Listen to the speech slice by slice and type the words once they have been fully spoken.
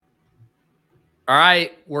All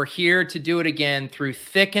right, we're here to do it again. Through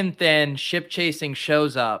thick and thin, Ship Chasing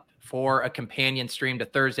shows up for a companion stream to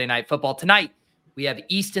Thursday Night Football. Tonight, we have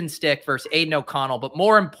Easton Stick versus Aiden O'Connell, but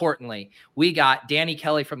more importantly, we got Danny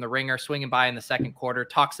Kelly from The Ringer swinging by in the second quarter,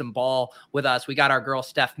 talk some ball with us. We got our girl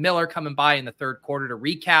Steph Miller coming by in the third quarter to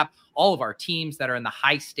recap all of our teams that are in the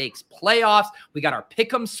high-stakes playoffs. We got our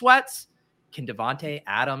pick'em sweats. Can Devontae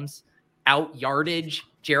Adams out-yardage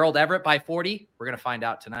Gerald Everett by 40? We're going to find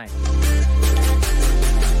out tonight.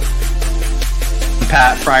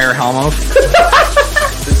 Pat Fryer Helmo.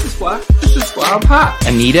 This is why I'm hot.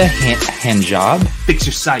 Anita Hanjob. Fix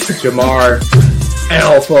your sight. Jamar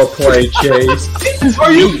Alpha Play Chase.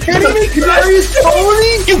 Are you kidding me? Kadarius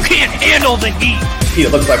Toney? You can't handle the heat.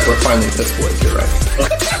 It looks like we're finally Piss Boys. You're right.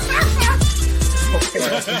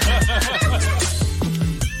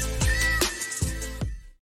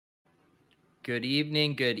 Good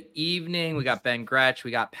evening. We got Ben Gretsch.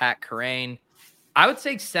 We got Pat Carrain. I would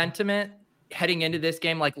say sentiment heading into this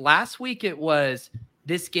game, like last week, it was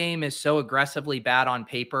this game is so aggressively bad on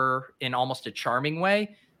paper in almost a charming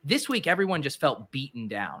way. This week, everyone just felt beaten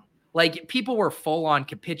down. Like people were full on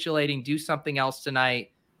capitulating, do something else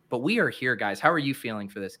tonight. But we are here, guys. How are you feeling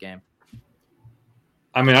for this game?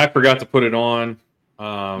 I mean, I forgot to put it on.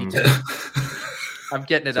 I'm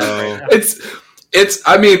getting it up right now.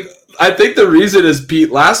 I mean, I think the reason is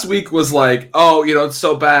Pete last week was like, oh, it's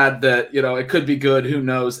so bad that, it could be good. Who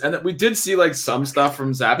knows? And we did see like some stuff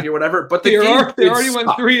from Zappy or whatever, but they already went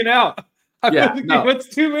 3 and out. The game went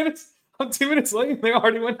 2 minutes. 2 minutes late, they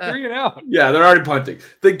already went 3 and out. Yeah, they're already punting.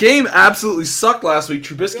 The game absolutely sucked last week.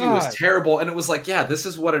 Trubisky was terrible. And it was like, yeah, this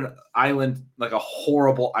is what an island, like a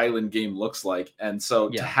horrible island game looks like. And so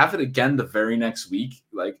to have it again the very next week,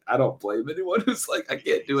 like, I don't blame anyone who's like, I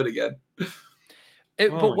can't do it again.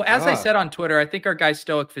 But as I said on Twitter, I think our guy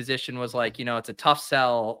Stoic Physician was like, it's a tough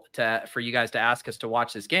sell for you guys to ask us to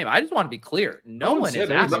watch this game. I just want to be clear. No one is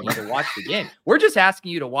asking you to watch the game. We're just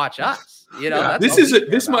asking you to watch us.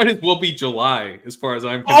 This might as well be July as far as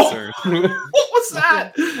I'm concerned. What was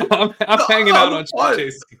that? I'm hanging out on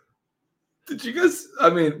Chasing. Did you guys? I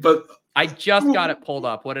mean, but I just got it pulled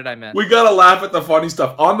up. What did I miss? We gotta laugh at the funny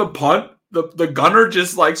stuff on the punt. The gunner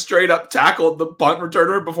just like straight up tackled the punt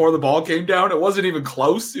returner before the ball came down. It wasn't even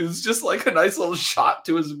close. It was just like a nice little shot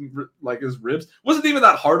to his ribs. It wasn't even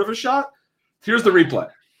that hard of a shot. Here's the replay.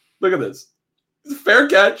 Look at this. It's a fair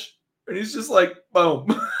catch, and he's just like, boom.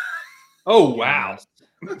 Oh, wow.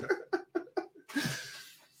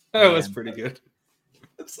 That was pretty good.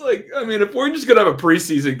 It's like, I mean, if we're just going to have a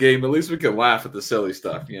preseason game, at least we can laugh at the silly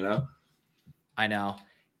stuff, I know.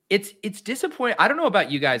 It's disappointing. I don't know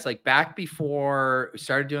about you guys, like back before we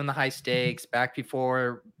started doing the high stakes, back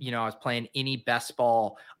before, I was playing any best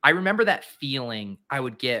ball. I remember that feeling I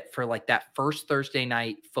would get for like that first Thursday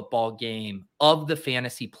night football game of the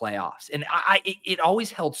fantasy playoffs. And it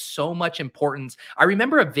always held so much importance. I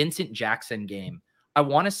remember a Vincent Jackson game. I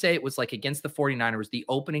want to say it was like against the 49ers, the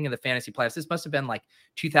opening of the fantasy playoffs. This must have been like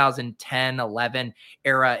 2010, 11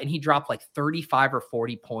 era. And he dropped like 35 or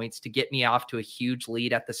 40 points to get me off to a huge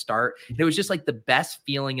lead at the start. And it was just like the best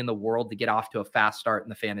feeling in the world to get off to a fast start in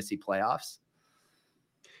the fantasy playoffs.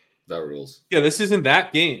 That rules. Yeah, this isn't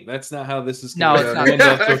that game. That's not how this is. No, it's not. End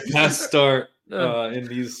up to a fast start in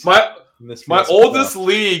these. My oldest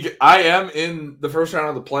league, I am in the first round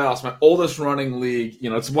of the playoffs. My oldest running league,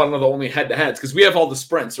 it's one of the only head-to-heads because we have all the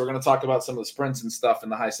sprints. So we're going to talk about some of the sprints and stuff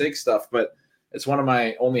and the high-stakes stuff, but it's one of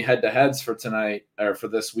my only head-to-heads for tonight or for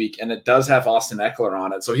this week, and it does have Austin Eckler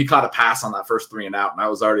on it. So he caught a pass on that first 3 and out, and I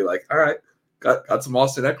was already like, all right, got some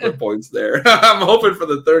Austin Eckler points there. I'm hoping for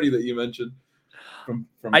the 30 that you mentioned from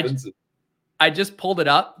Vincent. I just pulled it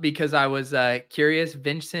up because I was curious.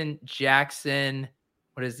 Vincent Jackson.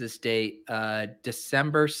 What is this date?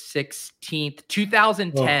 December 16th,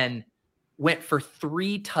 2010, went for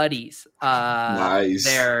 3 tutties. Nice.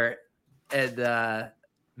 There. And,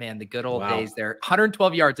 the good old days there.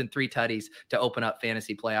 112 yards and 3 tutties to open up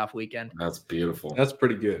fantasy playoff weekend. That's beautiful. That's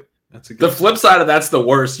pretty good. The flip side of that's the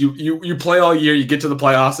worst. You play all year, you get to the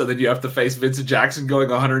playoffs, and then you have to face Vincent Jackson going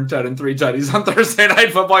 110 and 3 tutties on Thursday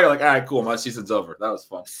Night Football. You're like, all right, cool, my season's over. That was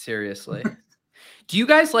fun. Seriously. Do you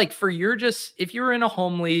guys like if you're in a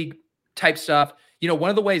home league type stuff, one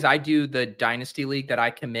of the ways I do the Dynasty League that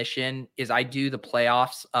I commission is I do the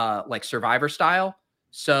playoffs like Survivor style.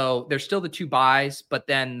 So there's still the 2 buys, but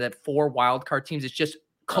then the 4 wildcard teams, it's just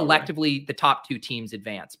collectively the top 2 teams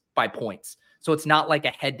advance by points. So it's not like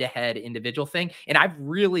a head-to-head individual thing. And I've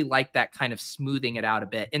really liked that kind of smoothing it out a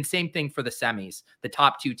bit. And same thing for the semis. The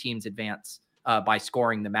top 2 teams advance by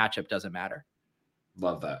scoring. The matchup doesn't matter.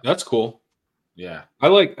 Love that. That's cool. Yeah.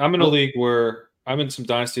 I'm in a league where I'm in some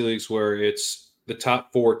dynasty leagues where it's the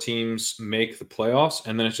top 4 teams make the playoffs,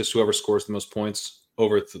 and then it's just whoever scores the most points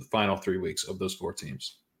over the final 3 weeks of those 4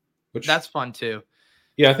 teams. Which That's fun too.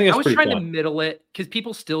 Yeah, I think I was pretty trying fun. to middle it because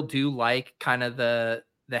people still do like kind of the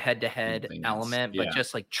head-to-head element, but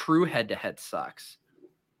just like true head-to-head sucks.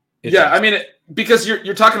 I mean, because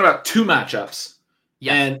you're talking about 2 matchups.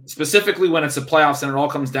 Yeah. And specifically when it's the playoffs and it all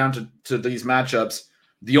comes down to these matchups,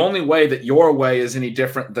 the only way that your way is any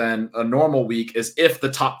different than a normal week is if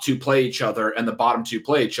the top 2 play each other and the bottom 2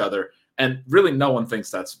 play each other. And really no one thinks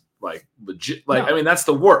that's like legit. Like, no. I mean, that's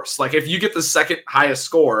the worst. Like if you get the second highest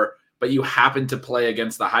score, but you happen to play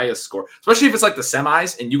against the highest score, especially if it's like the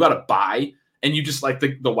semis and you got to bye and you just like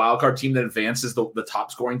the wild card team that advances the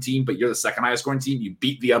top scoring team, but you're the second highest scoring team, you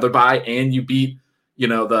beat the other bye and you beat,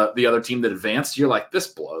 the other team that advanced, you're like, this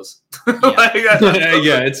blows. Yeah,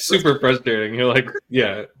 yeah, it's super frustrating. You're like,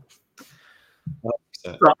 yeah.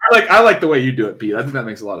 So I like the way you do it, Pete. I think that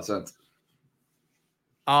makes a lot of sense.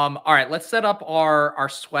 All right, let's set up our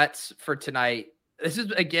sweats for tonight. This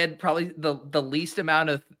is again probably the least amount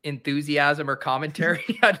of enthusiasm or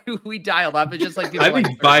commentary on who we dialed up. It's just like I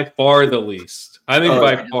think by far the least. I think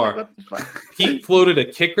by far. Pete floated a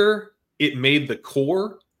kicker. It made the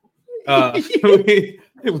core.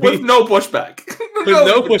 With no pushback. With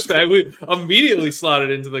no pushback. We immediately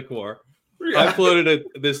slotted into the core. Yeah. I floated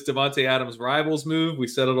this Davante Adams rivals move. We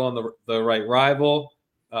settled on the right rival.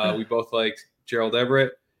 We both liked Gerald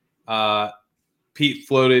Everett. Pete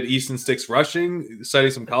floated Easton Sticks rushing,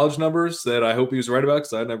 citing some college numbers that I hope he was right about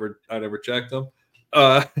because I never checked them.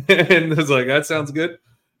 And I was like, that sounds good.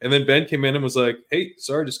 And then Ben came in and was like, hey,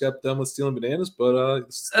 sorry, just got done with stealing bananas, but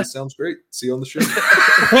this sounds great. See you on the show.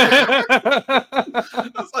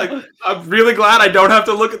 It's like, I'm really glad I don't have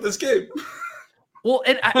to look at this game. Well,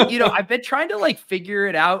 and I've been trying to like figure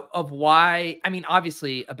it out of why. I mean,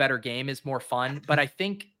 obviously a better game is more fun, but I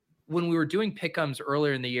think when we were doing pick'ems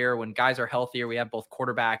earlier in the year, when guys are healthier, we have both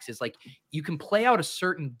quarterbacks, is like you can play out a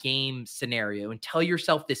certain game scenario and tell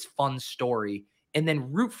yourself this fun story and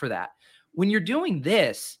then root for that. When you're doing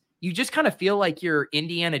this, you just kind of feel like you're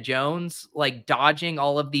Indiana Jones, like dodging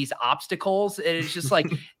all of these obstacles. And it's just like,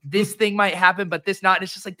 this thing might happen, but this not. And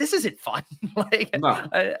it's just like, this isn't fun. Like, no.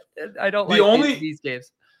 I don't like these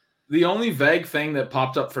games. The only vague thing that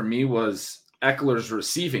popped up for me was Eckler's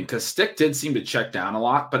receiving, because Stick did seem to check down a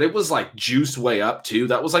lot, but it was like juiced way up too.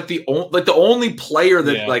 That was like the only player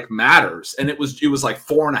that like matters. And it was like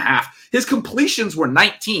 4.5. His completions were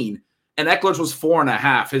 19. And Eckler's was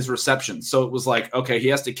 4.5, his receptions. So it was like, okay, he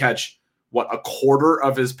has to catch, a quarter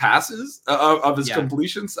of his passes, of his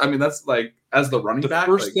completions? I mean, that's like, as the running back.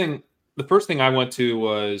 The first thing I went to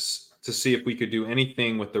was to see if we could do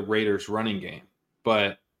anything with the Raiders running game.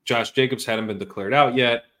 But Josh Jacobs hadn't been declared out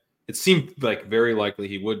yet. It seemed like very likely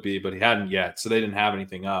he would be, but he hadn't yet. So they didn't have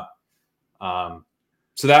anything up.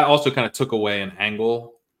 So that also kind of took away an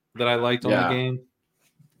angle that I liked on the game.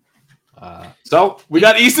 So we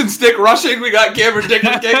got Easton Stick rushing. We got Cameron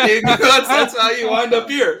Dicker kicking. That's how you wind up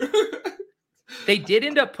here. They did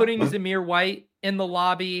end up putting Zamir White in the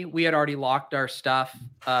lobby. We had already locked our stuff.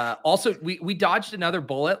 Also, we dodged another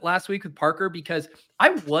bullet last week with Parker because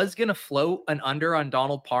I was going to float an under on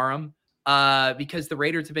Donald Parham because the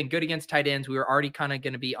Raiders have been good against tight ends. We were already kind of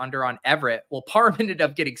going to be under on Everett. Well, Parham ended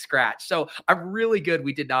up getting scratched. So I'm really good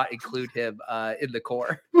we did not include him in the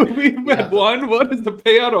core. We had one. What is the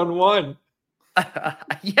payout on one?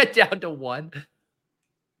 Down to 1.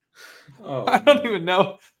 Oh, I don't even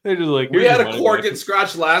know. They're just like, we had a core get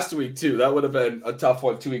scratched last week too. That would have been a tough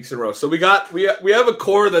one 2 weeks in a row. So we have a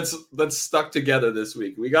core that's stuck together this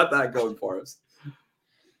week. We got that going for us.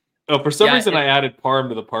 Oh, for some reason I added Parham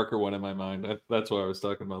to the Parker one in my mind. That's why I was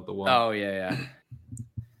talking about the one. Oh yeah.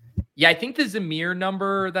 Yeah, I think the Zamir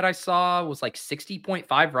number that I saw was like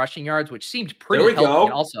 60.5 rushing yards, which seemed pretty healthy. Go.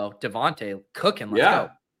 And also, Devontae cooking. Let's go.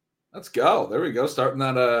 Let's go. There we go. Starting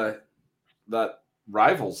that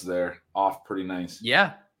rivals there off pretty nice.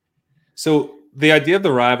 Yeah. So the idea of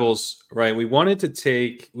the rivals, right? We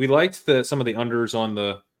liked some of the unders on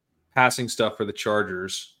the passing stuff for the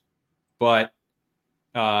Chargers, but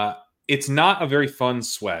it's not a very fun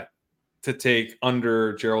sweat to take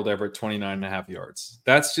under Gerald Everett 29.5 yards.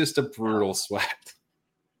 That's just a brutal sweat.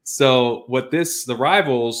 So what the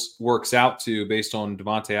rivals works out to based on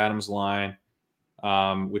Davante Adams' line,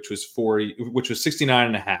 which was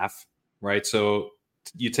 69.5, right? So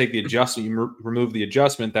you take the adjustment, you remove the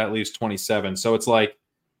adjustment, that leaves 27. So it's like,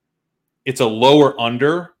 it's a lower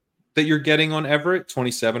under that you're getting on Everett,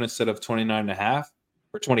 27 instead of 29.5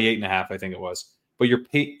 or 28.5, I think it was. But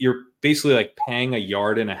you're basically like paying 1.5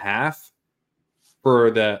 yards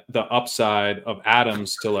for the upside of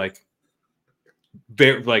Adams to like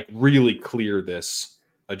like really clear this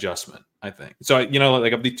adjustment, I think. So,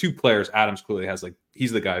 like of the two players, Adams clearly has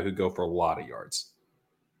he's the guy who'd go for a lot of yards.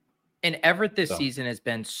 And Everett this season has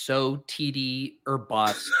been so TD or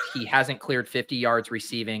bust. He hasn't cleared 50 yards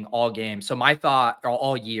receiving all game. So my thought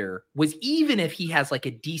all year was, even if he has like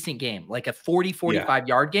a decent game, like a 40, 45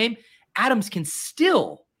 yard game, Adams can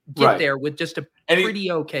still get there with just a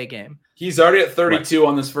pretty okay game. He's already at 32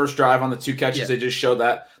 on this first drive on the 2 catches. They just showed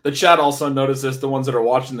that. The chat also noticed this, the ones that are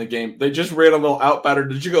watching the game. They just ran a little out batter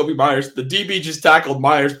to Jacoby Myers. The DB just tackled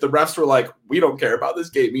Myers. The refs were like, we don't care about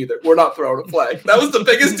this game either. We're not throwing a flag. That was the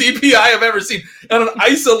biggest DPI I've ever seen. And an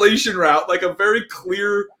isolation route, like a very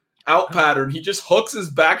clear out pattern. He just hooks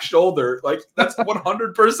his back shoulder. Like, that's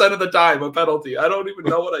 100% of the time a penalty. I don't even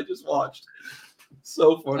know what I just watched.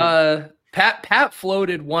 So funny. Pat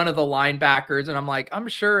floated one of the linebackers, and I'm like, I'm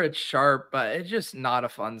sure it's sharp, but it's just not a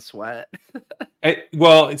fun sweat.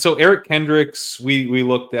 Well, so Eric Kendricks, we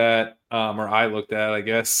looked at, or I looked at, I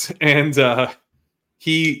guess, and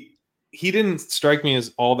he didn't strike me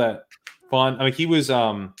as all that fun. I mean, he was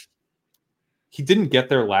he didn't get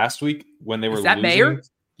there last week when they were losing. Is that Mayer?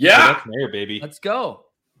 Yeah, that's Mayer, baby. Let's go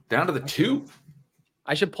down to the 2.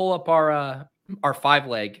 I should pull up our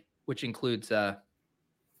 5-leg, which includes Mayer.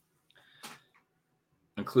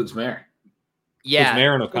 Yeah. It's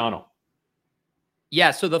Mayer and O'Connell.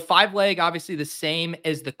 Yeah, so the 5-leg, obviously the same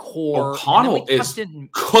as the core. O'Connell is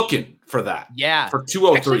cooking for that. Yeah. For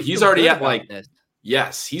 203. He's already at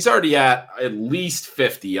he's already at least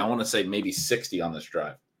 50. I want to say maybe 60 on this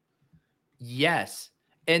drive. Yes.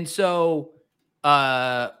 And so what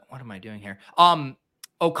am I doing here?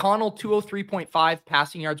 O'Connell, 203.5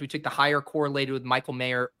 passing yards. We took the higher correlated with Michael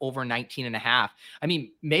Mayer over 19.5. I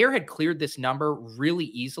mean, Mayer had cleared this number really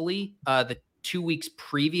easily the 2 weeks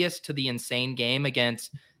previous to the insane game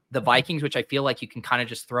against the Vikings, which I feel like you can kind of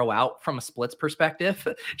just throw out from a splits perspective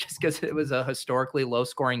just because it was a historically low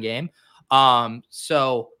scoring game.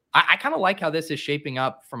 So I kind of like how this is shaping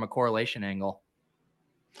up from a correlation angle.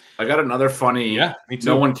 I got another funny. Yeah, me too.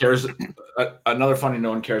 No one cares. Another funny.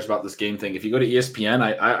 No one cares about this game thing. If you go to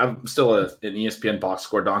ESPN, I'm still an ESPN box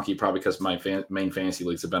score donkey, probably because my main fantasy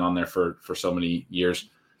leagues have been on there for so many years.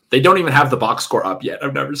 They don't even have the box score up yet.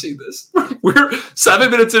 I've never seen this. We're 7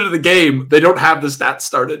 minutes into the game. They don't have the stats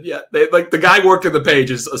started yet. The guy working the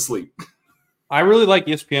page is asleep. I really like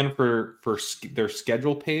ESPN for their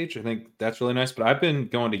schedule page. I think that's really nice. But I've been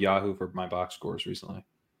going to Yahoo for my box scores recently.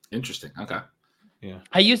 Interesting. Okay. Yeah.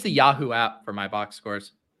 I use the Yahoo app for my box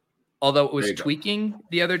scores. Although it was tweaking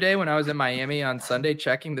the other day when I was in Miami on Sunday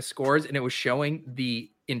checking the scores, and it was showing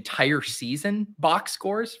the entire season box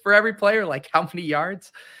scores for every player, like how many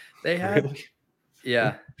yards they had. Really?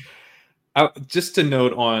 Yeah. Just to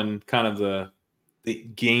note on kind of the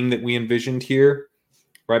game that we envisioned here,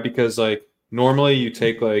 right? Because like normally you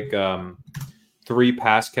take like 3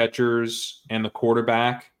 pass catchers and the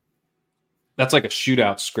quarterback. That's like a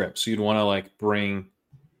shootout script. So you'd want to like bring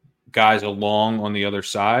guys along on the other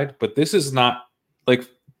side. But this is not like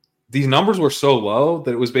these numbers were so low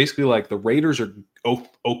that it was basically like the Raiders are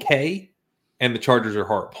okay and the Chargers are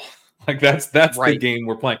horrible. Like that's right. The game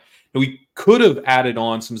we're playing. And we could have added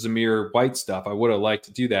on some Zamir White stuff. I would have liked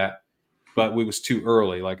to do that, but it was too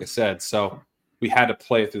early, like I said. So we had to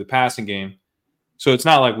play it through the passing game. So it's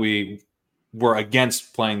not like we were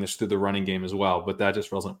against playing this through the running game as well, but that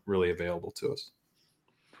just wasn't really available to us.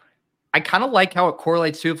 I kind of like how it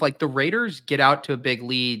correlates too. If like the Raiders get out to a big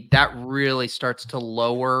lead, that really starts to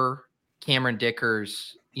lower Cameron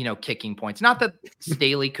Dicker's, kicking points. Not that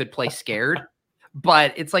Staley could play scared,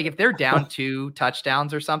 but it's like if they're down 2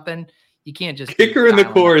 touchdowns or something, you can't just kicker in the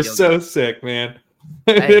core is so sick, man.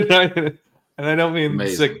 And I don't mean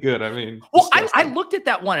sick good. I mean, well, I looked at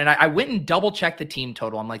that one and I went and double checked the team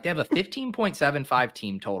total. I'm like, they have a 15.75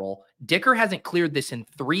 team total. Dicker hasn't cleared this in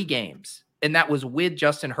 3 games. And that was with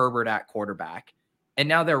Justin Herbert at quarterback. And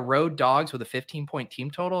now they're road dogs with a 15-point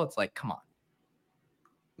team total. It's like, come on.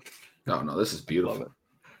 No, this is beautiful.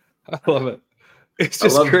 I love it. It's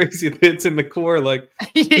just crazy that it's in the core, like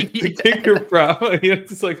the kicker problem.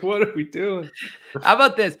 It's like, what are we doing? How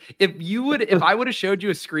about this? If I would have showed you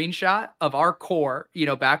a screenshot of our core,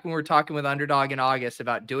 back when we were talking with Underdog in August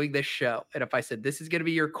about doing this show, and if I said this is going to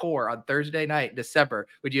be your core on Thursday night, December,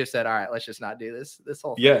 would you have said, all right, let's just not do this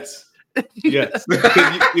whole thing? Yes. Yes.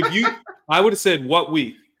 I would have said, what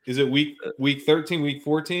week? Is it week 13, week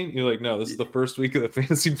 14? You're like, no, this is the first week of the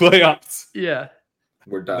fantasy playoffs. Yeah.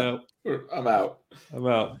 We're done. No. I'm out.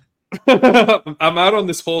 I'm out on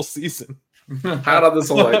this whole season. Out on this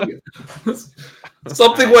whole idea.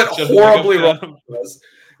 Something went horribly wrong for us.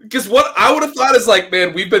 Because what I would have thought is like,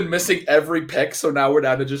 man, we've been missing every pick, so now we're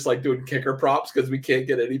down to just like doing kicker props because we can't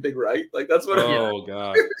get anything right. Like that's what. Oh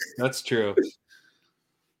god, that's true.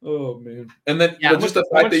 Oh man, and then Yeah, just How the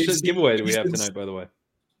fact much that giveaway do we have tonight, by the way?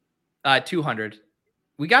 200.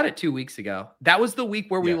 We got it 2 weeks ago. That was the week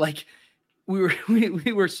where we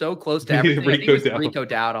were so close to everything. I think it was Rico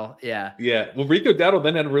Dowdle. Yeah. Yeah. Well, Rico Dowdle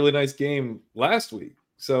then had a really nice game last week,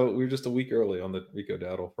 so we were just a week early on the Rico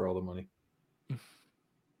Dowdle for all the money.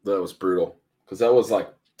 That was brutal because that was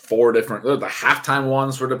like 4 different. The halftime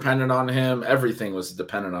ones were dependent on him. Everything was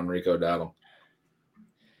dependent on Rico Dowdle.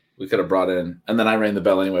 We could have brought in, and then I rang the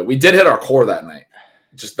bell anyway. We did hit our core that night.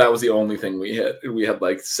 Just that was the only thing we hit. We had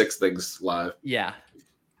like 6 things live. Yeah,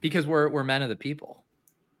 because we're men of the people.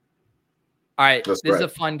 All right, this is a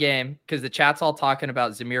fun game because the chat's all talking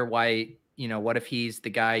about Zamir White. You know, what if he's the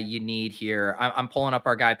guy you need here? I'm pulling up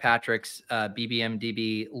our guy Patrick's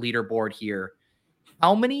BBMDB leaderboard here.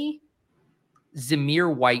 How many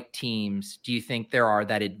Zamir White teams do you think there are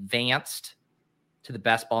that advanced to the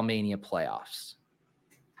Best Ball Mania playoffs?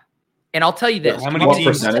 And I'll tell you this: how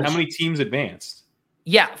many teams advanced?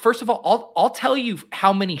 Yeah, first of all, I'll tell you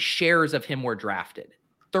how many shares of him were drafted.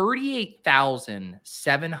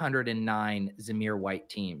 38,709 Zamir White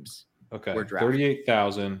teams. Okay, were drafted.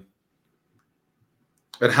 38,000.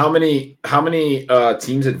 And how many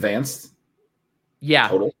teams advanced? Yeah,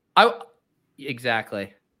 total.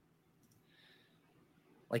 Exactly.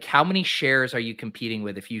 Like, how many shares are you competing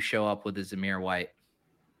with if you show up with a Zamir White?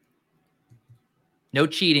 No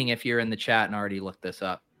cheating if you're in the chat and already looked this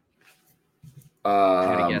up.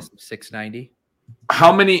 I'm gonna guess 690.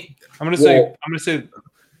 How many? I'm gonna say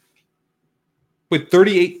with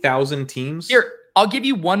 38,000 teams. Here, I'll give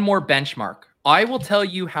you one more benchmark. I will tell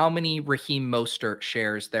you how many Raheem Mostert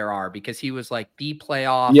shares there are because he was like the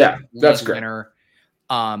playoff that's great. winner.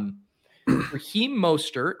 Raheem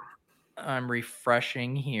Mostert, I'm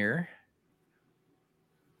refreshing here.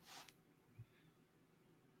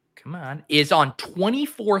 Come on, is on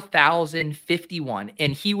 24,051,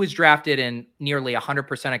 and he was drafted in nearly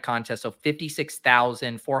 100% of contests, so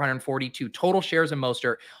 56,442 total shares in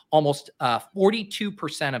Mostert. Almost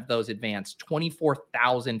 42% of those advanced,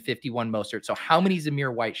 24,051 Mostert. So how many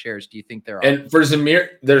Zamir White shares do you think there are? And for Zamir,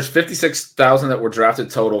 there's 56,000 that were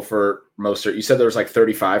drafted total for Mostert. You said there was like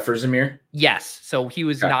 35 for Zamir? Yes, so he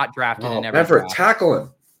was not drafted in every Everett, tackle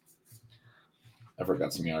him. Everett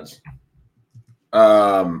got some yards.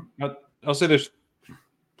 I'll say there's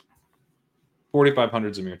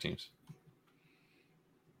 4,500 Zamir teams.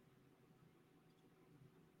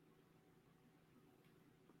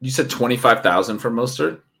 You said 25,000 for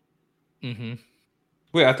Mostert? Mm-hmm.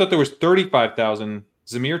 Wait, I thought there was 35,000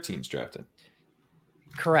 Zamir teams drafted.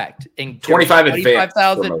 Correct. And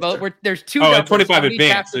 25,000 vote. There's two. Oh, 25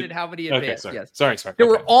 advanced. How many advanced? Okay, sorry. Yes. Sorry. There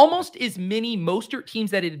were almost as many Mostert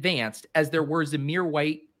teams that advanced as there were Zamir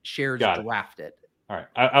White shares drafted. All right.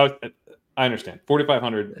 I understand.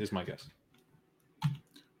 4,500 is my guess.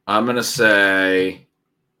 I'm going to say,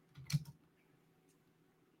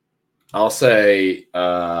 I'll say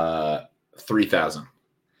 3,000.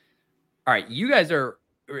 All right. You guys are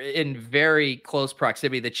in very close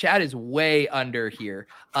proximity. The chat is way under here.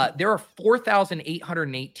 There are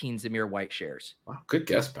 4,818 Zamir White shares. Wow. Good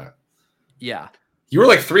guess, Pat. Yeah. You were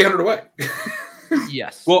like 300 away.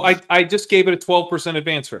 Yes. Well, I just gave it a 12%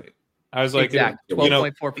 advance rate. I was like, exactly.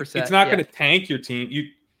 12.4%. It's not going to tank your team.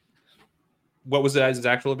 What was his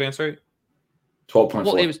actual advance rate? 12.4.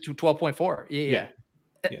 Well, it was 12.4. Yeah.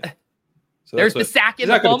 So there's the sack in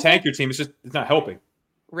the fumble. It's not going to tank your team. It's not helping.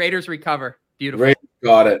 Raiders recover. Beautiful. Raiders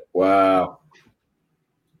got it. Wow.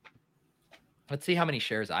 Let's see how many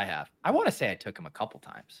shares I have. I want to say I took him a couple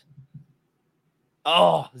times.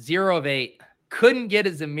 Oh, 0 of 8. Couldn't get a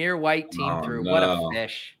Zamir White team through. No. What a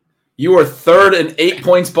fish. You were third and 8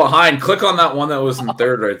 points behind. Click on that one that was in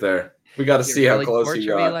third right there. We got to see how close you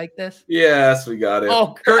got. Me like this? Yes, we got it.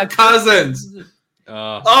 Oh, Kirk Cousins.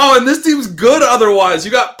 And this team's good otherwise. You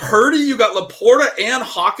got Purdy, you got Laporta and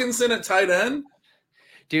Hawkinson at tight end.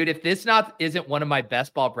 Dude, if this isn't one of my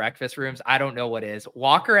best ball breakfast rooms, I don't know what is.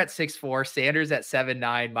 Walker at 6'4", Sanders at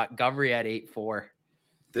 7'9", Montgomery at 8'4".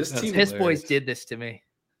 His boys did this to me.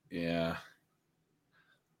 Yeah.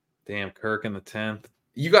 Damn, Kirk in the 10th.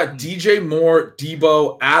 You got DJ Moore,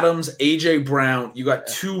 Debo, Adams, AJ Brown. You got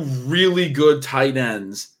 2 really good tight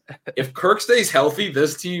ends. If Kirk stays healthy,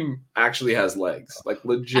 this team actually has legs, like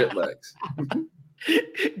legit legs.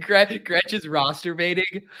 Gretch is roster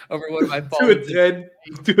baiting over one of my phones.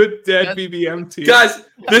 To a dead BBM team. Guys,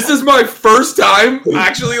 this is my first time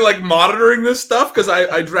actually like monitoring this stuff because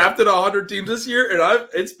I drafted 100 teams this year and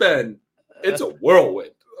it's a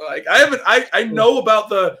whirlwind. Like I know about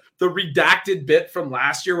the redacted bit from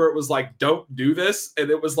last year where it was like, don't do this. And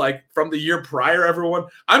it was like from the year prior, everyone.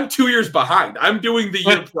 I'm 2 years behind. I'm doing the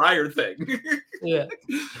year prior thing. Yeah.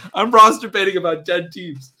 I'm roster baiting about 10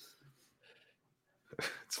 teams.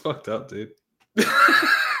 It's fucked up, dude.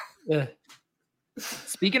 Yeah.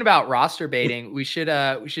 Speaking about roster baiting, we should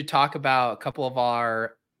talk about a couple of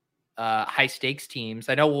our high stakes teams.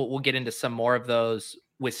 I know we'll get into some more of those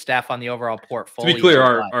with Steph on the overall portfolio. To be clear,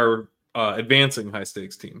 our advancing high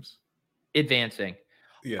stakes teams. Advancing.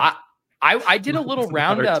 Yeah. I did a little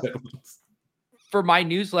roundup for my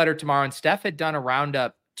newsletter tomorrow, and Steph had done a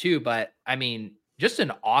roundup too, but I mean, just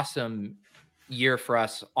an awesome year for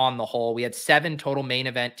us on the whole. We had 7 total main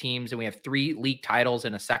event teams, and we have 3 league titles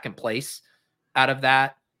and a second place out of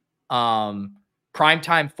that.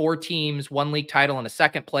 Primetime 4 teams, 1 league title and a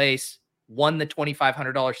second place, won the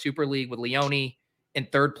 $2,500 Super League with Leone, in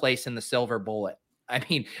 3rd place in the Silver Bullet. I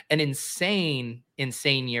mean, an insane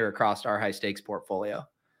year across our high stakes portfolio.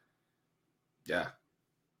 Yeah.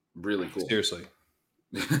 Really cool. Seriously.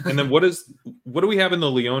 And then what do we have in the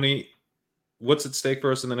Leone? What's at stake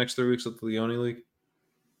for us in the next 3 weeks of the Leone League?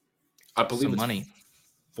 I believe some it's money.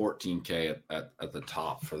 $14K at the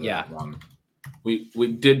top for that Yeah. one. We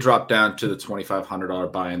did drop down to the $2,500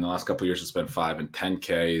 buy in the last couple of years. It's been 5 and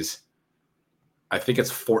 10Ks. I think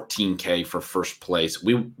it's $14K for first place.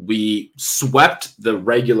 We swept the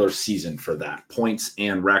regular season for that, points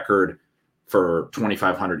and record for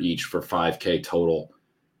 $2,500 each for $5K total,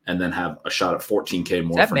 and then have a shot at $14K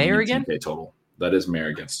more. Is that for Mayor $19K again? total. That is Mayor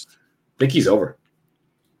again. I think he's over.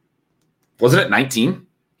 Wasn't it 19?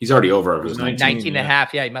 He's already over. It was 19 and a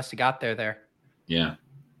half. Yeah, he must have got there. Yeah.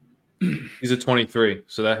 He's at 23,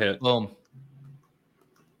 so that hit. Boom.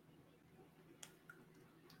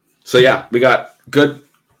 So yeah, we got good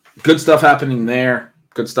stuff happening there.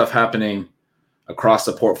 Good stuff happening across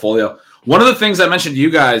the portfolio. One of the things I mentioned to you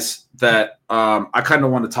guys that I kind of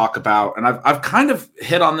want to talk about, and I've kind of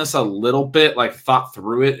hit on this a little bit, like thought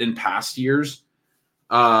through it in past years,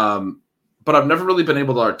 but I've never really been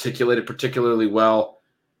able to articulate it particularly well.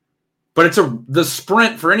 But it's the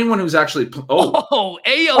sprint for anyone who's actually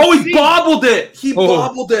AOC. He bobbled it. He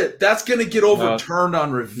bobbled it. That's going to get overturned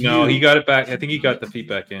on review. No, he got it back. I think he got the feet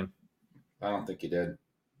back in. I don't think he did.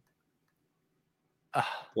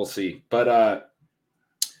 We'll see. But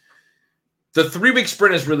the 3-week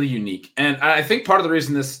sprint is really unique. And I think part of the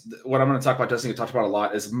reason what I'm going to talk about, Dustin, we talked about a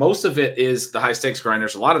lot, is most of it is the high stakes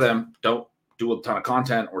grinders. A lot of them don't do a ton of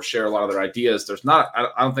content or share a lot of their ideas. There's not,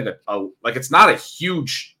 I don't think, it's not a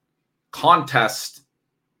huge contest.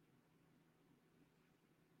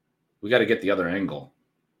 We got to get the other angle.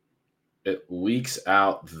 It leaks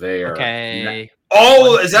out there. Okay.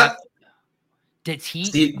 Oh, is that? Did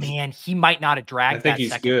he? Man, he might not have dragged. I think that he's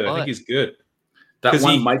second good. foot. I think he's good. That Because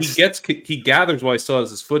one he gathers while he still has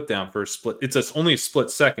his foot down for a split. It's only a split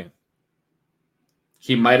second.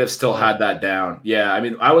 He might have still had that down. Yeah, I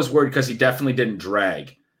mean, I was worried because he definitely didn't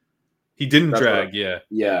drag. He didn't drag, yeah.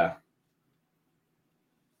 Yeah.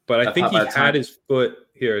 But I think he had his foot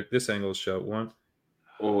here at this angle show. One.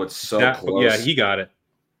 Oh, it's so close. Yeah, he got it.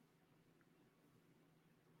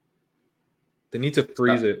 They need to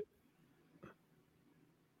freeze it.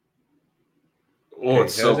 Oh, Okay,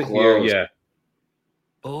 it's so it close. here? Yeah.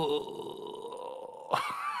 Oh.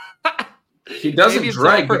 He doesn't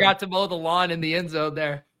drag. Forgot to mow the lawn in the end zone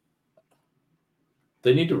there.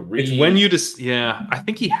 They need to read. It's when you just, I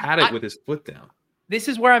think he had it with his foot down. This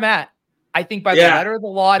is where I'm at. I think by the letter of the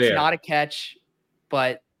law, it's not a catch,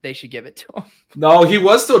 but they should give it to him. No, he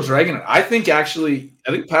was still dragging it. I think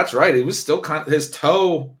Pat's right. It was still kind of his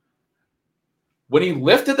toe. When he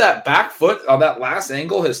lifted that back foot on that last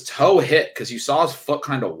angle, his toe hit because you saw his foot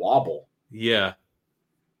kind of wobble. Yeah.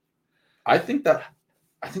 I think that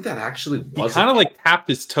actually was. He kind of like tapped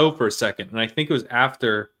his toe for a second, and I think it was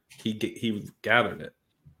after he gathered it.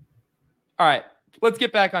 All right, let's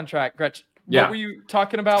get back on track, Gretch. Yeah. What were you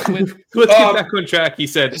talking about with? Let's get back on track. He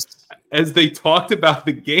said, as they talked about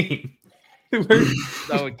the game.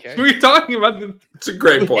 We're talking about it's a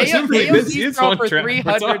great point. AOC's throw for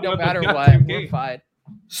 300 no matter what. We're fine.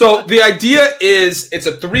 So the idea is it's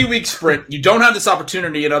a 3-week sprint. You don't have this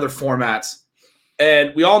opportunity in other formats.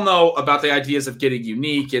 And we all know about the ideas of getting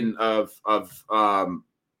unique and of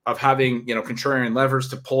having, contrarian levers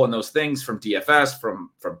to pull in those things from DFS, from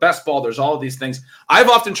best ball. There's all of these things. I've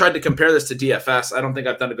often tried to compare this to DFS. I don't think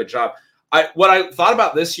I've done a good job. What I thought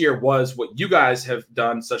about this year was what you guys have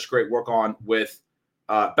done such great work on with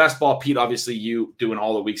best ball. Pete, obviously you doing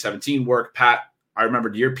all the week 17 work. Pat, I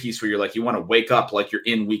remembered your piece where you're like, you want to wake up like you're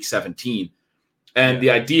in week 17. And the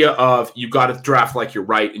idea of you got to draft like you're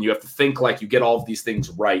right, and you have to think like you get all of these things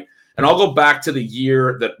right. And I'll go back to the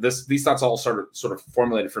year that these thoughts all sort of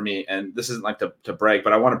formulated for me. And this isn't like to brag,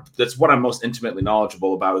 but that's what I'm most intimately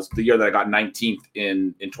knowledgeable about is the year that I got 19th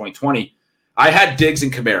in 2020. I had Diggs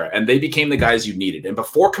and Kamara, and they became the guys you needed. And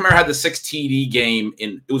before Kamara had the 6 TD game,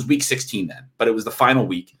 it was week 16 then, but it was the final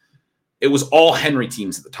week. It was all Henry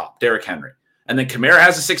teams at the top, Derrick Henry. And then Kamara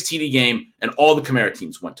has a 6 TD game, and all the Kamara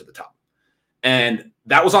teams went to the top. And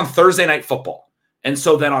that was on Thursday Night Football. And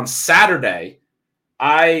so then on Saturday,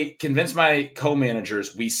 I convinced my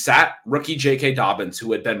co-managers. We sat rookie J.K. Dobbins,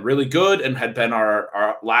 who had been really good and had been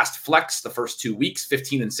our last flex the first 2 weeks,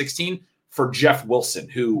 15 and 16, for Jeff Wilson,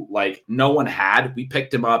 who like no one had. We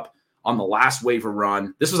picked him up on the last waiver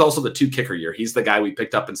run. This was also the 2 kicker year. He's the guy we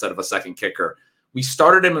picked up instead of a second kicker. We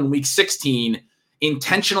started him in week 16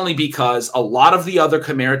 intentionally because a lot of the other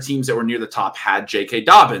Kamara teams that were near the top had J.K.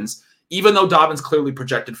 Dobbins, even though Dobbins clearly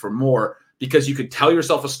projected for more, because you could tell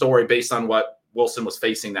yourself a story based on what Wilson was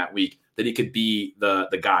facing that week that he could be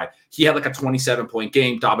the guy. He had like a 27-point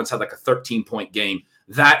game. Dobbins had like a 13-point game.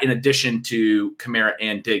 That, in addition to Kamara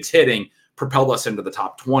and Diggs hitting, propelled us into the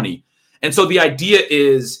top 20. And so the idea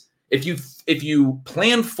is if you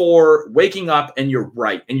plan for waking up and you're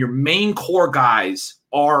right, and your main core guys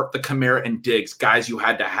are the Kamara and Diggs, guys you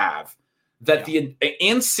had to have, that the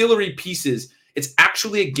ancillary pieces, it's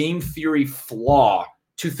actually a game theory flaw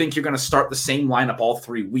to think you're going to start the same lineup all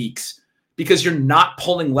 3 weeks because you're not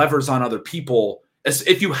pulling levers on other people. As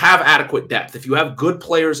if you have adequate depth, if you have good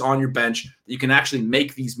players on your bench that you can actually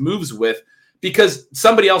make these moves with, because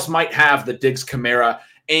somebody else might have the Diggs, Kamara,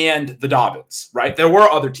 and the Dobbins, right? There were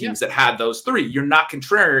other teams that had those 3. You're not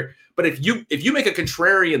contrary, but if you make a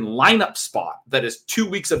contrarian lineup spot that is 2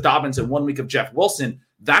 weeks of Dobbins and 1 week of Jeff Wilson,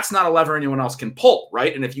 that's not a lever anyone else can pull,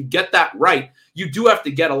 right? And if you get that right, you do have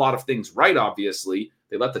to get a lot of things right, obviously.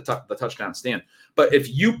 They let the touchdown stand. But if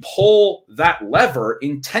you pull that lever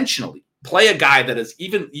intentionally, play a guy that is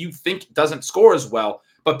even you think doesn't score as well,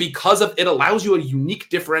 but because of it allows you a unique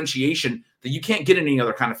differentiation that you can't get in any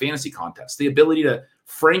other kind of fantasy contest. The ability to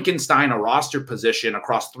Frankenstein a roster position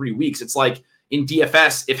across 3 weeks. It's like in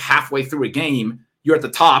DFS, if halfway through a game, you're at the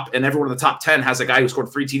top and everyone in the top 10 has a guy who scored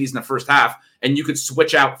 3 TDs in the first half, and you could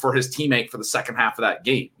switch out for his teammate for the second half of that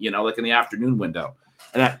game, like in the afternoon window.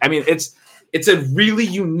 And I mean, it's a really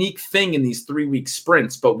unique thing in these 3 week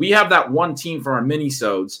sprints, but we have that one team for our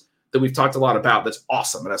mini-sodes that we've talked a lot about that's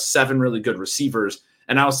awesome. It has 7 really good receivers.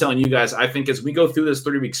 And I was telling you guys, I think as we go through this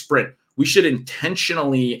 3 week sprint, we should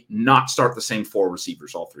intentionally not start the same 4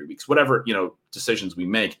 receivers all 3 weeks. Whatever, decisions we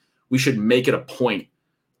make, we should make it a point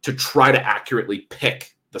to try to accurately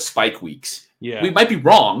pick the spike weeks. Yeah. We might be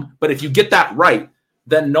wrong, but if you get that right,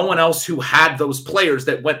 then no one else who had those players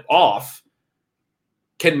that went off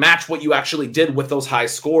can match what you actually did with those high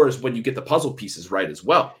scores when you get the puzzle pieces right as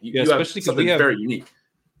well. You especially have something very unique.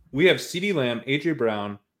 We have CeeDee Lamb, A.J.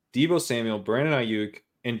 Brown, Deebo Samuel, Brandon Ayuk,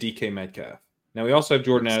 and DK Metcalf. Now, we also have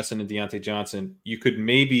Jordan Addison and Deontay Johnson. You could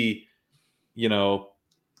maybe,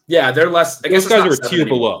 Yeah, they're less. I guess those guys are a tier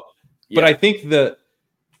below. Yeah. But I think the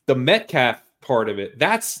Metcalf part of it,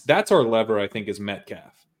 that's our lever, I think, is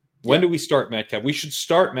Metcalf. When do we start Metcalf? We should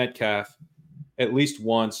start Metcalf at least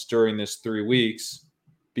once during this 3 weeks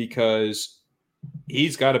because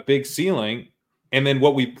he's got a big ceiling. And then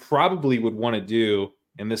what we probably would want to do,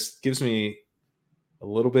 and this gives me a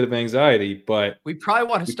little bit of anxiety, but we probably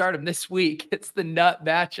want to start him this week. It's the nut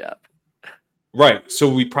matchup. Right. So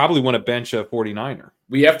we probably want to bench a 49er.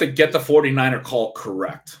 We have to get the 49er call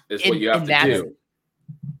correct is what you have to do.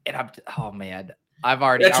 And oh man, I've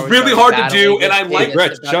That's really hard to do. And I like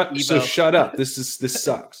Brett, shut up. This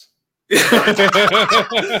sucks.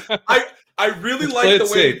 I really like the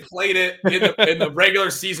way we played it in the regular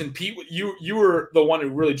season. Pete, you were the one who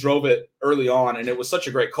really drove it early on, and it was such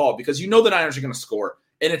a great call because the Niners are going to score,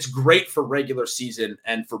 and it's great for regular season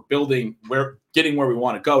and for getting where we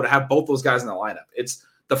want to go to have both those guys in the lineup. It's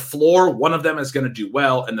the floor. One of them is going to do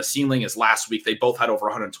well, and the ceiling is last week. They both had over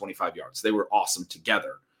 125 yards. They were awesome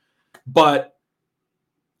together. But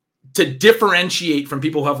to differentiate from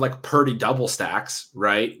people who have like Purdy double stacks,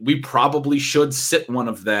 right? We probably should sit one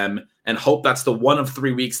of them and hope that's the one of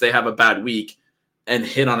 3 weeks they have a bad week and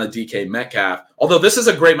hit on a DK Metcalf. Although this is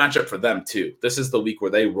a great matchup for them too. This is the week where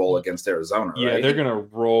they roll against Arizona. Yeah, right? they're gonna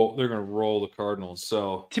roll the Cardinals.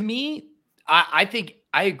 So to me, I think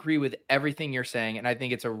I agree with everything you're saying, and I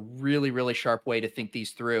think it's a really, really sharp way to think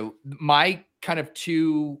these through. My kind of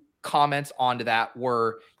 2 comments onto that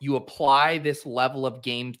were you apply this level of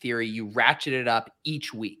game theory, you ratchet it up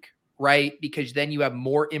each week, right? Because then you have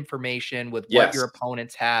more information with what your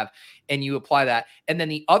opponents have and you apply that. And then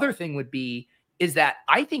the other thing would be is that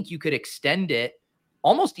I think you could extend it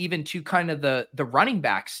almost even to kind of the running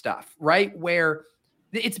back stuff, right? Where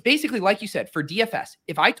it's basically, like you said, for DFS,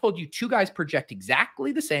 if I told you two guys project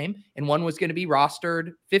exactly the same and one was going to be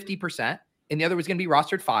rostered 50% and the other was going to be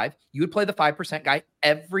rostered 5, you would play the 5% guy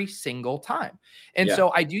every single time. And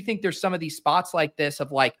so I do think there's some of these spots like this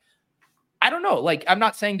of like, I don't know, like I'm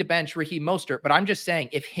not saying to bench Raheem Mostert, but I'm just saying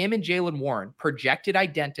if him and Jalen Warren projected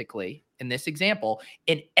identically in this example,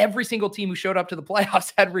 and every single team who showed up to the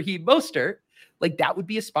playoffs had Raheem Mostert, like that would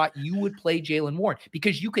be a spot you would play Jalen Warren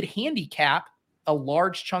because you could handicap a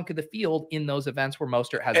large chunk of the field in those events where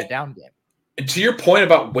Mostert has a down game. And to your point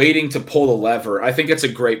about waiting to pull the lever, I think it's a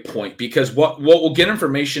great point because what we'll get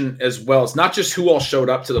information as well. It's not just who all showed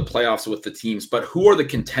up to the playoffs with the teams, but who are the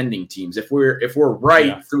contending teams. If we're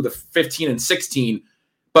right through the 15 and 16,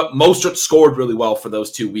 but Mostert scored really well for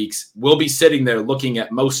those 2 weeks, we'll be sitting there looking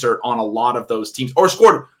at Mostert on a lot of those teams or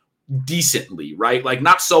scored decently, right? Like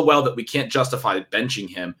not so well that we can't justify benching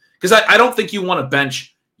him because I don't think you want to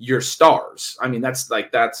bench your stars. I mean, that's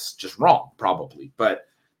just wrong probably, but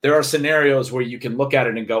there are scenarios where you can look at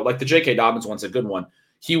it and go, like the J.K. Dobbins one's a good one.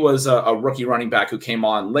 He was a rookie running back who came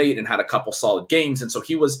on late and had a couple solid games. And so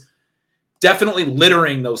he was definitely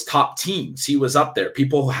littering those top teams. He was up there.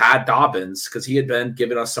 People had Dobbins because he had been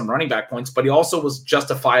giving us some running back points, but he also was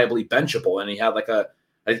justifiably benchable. And he had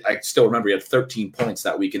I still remember he had 13 points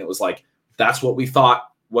that week. And it was like, that's what we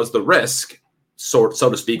thought was the risk, so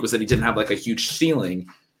to speak, was that he didn't have like a huge ceiling.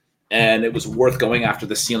 And it was worth going after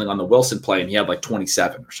the ceiling on the Wilson play. And he had like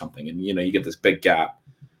 27 or something. And, you get this big gap.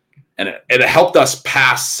 And it helped us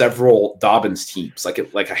pass several Dobbins teams,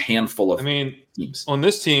 like a handful of teams. On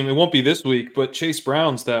this team, it won't be this week, but Chase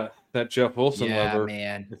Brown's that Jeff Wilson lever,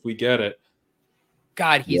 man. if we get it.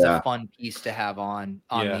 God, he's a fun piece to have on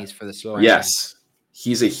these for the spring. Yes.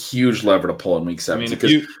 He's a huge lever to pull in week 7.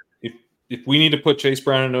 If we need to put Chase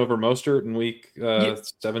Brown in over Mostert in week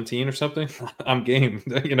 17 or something, I'm game.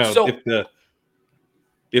 So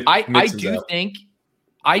I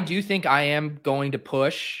do think I am going to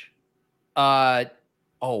push. Oh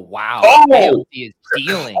wow! Oh, he is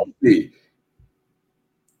dealing.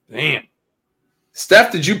 Damn.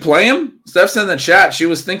 Steph, did you play him? Steph's in the chat. She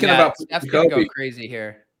was thinking about Steph's gonna go crazy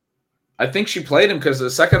here. I think she played him because a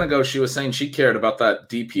second ago she was saying she cared about that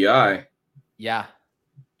DPI. Yeah.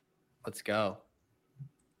 Let's go.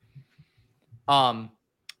 What I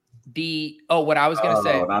was going to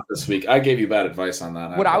say. No, not this week. I gave you bad advice on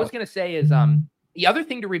that. What I was going to say is the other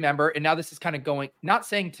thing to remember, and now this is kind of going, not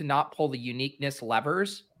saying to not pull the uniqueness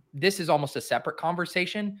levers. This is almost a separate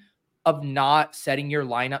conversation of not setting your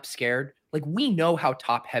lineup scared. Like we know how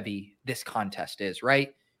top heavy this contest is,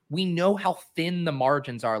 right? We know how thin the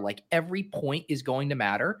margins are. Like every point is going to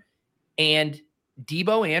matter. And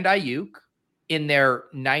Debo and Ayuk, in their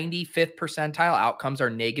 95th percentile outcomes are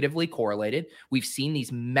negatively correlated. We've seen these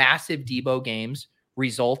massive Debo games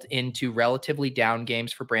result into relatively down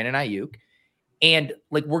games for Brandon Ayuk. And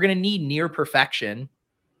like, we're going to need near perfection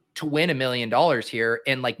to win $1 million here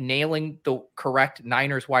and like nailing the correct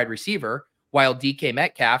Niners wide receiver while DK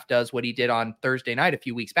Metcalf does what he did on Thursday night a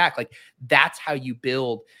few weeks back. Like that's how you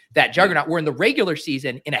build that juggernaut. We're in the regular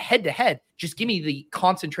season in a head-to-head. Just give me the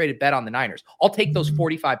concentrated bet on the Niners. I'll take those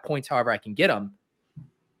 45 points however I can get them.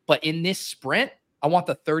 But in this sprint, I want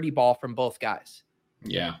the 30 ball from both guys.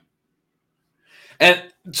 Yeah. And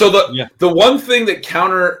so the one thing that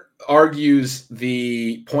counter argues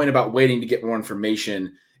the point about waiting to get more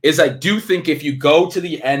information is I do think if you go to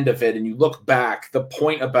the end of it and you look back, the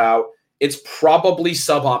point about it's probably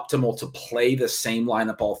suboptimal to play the same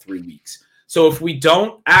lineup all 3 weeks. So if we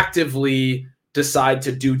don't actively decide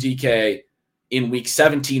to do DK in week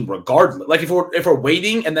 17, regardless, like if we're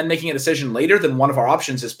waiting and then making a decision later, then one of our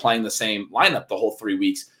options is playing the same lineup the whole 3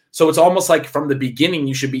 weeks. So it's almost like from the beginning,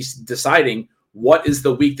 you should be deciding what is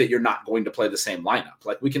the week that you're not going to play the same lineup.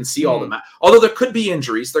 Like we can see all the although there could be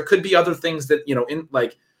injuries, there could be other things that, in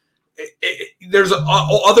like, there's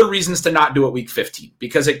other reasons to not do it week 15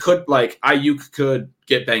 because it could like Ayuk could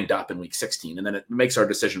get banged up in week 16 and then it makes our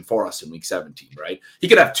decision for us in week 17, right? He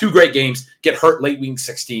could have 2 great games, get hurt late week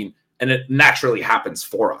 16, and it naturally happens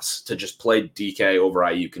for us to just play DK over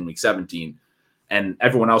Ayuk in week 17. And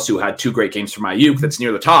everyone else who had 2 great games from Ayuk that's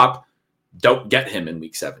near the top don't get him in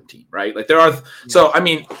week 17, right? Like there are, so I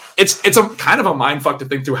mean, it's a kind of a mind fuck to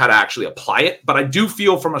think through how to actually apply it. But I do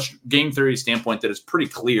feel from a game theory standpoint that it's pretty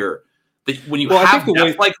clear that when you have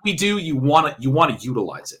depth like we do, you want to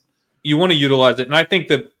utilize it. You want to utilize it, and I think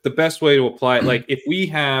that the best way to apply it, like if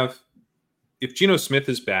Geno Smith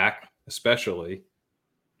is back, especially,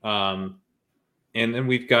 and then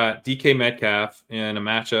we've got DK Metcalf in a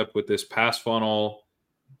matchup with this pass funnel,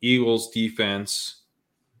 Eagles defense,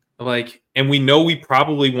 and we know we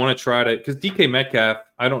probably want to try to, because DK Metcalf,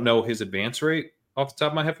 I don't know his advance rate off the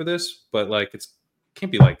top of my head for this, but it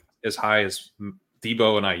can't be as high as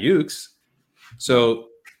Debo and Ayuk's. So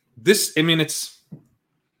this, I mean, it's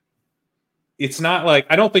not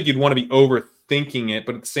I don't think you'd want to be overthinking it,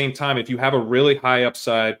 but at the same time, if you have a really high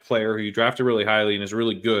upside player who you drafted really highly and is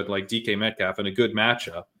really good, like DK Metcalf, in a good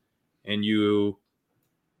matchup, and you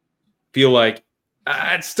feel like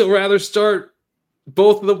I'd still rather start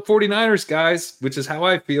both of the 49ers guys, which is how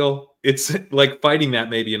I feel. It's fighting that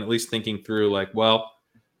maybe, and at least thinking through well,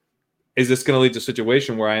 is this going to lead to a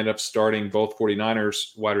situation where I end up starting both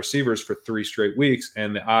 49ers wide receivers for 3 straight weeks,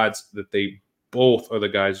 and the odds that they both are the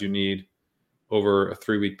guys you need over a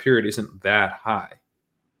 3-week period isn't that high.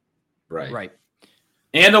 Right.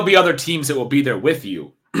 And there'll be other teams that will be there with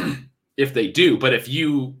you if they do. But if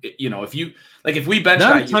if we bench,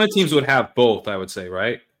 not a ton of teams would have both, I would say,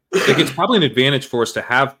 right? It's probably an advantage for us to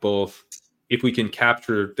have both if we can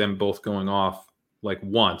capture them both going off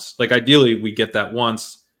once. Ideally, we get that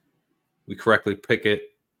once, we correctly pick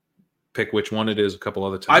which one it is a couple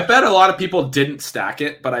other times. I bet a lot of people didn't stack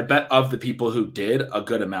it, but I bet of the people who did, a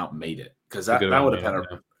good amount made it, because that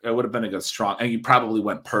would have been a good strong. And you probably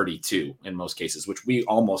went Purdy too in most cases, which we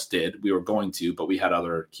almost did. We were going to, but we had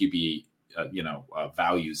other QB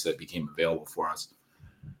values that became available for us.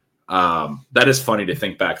 That is funny to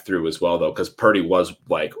think back through as well, though, because Purdy was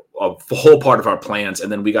a whole part of our plans, and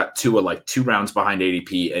then we got Tua 2 rounds behind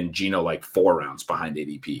ADP, and Geno 4 rounds behind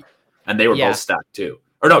ADP, and they were both stacked too.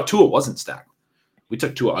 Or no, Tua wasn't stacked. We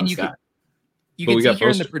took Tua unstacked. You can see here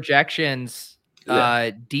in the projections,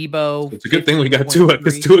 Debo. It's a good thing we got Tua,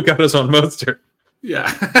 because Tua got us on Mostert. Yeah,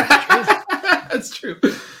 that's true.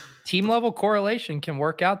 Team level correlation can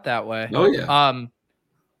work out that way. Oh yeah.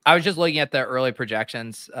 I was just looking at the early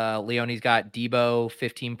projections. Leone's got Debo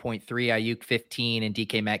 15.3, Ayuk 15, and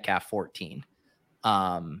DK Metcalf 14.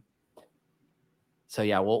 So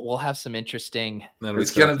yeah, we'll have some interesting.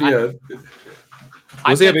 It's gonna be a.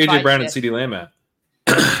 Does he have AJ Brown and CeeDee Lamb at?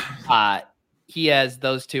 He has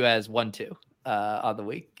those two as 1-2 on the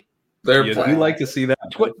week. You like to see that.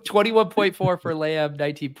 21.4 for Lamb,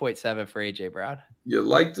 19.7 for AJ Brown. You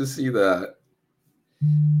like to see that.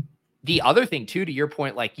 The other thing too, to your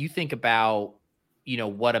point, you think about,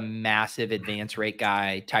 what a massive advance rate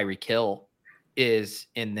guy Tyreek Hill is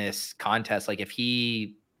in this contest. If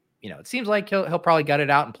he, it seems like he'll probably gut it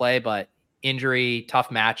out and play, but injury, tough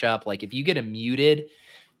matchup. If you get a muted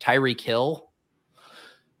Tyreek Hill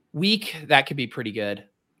week, that could be pretty good.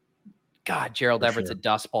 God, Gerald Everett's a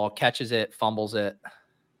dust ball, catches it, fumbles it.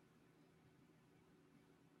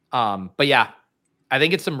 But yeah, I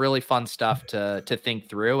think it's some really fun stuff to think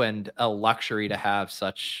through, and a luxury to have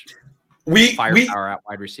such firepower at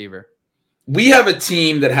wide receiver. We have a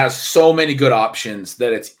team that has so many good options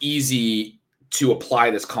that it's easy to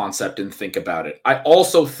apply this concept and think about it. I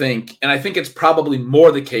also think, and I think it's probably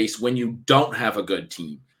more the case when you don't have a good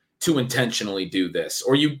team, to intentionally do this,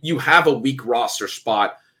 or you have a weak roster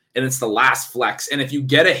spot and it's the last flex. And if you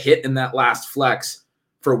get a hit in that last flex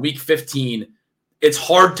for week 15, it's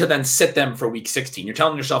hard to then sit them for week 16. You're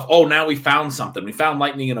telling yourself, oh, now we found something. We found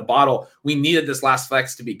lightning in a bottle. We needed this last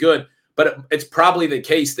flex to be good. But it's probably the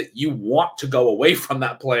case that you want to go away from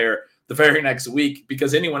that player the very next week,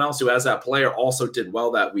 because anyone else who has that player also did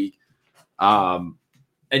well that week.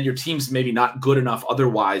 And your team's maybe not good enough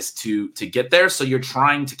otherwise to get there. So you're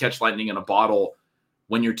trying to catch lightning in a bottle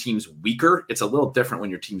when your team's weaker. It's a little different when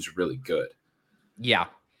your team's really good. Yeah.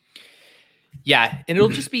 Yeah, and it'll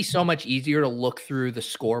just be so much easier to look through the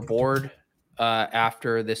scoreboard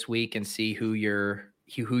after this week and see who you're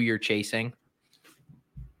chasing.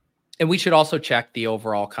 And we should also check the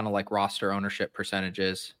overall kind of roster ownership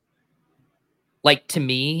percentages. To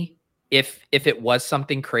me, if it was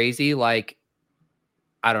something crazy, I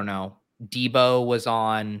don't know, Debo was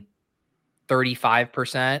on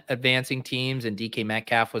 35% advancing teams and DK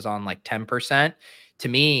Metcalf was on 10%. To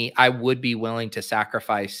me, I would be willing to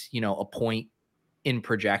sacrifice, a point in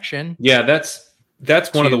projection. Yeah,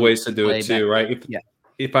 that's one of the ways to do it too, right?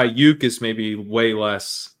 If Ayuk is maybe way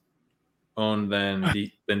less owned than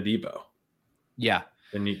Debo, yeah,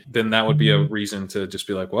 then that would be a reason to just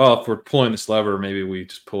be well, if we're pulling this lever, maybe we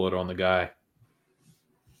just pull it on the guy.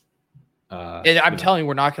 And I'm telling you,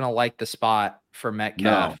 we're not going to like the spot for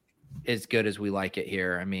Metcalf as good as we like it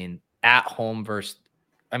here. I mean, at home versus.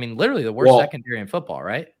 Literally the worst secondary in football,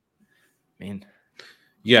 right?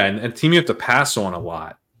 Yeah, and team you have to pass on a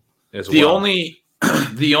lot as well.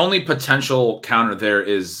 The only potential counter there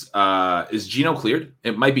is Geno cleared?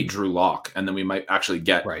 It might be Drew Lock, and then we might actually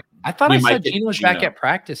get right. I thought I saw Geno was back at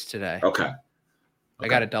practice today. Okay. I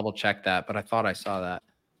got to double check that, but I thought I saw that.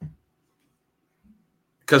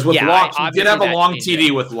 Because with Locke, he did have a long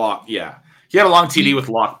TD with Locke. Yeah. He had a long TD with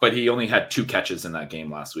Locke, but he only had 2 catches in that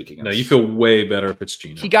game last week. No, you feel way better if it's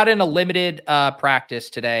Geno. He got in a limited practice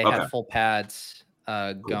today, had full pads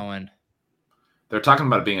going. They're talking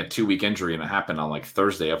about it being a 2-week injury, and it happened on like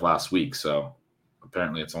Thursday of last week. So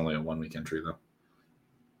apparently it's only a 1-week injury, though.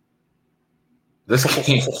 This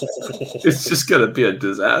game it's just going to be a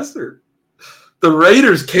disaster. The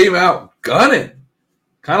Raiders came out gunning.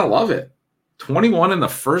 Kind of love it. 21 in the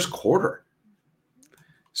first quarter.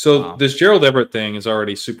 So this Gerald Everett thing is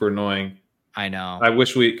already super annoying. I know. I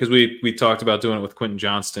wish because we talked about doing it with Quentin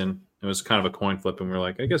Johnston. It was kind of a coin flip, and we were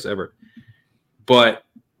like, I guess Everett. But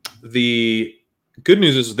the good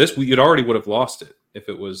news is this: you'd already would have lost it if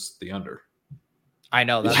it was the under. I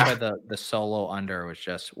know that's why the solo under was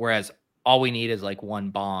just. Whereas all we need is like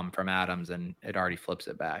one bomb from Adams, and it already flips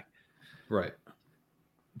it back. Right.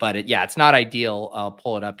 But it's not ideal. I'll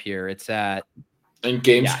pull it up here. It's at and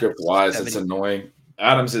game script wise, it's annoying.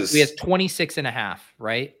 Adams is. He has 26.5,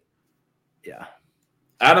 right? Yeah.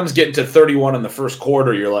 Adams getting to 31 in the first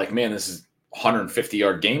quarter. You're like, man, this is a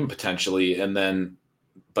 150-yard game potentially. And then,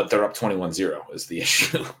 but they're up 21-0 is the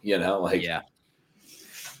issue, Yeah.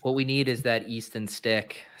 What we need is that Easton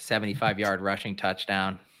Stick 75-yard rushing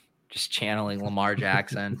touchdown. Just channeling Lamar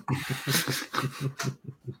Jackson.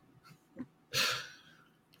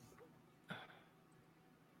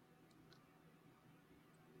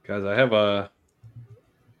 Guys, I have a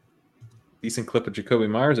decent clip of Jacoby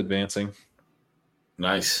Myers advancing.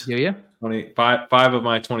 Nice. Do you? 5 of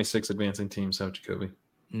my 26 advancing teams have Jacoby.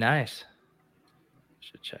 Nice.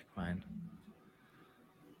 Should check mine.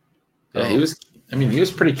 Yeah, he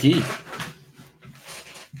was pretty key.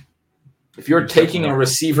 If you're taking a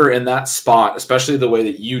receiver in that spot, especially the way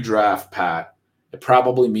that you draft, Pat, it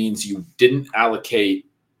probably means you didn't allocate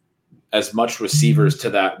as much receivers to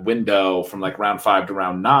that window from like round 5 to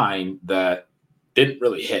round 9 that didn't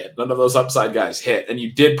really hit. None of those upside guys hit. And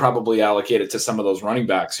you did probably allocate it to some of those running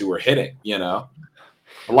backs who were hitting, A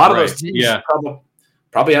lot of those teams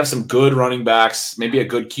probably have some good running backs, maybe a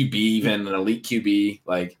good QB, even an elite QB.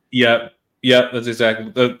 Yeah, that's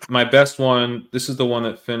exactly. My best one, this is the one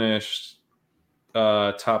that finished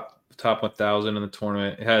top 1,000 in the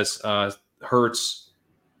tournament. It has Hurts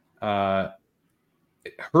and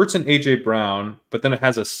AJ Brown, but then it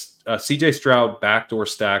has a CJ Stroud backdoor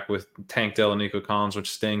stack with Tank Dell and Nico Collins,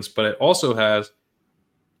 which stings. But it also has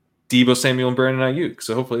Deebo Samuel and Brandon Ayuk.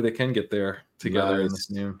 So hopefully they can get there together in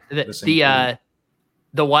this new.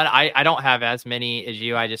 The one I don't have as many as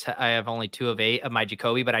you. I have only 2 of 8 of my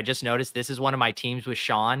Jacoby, but I just noticed this is one of my teams with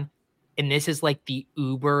Sean, and this is like the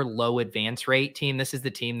uber low advance rate team. This is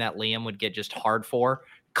the team that Liam would get just hard for.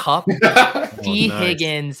 Cup, D. Nice.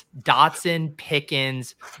 Higgins, Dotson,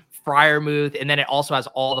 Pickens, Freiermuth, and then it also has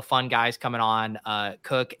all the fun guys coming on: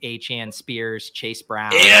 Cook, Achane, Spears, Chase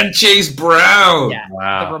Brown, and Chase Brown. Yeah,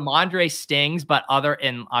 wow. The Ramondre stings, but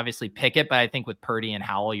and obviously Pickett. But I think with Purdy and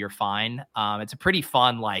Howell, you're fine. It's a pretty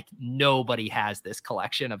fun. Nobody has this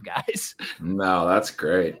collection of guys. No, that's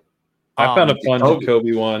great. I found a fun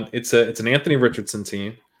Jacoby one. It's an Anthony Richardson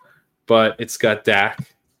team, but it's got Dak.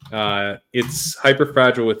 It's hyper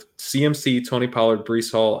fragile with CMC, Tony Pollard,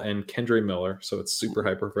 Breece Hall, and Kendra Miller. So it's super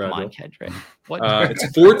hyper fragile. Come on, Kendra. What? It's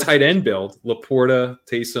 4 tight end build: Laporta,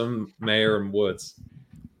 Taysom, Mayer, and Woods.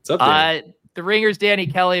 It's up there. The Ringer's Danny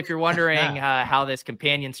Kelly. If you're wondering how this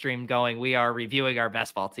companion stream going, we are reviewing our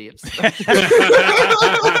best ball teams.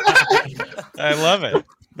 I love it.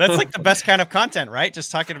 That's like the best kind of content, right? Just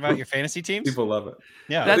talking about your fantasy teams. People love it.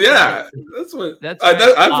 Yeah, that's what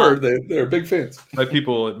I've heard. They're big fans. By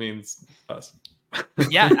people, it means us.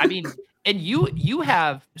 Yeah, and you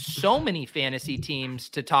have so many fantasy teams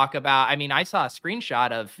to talk about. I saw a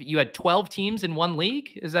screenshot of you had 12 teams in one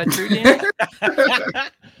league. Is that true, Dan?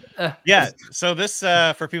 Yeah. So this,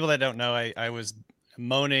 for people that don't know, I was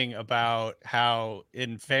moaning about how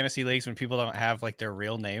in fantasy leagues when people don't have like their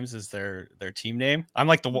real names as their team name. I'm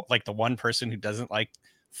like the one person who doesn't like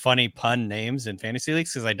funny pun names in fantasy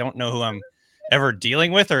leagues because I don't know who I'm ever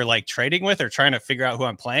dealing with or like trading with or trying to figure out who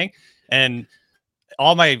I'm playing. And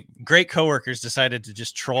all my great coworkers decided to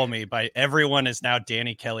just troll me by everyone is now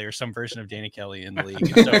Danny Kelly or some version of Danny Kelly in the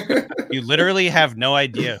league. And so you literally have no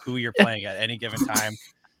idea who you're playing at any given time.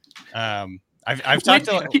 I've talked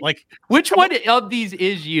to like which one of these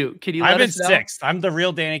is you? Can you? I'm in 6th. I'm the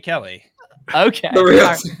real Danny Kelly. Okay.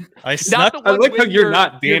 I snuck. I like how you're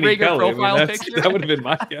not Danny Kelly. That would have been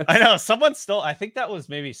my guess. I know someone stole. I think that was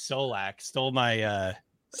maybe Solak stole my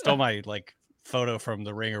like photo from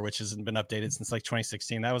the Ringer, which hasn't been updated since like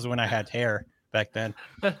 2016. That was when I had hair back then.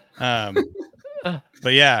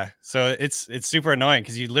 But yeah, so it's super annoying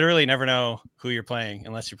because you literally never know who you're playing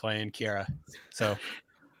unless you're playing Kiara. So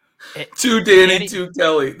Two Danny, two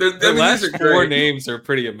Kelly. The last four names are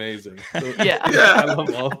pretty amazing. So, Yeah. I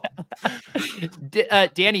love all.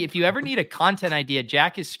 Danny, if you ever need a content idea,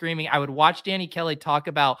 Jack is screaming, I would watch Danny Kelly talk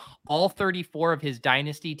about all 34 of his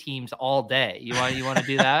Dynasty teams all day. You want to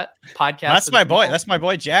do that podcast? That's my boy. That's my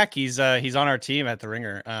boy Jack. He's on our team at the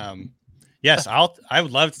Ringer. Yes, I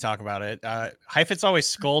would love to talk about it. Heifetz always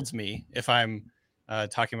scolds me if I'm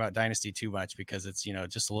talking about Dynasty too much because it's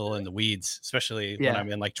just a little in the weeds, especially when I'm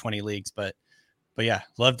in like 20 leagues. But yeah,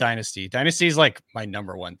 love Dynasty. Dynasty is like my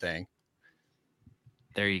number one thing.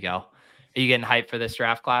 There you go. Are you getting hyped for this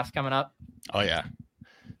draft class coming up? Oh yeah,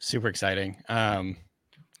 super exciting. It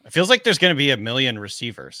feels like there's going to be 1 million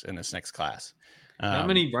receivers in this next class. Not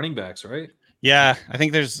many running backs, right? Yeah, I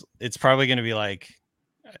think it's probably going to be like.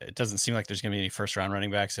 It doesn't seem like there's going to be any first round running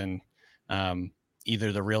backs in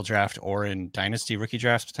either the real draft or in Dynasty rookie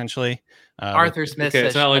drafts potentially. Arthur Smith says,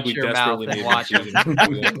 it's not like we your mouth desperately and watch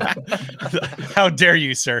him. How dare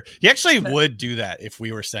you, sir? He actually would do that if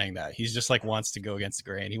we were saying that. He's just like wants to go against the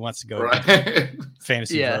grain. He wants to go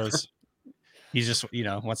fantasy bros. He's just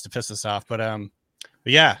wants to piss us off. But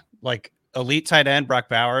yeah, like elite tight end Brock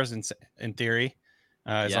Bowers in theory,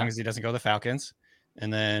 as long as he doesn't go to the Falcons,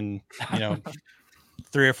 and then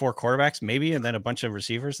 3 or 4 quarterbacks maybe, and then a bunch of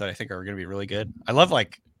receivers that I think are going to be really good. I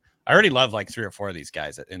already love like 3 or 4 of these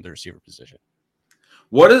guys in the receiver position.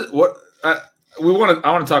 I want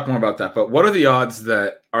to talk more about that, but what are the odds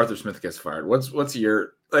that Arthur Smith gets fired? What's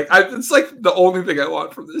your it's like the only thing I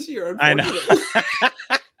want from this year. I know.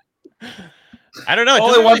 I don't know.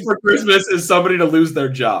 All I want for Christmas is somebody to lose their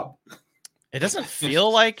job. It doesn't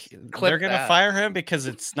feel like they're going to fire him because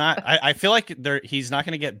it's not. I feel like he's not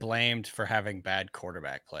going to get blamed for having bad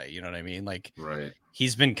quarterback play. You know what I mean? Like, right.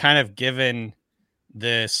 He's been kind of given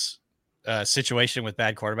this situation with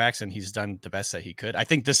bad quarterbacks, and he's done the best that he could. I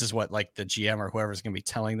think this is what like the GM or whoever's going to be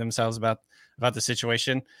telling themselves about the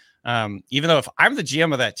situation. Even though if I'm the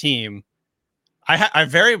GM of that team,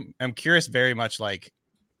 I'm curious very much like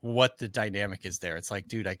what the dynamic is there. It's like,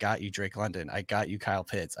 dude, I got you Drake London, I got you Kyle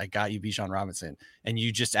Pitts, I got you Bijan Robinson, and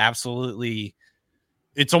you just absolutely,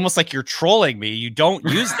 it's almost like you're trolling me. You don't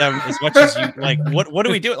use them as much as you like. What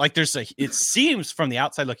do we do? Like it seems from the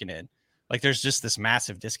outside looking in, like there's just this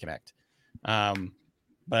massive disconnect.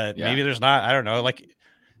 But maybe there's not. I don't know. Like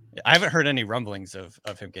I haven't heard any rumblings of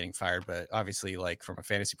him getting fired, but obviously, like from a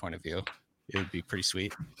fantasy point of view, it would be pretty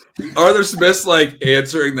sweet. Arthur Smith's like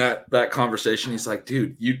answering that conversation. He's like,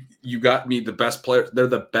 dude, you got me the best players. They're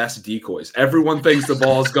the best decoys. Everyone thinks the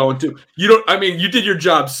ball is going to. You did your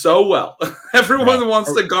job so well. Everyone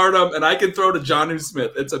wants to guard him, and I can throw to Jonnu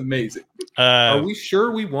Smith. It's amazing. Are we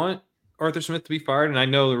sure we want Arthur Smith to be fired? And I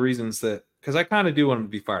know the reasons because I kind of do want him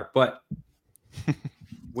to be fired. But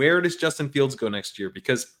where does Justin Fields go next year?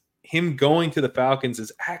 Because him going to the Falcons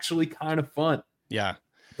is actually kind of fun. Yeah.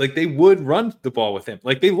 Like they would run the ball with him.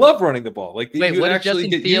 Like they love running the ball. Like wait, what does Justin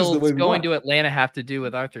Fields going to Atlanta have to do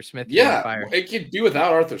with Arthur Smith? Yeah, it could do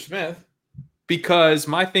without Arthur Smith. Because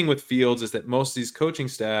my thing with Fields is that most of these coaching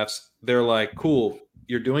staffs, they're like, cool,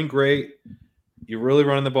 you're doing great. You're really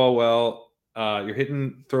running the ball well. You're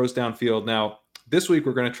hitting throws downfield. Now, this week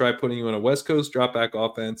we're going to try putting you in a West Coast drop back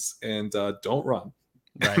offense and don't run.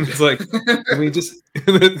 Right. It's like, I mean, just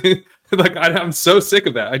like I'm so sick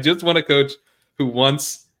of that. I just want a coach who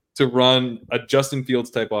wants to run a Justin Fields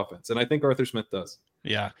type offense. And I think Arthur Smith does.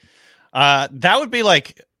 Yeah. That would be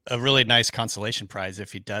like a really nice consolation prize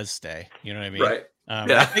if he does stay. You know what I mean? Right.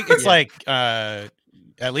 I think it's like,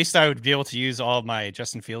 at least I would be able to use all of my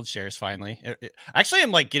Justin Fields shares finally. Actually,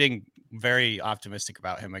 I'm like getting very optimistic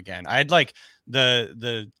about him again. I'd like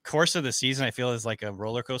the course of the season, I feel is like a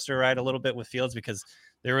roller coaster ride a little bit with Fields because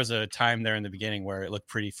there was a time there in the beginning where it looked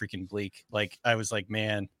pretty freaking bleak. Like I was like,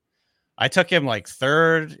 man, I took him like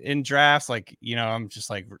 3rd in drafts. Like, I'm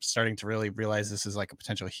just like starting to really realize this is like a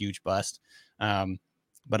potential huge bust. But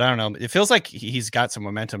I don't know. It feels like he's got some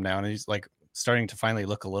momentum now and he's like starting to finally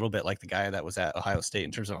look a little bit like the guy that was at Ohio State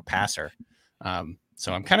in terms of a passer.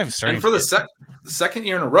 So I'm kind of starting. And for the second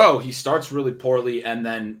year in a row, he starts really poorly. And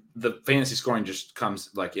then the fantasy scoring just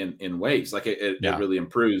comes like in waves. Like it really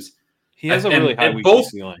improves. He has a really high weekly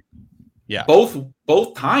ceiling. Yeah.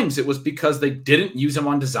 Both times it was because they didn't use him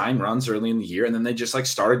on design runs early in the year, and then they just like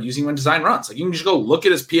started using him on design runs. Like you can just go look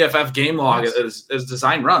at his PFF game log as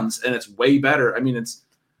design runs, and it's way better. I mean,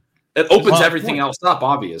 it opens everything else up,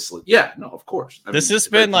 obviously. Yeah, no, of course. This has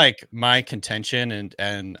been like my contention,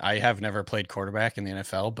 and I have never played quarterback in the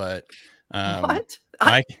NFL, but what?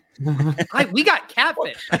 We got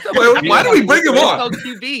catfish. Why do we bring him on?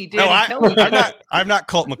 QB, No, I'm not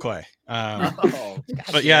Colt McCoy.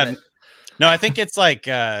 But yeah, no, I think it's like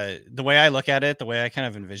the way I look at it, the way I kind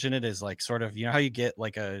of envision it is like sort of, you know how you get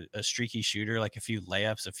like a streaky shooter, like a few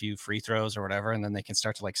layups, a few free throws or whatever, and then they can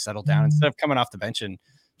start to like settle down instead of coming off the bench and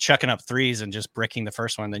chucking up threes and just bricking the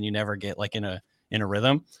first one. Then you never get like in a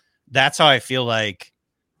rhythm. That's how I feel like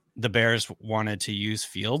the Bears wanted to use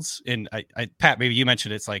Fields. And I Pat, maybe you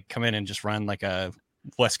mentioned it's like come in and just run like a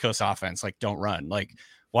West Coast offense, like don't run. Like,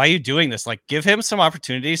 why are you doing this? Like, give him some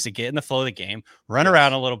opportunities to get in the flow of the game, run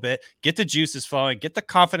around a little bit, get the juices flowing, get the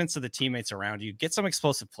confidence of the teammates around you, get some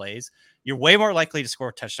explosive plays. You're way more likely to score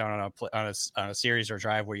a touchdown on a series or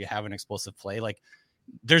drive where you have an explosive play. Like,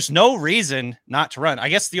 there's no reason not to run. I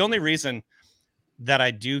guess the only reason that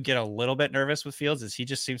I do get a little bit nervous with Fields is he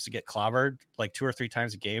just seems to get clobbered like 2 or 3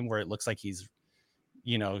 times a game where it looks like he's,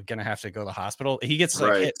 going to have to go to the hospital. He gets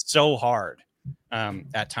like hit so hard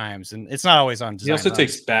at times, and it's not always on design. He also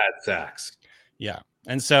takes bad sacks. Yeah.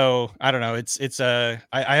 And so I don't know.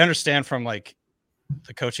 I understand from like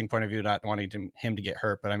the coaching point of view, not wanting him to get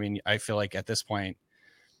hurt, but I mean, I feel like at this point,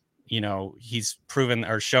 he's proven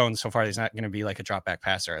or shown so far he's not going to be like a drop back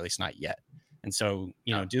passer, at least not yet. And so,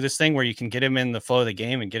 do this thing where you can get him in the flow of the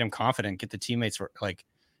game and get him confident, get the teammates like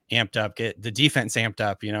amped up, get the defense amped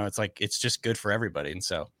up. It's like, it's just good for everybody. And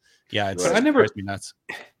so, yeah, it drives me nuts.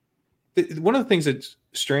 One of the things that's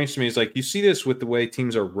strange to me is like, you see this with the way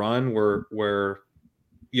teams are run where,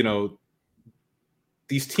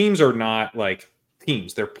 these teams are not like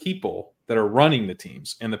teams, they're people that are running the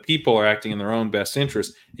teams, and the people are acting in their own best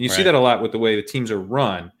interest. And you see that a lot with the way the teams are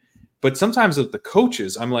run. But sometimes with the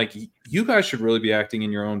coaches, I'm like, you guys should really be acting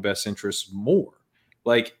in your own best interests more.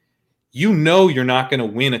 Like, you're not going to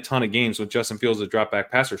win a ton of games with Justin Fields as a drop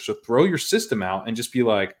back passer. So throw your system out and just be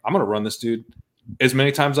like, I'm going to run this dude as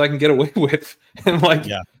many times as I can get away with. And like,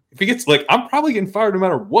 if he gets like, I'm probably getting fired no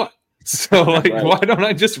matter what. So like, why don't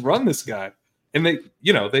I just run this guy? And I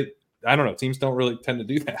don't know. Teams don't really tend to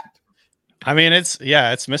do that. I mean,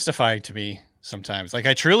 it's mystifying to me sometimes. Like,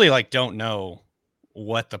 I truly like don't know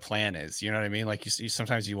what the plan is. You know what I mean? Like you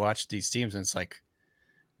sometimes you watch these teams and it's like,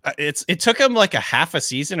 it took him like a half a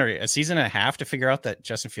season or a season and a half to figure out that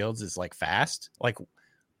Justin Fields is like fast. Like,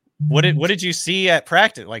 what did you see at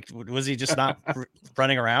practice? Like, was he just not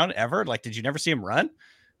running around ever? Like, did you never see him run?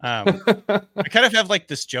 I kind of have like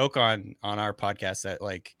this joke on our podcast that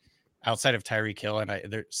like outside of Tyreek Hill,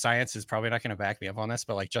 and science is probably not going to back me up on this,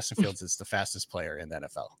 but like Justin Fields is the fastest player in the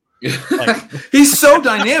NFL. Like, he's so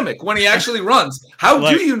dynamic when he actually runs.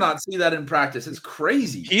 How do you not see that in practice? It's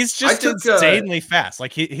crazy. He's just insanely fast.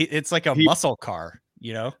 Like he it's like a muscle car,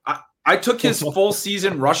 I took his full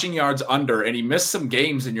season rushing yards under, and he missed some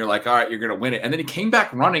games, and you're like, all right, you're gonna win it. And then he came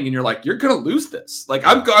back running, and you're like, you're gonna lose this. Like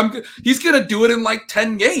he's gonna do it in like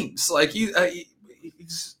 10 games. Like he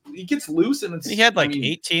gets loose, and he had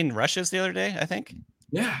 18 rushes the other day, I think.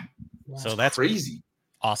 Yeah. So that's crazy.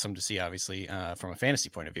 Awesome to see, obviously, from a fantasy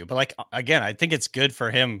point of view. But like, again, I think it's good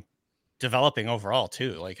for him developing overall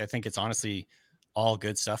too. Like, I think it's honestly all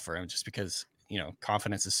good stuff for him, just because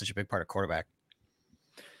confidence is such a big part of quarterback.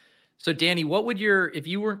 So Danny, if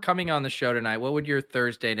you weren't coming on the show tonight, what would your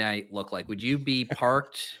Thursday night look like? Would you be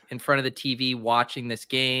parked in front of the TV watching this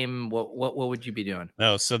game? What would you be doing?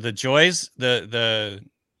 No. So the joys, the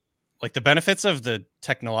benefits of the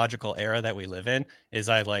technological era that we live in is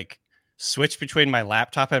I like switch between my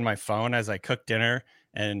laptop and my phone as I cook dinner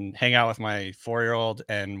and hang out with my 4-year-old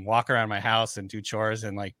and walk around my house and do chores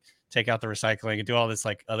and like take out the recycling and do all this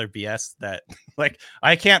like other BS that like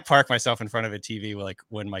I can't park myself in front of a TV like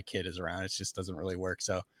when my kid is around. It just doesn't really work.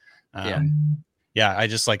 So I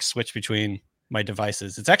just like switch between my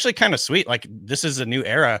devices. It's actually kind of sweet. Like, this is a new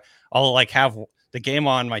era. I'll like have the game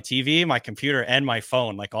on my TV, my computer, and my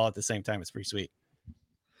phone like all at the same time. It's pretty sweet.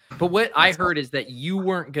 But what I heard is that you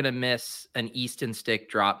weren't going to miss an Easton stick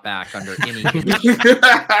drop back under any.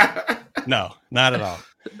 No, not at all.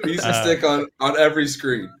 Easton stick on every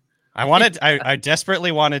screen. I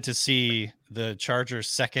desperately wanted to see the Chargers'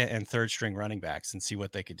 second and third string running backs and see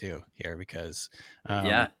what they could do here, because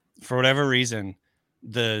for whatever reason,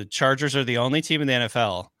 the Chargers are the only team in the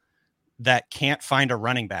NFL that can't find a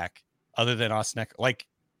running back other than Austin Eckler. Like,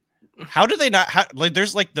 how do they not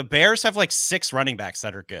there's like the Bears have like 6 running backs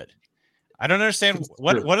that are good. I don't understand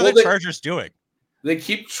what are the Chargers doing? They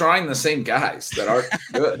keep trying the same guys that aren't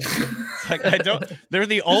good. They're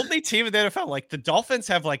the only team in the NFL. Like, the Dolphins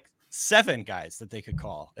have like 7 guys that they could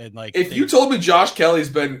call. And like, if you told me Josh Kelly's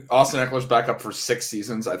been Austin Eckler's backup for 6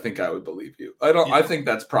 seasons, I think I would believe you. I think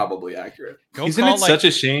that's probably accurate. Isn't it such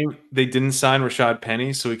a shame they didn't sign Rashad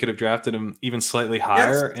Penny so we could have drafted him even slightly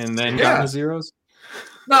higher and then gotten the zeros?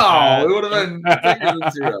 No, it would have been bigger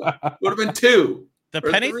than 0. It would have been 2. The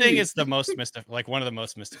Penny thing is the most one of the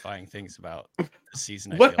most mystifying things about the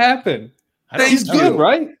season. What happened? He's good,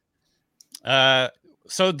 right?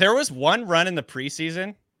 So there was one run in the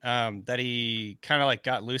preseason that he kind of like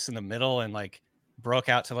got loose in the middle and like broke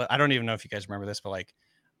out to. I don't even know if you guys remember this, but like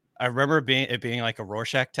I remember it being like a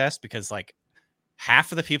Rorschach test because like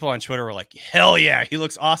half of the people on Twitter were like, "Hell yeah, he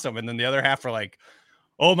looks awesome," and then the other half were like,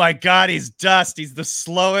 "Oh my God, he's dust. He's the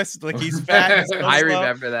slowest. Like he's fat." He's so I slow.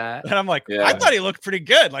 remember that. And I'm like, I thought he looked pretty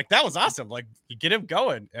good. Like that was awesome. Like you get him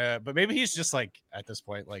going. But maybe he's just like at this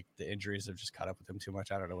point, like the injuries have just caught up with him too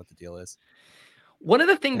much. I don't know what the deal is. One of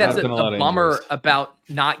the things that's a bummer injuries about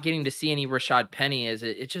not getting to see any Rashad Penny is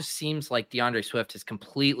it just seems like DeAndre Swift has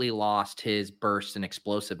completely lost his burst and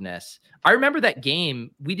explosiveness. I remember that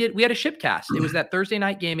game we had a shipcast. It was that Thursday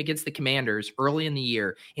night game against the Commanders early in the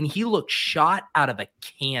year, and he looked shot out of a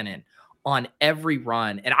cannon on every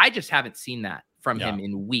run. And I just haven't seen that from him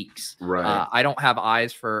in weeks. Right. I don't have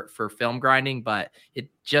eyes for film grinding, but it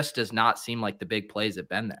just does not seem like the big plays have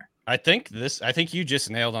been there. I think you just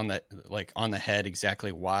nailed on the head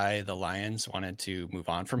exactly why the Lions wanted to move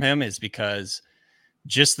on from him is because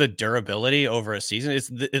just the durability over a season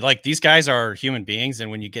is like these guys are human beings. And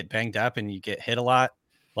when you get banged up and you get hit a lot,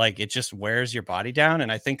 like it just wears your body down.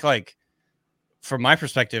 And I think like from my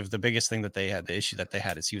perspective, the biggest thing that the issue that they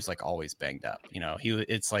had is he was like always banged up. You know,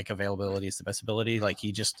 it's like availability is the best ability. Like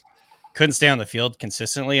he just couldn't stay on the field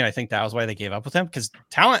consistently. And I think that was why they gave up with him because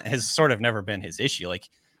talent has sort of never been his issue. Like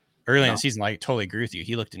early in the season, like totally agree with you.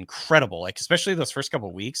 He looked incredible. Like, especially those first couple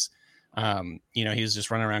of weeks, he was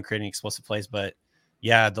just running around creating explosive plays, but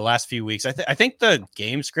yeah, the last few weeks, I think the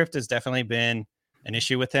game script has definitely been an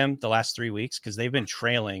issue with him the last 3 weeks. Cause they've been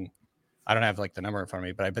trailing. I don't have like the number in front of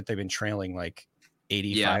me, but I bet they've been trailing like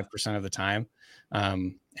 85% of the time.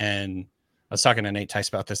 And I was talking to Nate Tice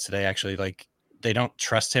about this today, actually, like they don't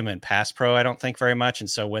trust him in pass pro, I don't think very much. And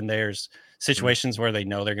so when there's situations where they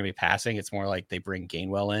know they're going to be passing, it's more like they bring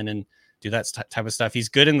Gainwell in and do that type of stuff. He's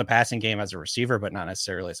good in the passing game as a receiver, but not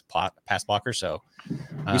necessarily as a pass blocker. So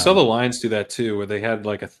we saw the Lions do that too, where they had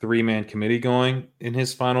like a 3-man committee going in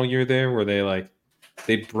his final year there, where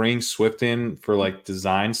they bring Swift in for like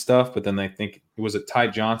design stuff, but then they think was it Ty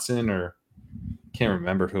Johnson or can't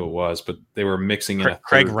remember who it was, but they were mixing in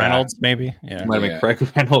Craig Reynolds, maybe. Yeah, might have been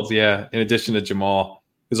Craig Reynolds. Yeah, in addition to Jamal,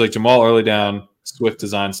 it was like Jamal early down, Swift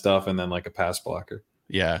design stuff, and then like a pass blocker.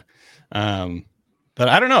 Yeah, but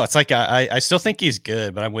I don't know. It's like I still think he's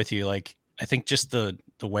good, but I'm with you. Like I think just the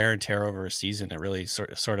wear and tear over a season, it really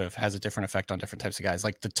sort of has a different effect on different types of guys.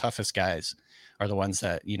 Like the toughest guys are the ones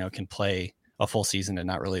that can play a full season and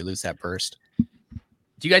not really lose that burst.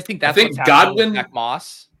 Do you guys think that's what's happening with Zach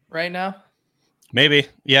Moss right now? Maybe.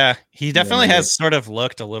 Yeah. He definitely has sort of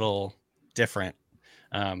looked a little different.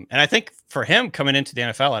 And I think for him coming into the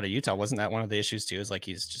NFL out of Utah, wasn't that one of the issues too? Is like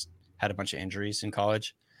he's just had a bunch of injuries in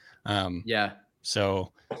college.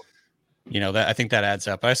 So, that I think that adds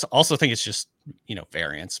up. I also think it's just,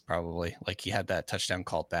 variance probably. Like he had that touchdown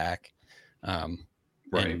called back.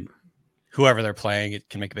 Right. Whoever they're playing, it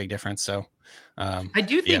can make a big difference. So I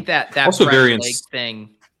do think that also variance leg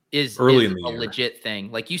thing is a legit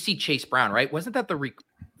thing. Like you see Chase Brown, right? Wasn't that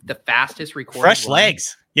the fastest recorded fresh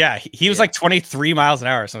legs? Yeah, he was like 23 miles an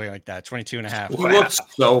hour or something like that, 22 and a half. He looked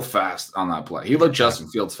so fast on that play. He looked Justin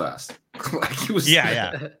Fields fast. Like he was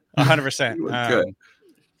 100%. He looked good.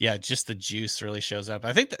 Yeah, just the juice really shows up.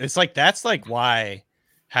 I think it's like that's like why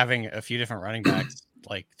having a few different running backs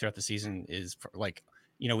like throughout the season is like,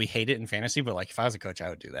 we hate it in fantasy, but like if I was a coach, I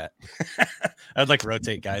would do that. I'd like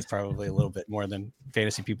rotate guys probably a little bit more than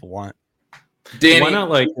fantasy people want. Danny, why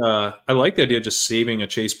not I like the idea of just saving a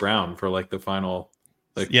Chase Brown for like the final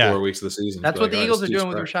 4 weeks of the season. That's what the Eagles are doing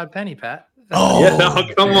with Rashad Penny, Pat.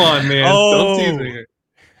 Come on, man. Don't tease me.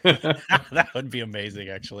 That would be amazing,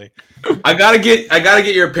 actually. I gotta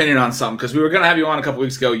get your opinion on something because we were gonna have you on a couple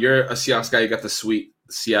weeks ago. You're a Seahawks guy. You got the sweet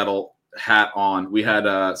Seattle hat on. We had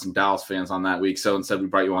some Dallas fans on that week, so instead we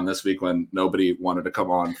brought you on this week when nobody wanted to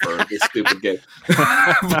come on for this stupid game.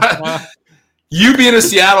 But you being a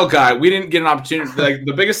Seattle guy, we didn't get an opportunity. Like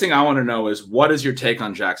the biggest thing I want to know is what is your take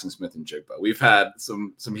on Jackson Smith and Jigba? We've had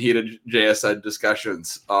some heated JSN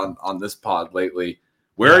discussions on this pod lately.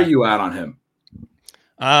 Where are you at on him?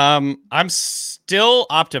 I'm still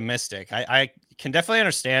optimistic. I can definitely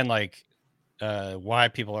understand why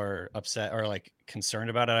people are upset or like concerned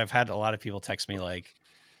about it. I've had a lot of people text me like,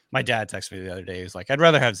 My dad texted me the other day. He was like, I'd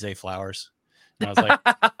rather have Zay Flowers. And I was like,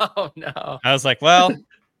 oh no. I was like, well,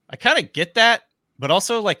 I kind of get that, but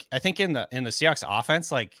also like I think in the Seahawks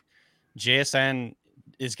offense, like JSN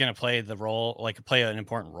is going to play the role, like play an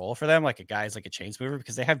important role for them, like a guy's like a chains mover,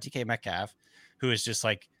 because they have DK Metcalf, who is just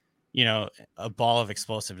like, you know, a ball of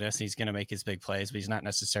explosiveness. He's going to make his big plays, but he's not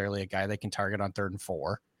necessarily a guy they can target on 3rd and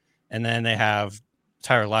 4. And then they have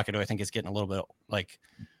Tyler Lockett, who I think is getting a little bit like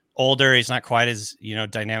older. He's not quite as, you know,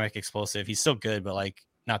 dynamic, explosive. He's still good, but like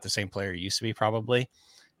not the same player he used to be probably.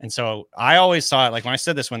 And so I always saw it, like when I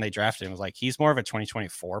said this when they drafted him, was like, he's more of a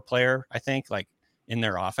 2024 player, I think, like in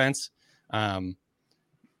their offense. And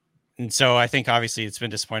so I think obviously it's been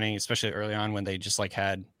disappointing, especially early on when they just like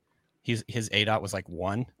had his ADOT was like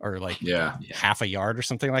 1 or like half a yard or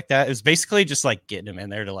something like that. It was basically just like getting him in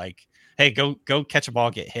there to like, hey, go catch a ball,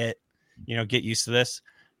 get hit, you know, get used to this.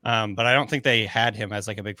 But I don't think they had him as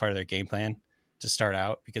like a big part of their game plan to start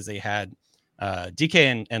out, because they had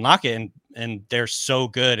DK and Lockett, and they're so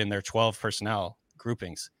good in their 12 personnel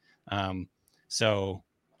groupings. So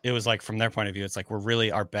it was like, from their point of view, it's like, we're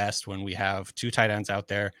really our best when we have 2 tight ends out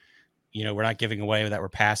there. You know, we're not giving away that we're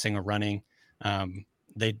passing or running.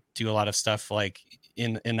 They do a lot of stuff like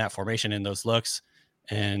in that formation, in those looks,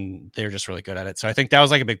 and they're just really good at it. So I think that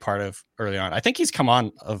was like a big part of early on. I think he's come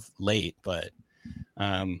on of late, but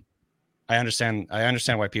I understand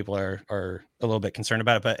why people are a little bit concerned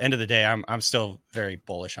about it. But end of the day, I'm still very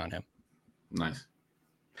bullish on him. Nice.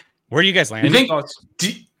 Where do you guys land?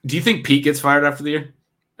 Do you think Pete gets fired after the year?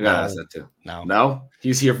 I gotta ask that too. No,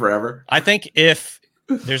 he's here forever. I think if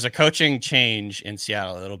there's a coaching change in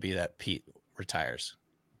Seattle, it'll be that Pete retires.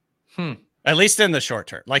 At least in the short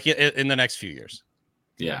term, like in the next few years.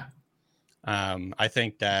 Yeah. I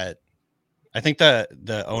think the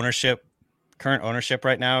current ownership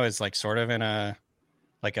right now is like sort of in a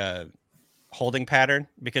holding pattern,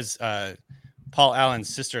 because Paul Allen's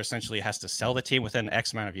sister essentially has to sell the team within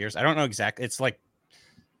X amount of years. I don't know exactly. It's like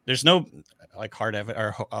there's no like hard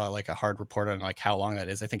evidence or like a hard report on like how long that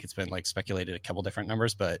is. I think it's been like speculated a couple different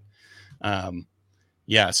numbers, but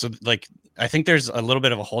yeah. So like I think there's a little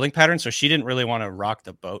bit of a holding pattern. So she didn't really want to rock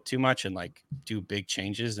the boat too much and like do big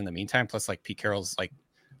changes in the meantime. Plus, like Pete Carroll's like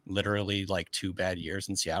literally like 2 bad years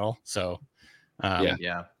in Seattle. So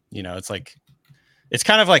you know, it's like it's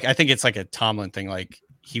kind of like, I think it's like a Tomlin thing. Like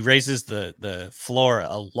he raises the floor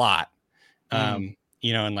a lot.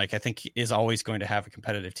 You know, and like I think he is always going to have a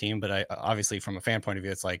competitive team, but obviously from a fan point of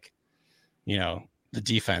view, it's like, you know, the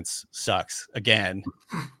defense sucks again,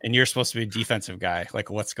 and you're supposed to be a defensive guy. Like,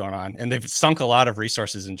 what's going on? And they've sunk a lot of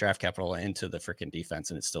resources and draft capital into the freaking defense,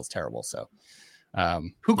 and it's still terrible. So,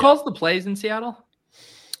 who calls the plays in Seattle?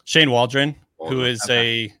 Shane Waldron, who is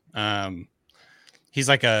he's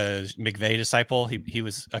like a McVay disciple. He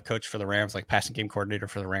was a coach for the Rams, like passing game coordinator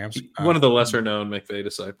for the Rams. One of the lesser known McVay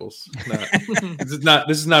disciples. This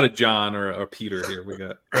is not a John or a Peter here. We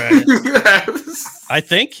got right. I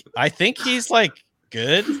think he's like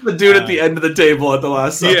good. The dude at the end of the table at the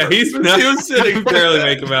last supper. Yeah, he was sitting. Barely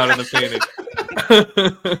make him out in the painting.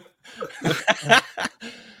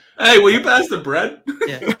 Hey, will you pass the bread?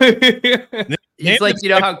 Yeah. He's like, you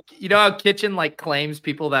know how Kitchen like claims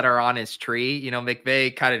people that are on his tree. You know,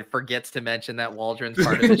 McVay kind of forgets to mention that Waldron's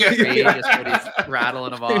part of his tree, just when he's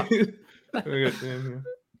rattling them off.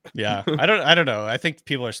 Yeah, I don't know. I think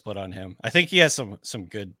people are split on him. I think he has some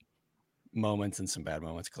good moments and some bad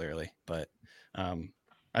moments, clearly. But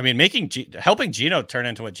I mean, helping Geno turn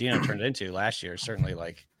into what Geno turned into last year is certainly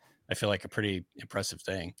like, I feel like a pretty impressive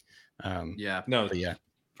thing. Yeah,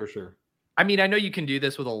 for sure. I mean, I know you can do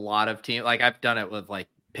this with a lot of teams. Like I've done it with like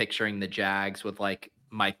picturing the Jags with like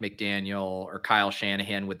Mike McDaniel or Kyle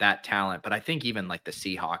Shanahan with that talent. But I think even like the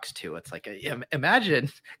Seahawks too, it's like, imagine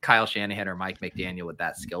Kyle Shanahan or Mike McDaniel with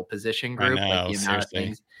that skill position group. I know, like the amount of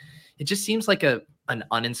things. It just seems like an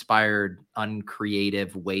uninspired,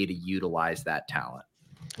 uncreative way to utilize that talent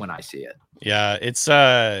when I see it. Yeah, it's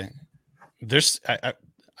I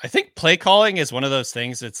think play calling is one of those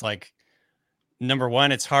things that's like, number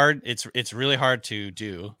one, it's hard. It's really hard to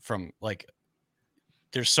do from like,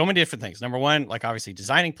 there's so many different things. Number one, like obviously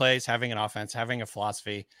designing plays, having an offense, having a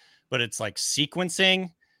philosophy, but it's like sequencing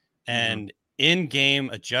and in-game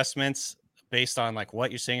adjustments based on like what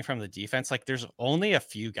you're seeing from the defense. Like there's only a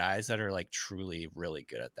few guys that are like truly really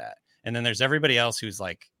good at that. And then there's everybody else who's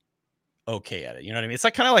like okay at it. You know what I mean? It's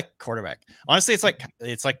like kind of like quarterback. Honestly, it's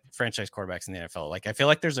like franchise quarterbacks in the NFL. Like I feel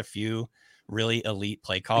like there's a few really elite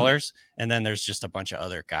play callers, and then there's just a bunch of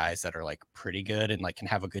other guys that are like pretty good and like can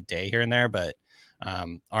have a good day here and there, but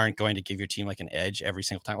aren't going to give your team like an edge every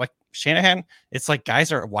single time. Like Shanahan, it's like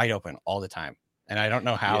guys are wide open all the time, And I don't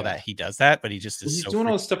know how that he does that, but he just is. He's doing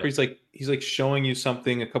all this stuff where he's like showing you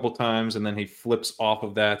something a couple times, and then he flips off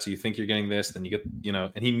of that, so you think you're getting this, then you get,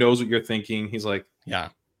 and he knows what you're thinking. He's like,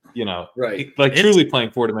 right, like truly playing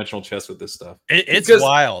 4-dimensional chess with this stuff. It's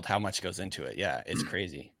wild how much goes into it. Yeah, it's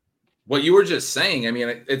crazy. What you were just saying, I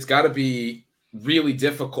mean, it's got to be really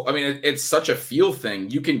difficult. I mean, it's such a feel thing.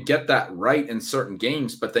 You can get that right in certain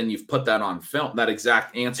games, but then you've put that on film, that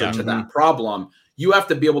exact answer to that problem. You have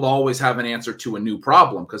to be able to always have an answer to a new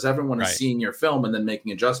problem, because everyone is seeing your film and then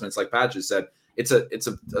making adjustments. Like Pat just said, it's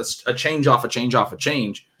a change off a change off a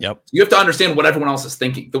change. Yep. You have to understand what everyone else is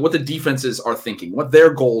thinking, what the defenses are thinking, what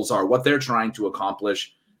their goals are, what they're trying to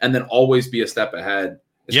accomplish, and then always be a step ahead.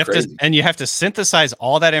 You have to synthesize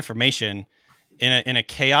all that information in a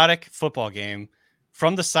chaotic football game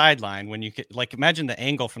from the sideline. When you like imagine the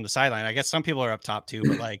angle from the sideline. I guess some people are up top too,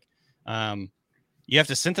 but like you have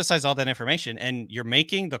to synthesize all that information, and you're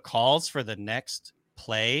making the calls for the next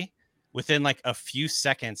play within like a few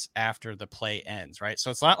seconds after the play ends, right? So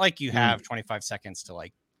it's not like you have 25 seconds to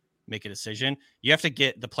like make a decision. You have to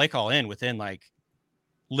get the play call in within like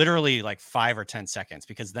literally like 5 or 10 seconds,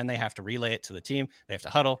 because then they have to relay it to the team. They have to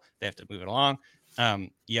huddle. They have to move it along.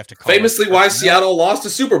 You have to call famously why Seattle lost a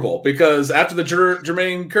Super Bowl, because after the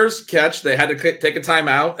Jermaine Kearse catch, they had to take a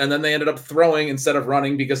timeout, and then they ended up throwing instead of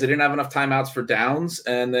running because they didn't have enough timeouts for downs,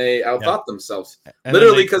 and they outthought themselves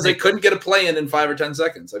literally because they couldn't get a play in 5 or 10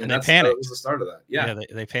 seconds. I mean, that was the start of that. Yeah,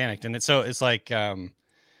 they panicked, and it's like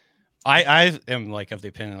I am like of the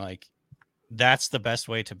opinion like that's the best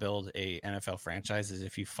way to build a NFL franchise is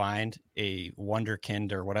if you find a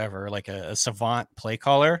wonderkind or whatever, like a savant play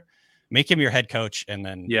caller. Make him your head coach and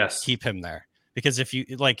then keep him there. Because if you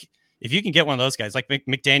can get one of those guys like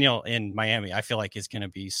McDaniel in Miami, I feel like is going to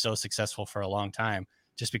be so successful for a long time,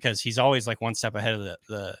 just because he's always like one step ahead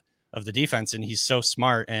of the defense, and he's so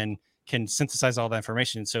smart and can synthesize all that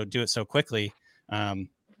information. And so do it so quickly.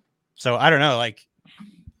 So I don't know, like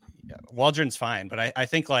Waldron's fine, but I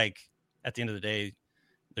think like at the end of the day,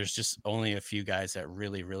 there's just only a few guys that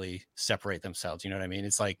really, really separate themselves. You know what I mean?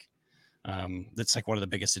 It's like, that's like one of the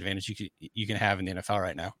biggest advantages you can have in the NFL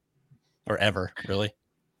right now, or ever, really.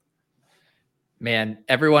 Man,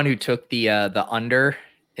 everyone who took the under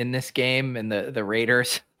in this game and the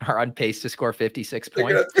Raiders are on pace to score 56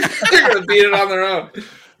 points. They're gonna beat it on their own.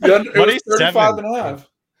 It was 35.5.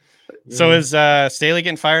 So is Staley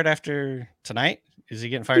getting fired after tonight? Is he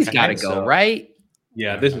getting fired? He's got to go, right?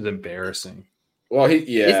 Yeah, this is embarrassing. Well,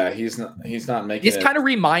 he's not making it. This kind of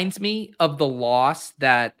reminds me of the loss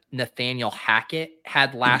that Nathaniel Hackett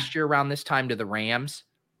had last year around this time to the Rams.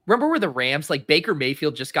 Remember where the Rams, like Baker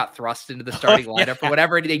Mayfield just got thrust into the starting lineup or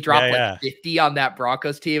whatever, and they dropped 50 on that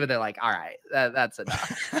Broncos team, and they're like, all right, that's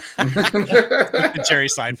enough. Jerry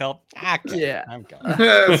Seinfeld. Yeah. I'm gone.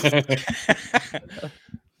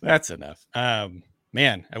 That's enough.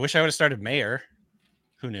 Man, I wish I would have started Mayer.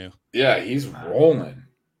 Who knew? Yeah, he's rolling.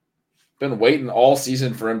 Been waiting all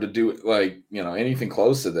season for him to do anything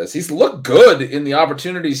close to this. He's looked good in the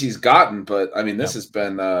opportunities he's gotten, but I mean, this has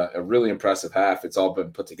been a really impressive half. It's all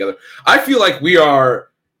been put together. I feel like we are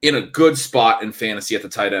in a good spot in fantasy at the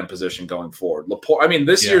tight end position going forward. Laporte, I mean,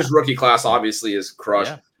 this year's rookie class obviously is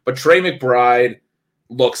crushed, but Trey McBride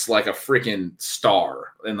looks like a freaking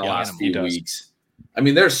star in the last few weeks. I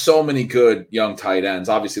mean, there's so many good young tight ends.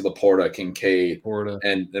 Obviously, Laporta, Kincaid,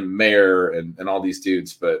 and Mayer, and all these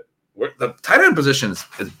dudes, but the tight end position is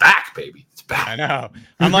back, baby. It's back. I know.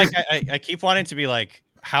 I'm like, I keep wanting to be like,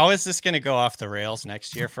 how is this going to go off the rails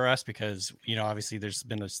next year for us? Because, obviously there's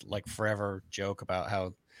been this like forever joke about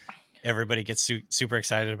how everybody gets super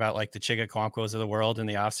excited about like the Chiga Quanquos of the world in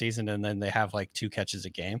the offseason, and then they have like 2 catches a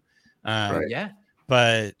game. Yeah.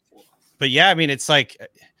 But yeah, I mean, it's like,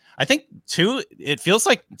 I think too, it feels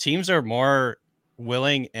like teams are more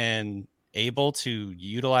willing and able to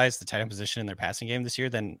utilize the tight end position in their passing game this year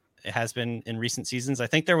than it has been in recent seasons. I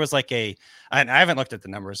think there was like and I haven't looked at the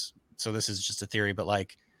numbers, so this is just a theory, but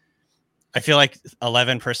like, I feel like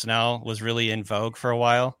 11 personnel was really in vogue for a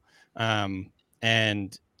while. And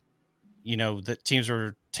the teams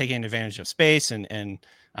were taking advantage of space and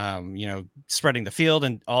spreading the field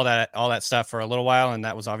and all that stuff for a little while. And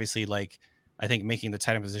that was obviously like, I think making the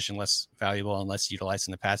tight end position less valuable and less utilized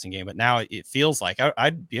in the passing game. But now it feels like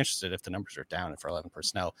I'd be interested if the numbers are down for 11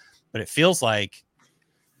 personnel, but it feels like,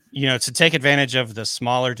 to take advantage of the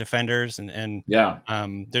smaller defenders and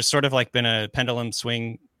there's sort of like been a pendulum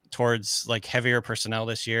swing towards like heavier personnel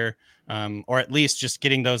this year, or at least just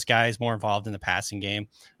getting those guys more involved in the passing game.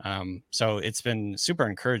 So it's been super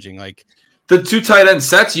encouraging. Like the 2 tight end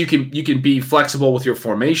sets, you can be flexible with your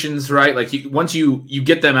formations, right? Like once you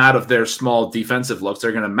get them out of their small defensive looks,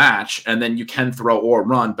 they're going to match, and then you can throw or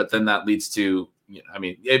run. But then that leads to,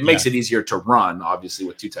 it makes it easier to run, obviously,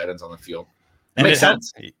 with 2 tight ends on the field. It makes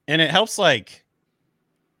sense, and it helps. Like,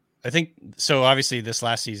 I think so. Obviously, this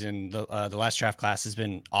last season, the last draft class has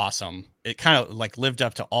been awesome. It kind of like lived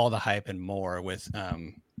up to all the hype and more with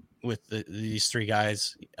these 3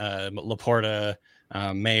 guys, Laporta,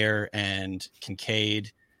 Mayer, and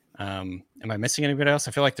Kincaid. Am I missing anybody else?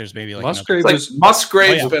 I feel like there's maybe like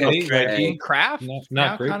Musgrave's been okay. Kraft,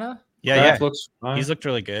 not great. Kinda. Yeah. Looks fine. He's looked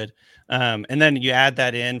really good. And then you add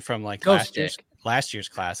that in from like last year's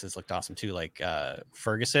classes looked awesome too. Like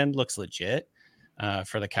Ferguson looks legit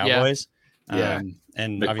for the Cowboys. Yeah.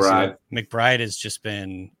 And McBride. obviously McBride has just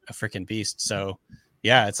been a freaking beast. So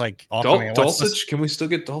yeah, it's like all coming at once. Dulcich. Can we still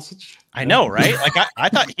get Dulcich? I know, right? Like I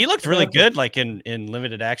thought he looked really good, like in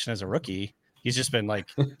limited action as a rookie. He's just been like,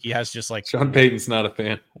 he has just like Sean Payton's not a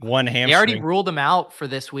fan. One hamstring. They already ruled him out for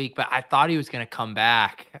this week, but I thought he was going to come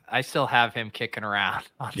back. I still have him kicking around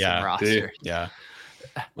on some rosters. Dude, yeah.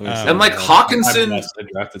 And like Hawkinson, I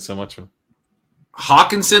drafted so much of him.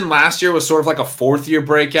 Hawkinson last year was sort of like a 4th-year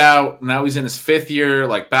breakout. Now he's in his 5th year,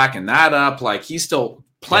 like backing that up. Like he's still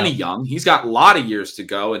plenty young. He's got a lot of years to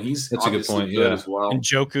go, and he's That's a good point, good as well. And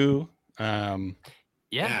Joku.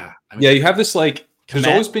 Yeah. You have this like, there's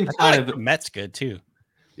always been kind of Komet's good too.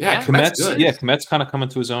 Yeah, Komet's kind of coming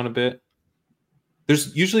to his own a bit.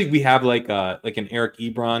 There's usually we have like an Eric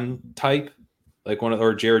Ebron type, like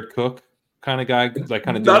or Jared Cook kind of guy, like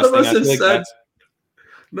kind of doing this thing.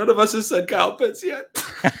 None of us has said Kyle Pitts yet.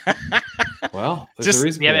 Well, there's a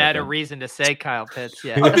reason. We haven't had a reason to say Kyle Pitts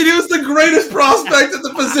yet. I mean, he was the greatest prospect at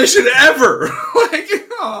the position ever. Like,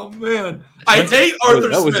 oh man, I hate Arthur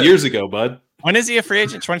Smith. That was years ago, bud. When is he a free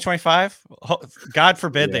agent? 2025? God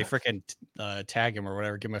forbid they freaking tag him or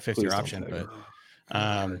whatever, give him a 5th-year option. But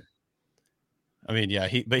I mean, yeah,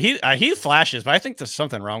 he flashes, but I think there's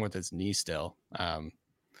something wrong with his knee still.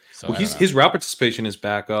 So his route participation is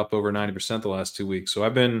back up over 90% the last 2 weeks. So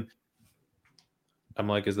I'm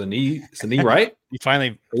like, is the knee right? He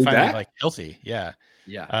finally like healthy. Yeah.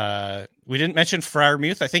 Yeah. We didn't mention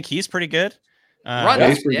Freiermuth. I think he's pretty good.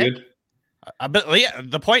 He's pretty good. But yeah,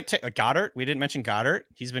 the point Goddard. We didn't mention Goddard.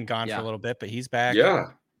 He's been gone for a little bit, but he's back. Yeah.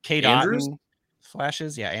 Kate Otten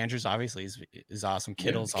flashes. Yeah, Andrews obviously is awesome.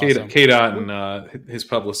 Kittle's awesome. Kate Otten, his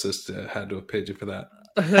publicist had to page it for that.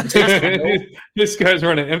 This guy's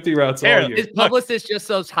running empty routes all year. His publicist just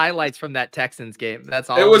shows highlights from that Texans game. That's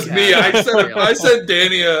all. It was me. I sent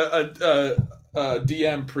Danny a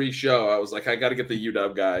DM pre-show. I was like, I got to get the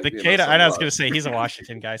UW guy. I was going to say he's a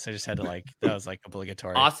Washington guy, so I just had to that was like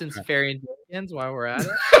obligatory. Austin's Farian while we're at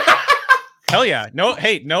it. Hell yeah! Noah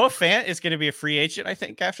Fant is going to be a free agent, I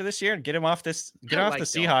think, after this year, and get off the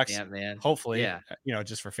Seahawks. Man. Hopefully,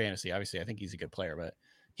 just for fantasy. Obviously, I think he's a good player, but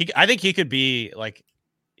I think he could be like,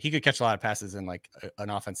 he could catch a lot of passes in like an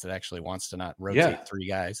offense that actually wants to not rotate 3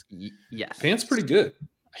 guys. Yes, Fant's pretty good.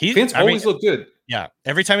 Fant's always look good. Yeah,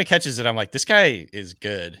 every time he catches it, I'm like, this guy is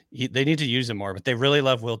good. They need to use him more, but they really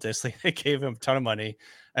love Will Dissly. They gave him a ton of money.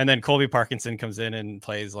 And then Colby Parkinson comes in and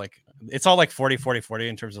plays like, it's all like 40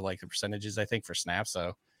 in terms of like the percentages, I think, for snaps.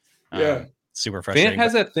 So super frustrating. Fant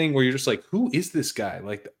has that thing where you're just like, who is this guy?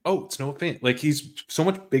 Like, it's Noah Fant. Like, he's so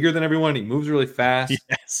much bigger than everyone. He moves really fast.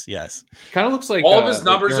 Yes. Kind of looks like all of his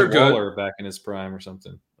numbers are good. Waller back in his prime or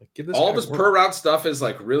something. Like, give this all of his per route stuff is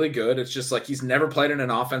like really good. It's just like he's never played in an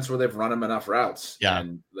offense where they've run him enough routes. Yeah,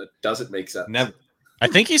 and that doesn't make sense. Never. I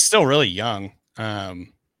think he's still really young.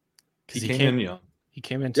 He came in young. He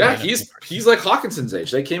came in. Yeah, he's like Hawkinson's age.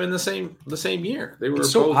 They came in the same year. They were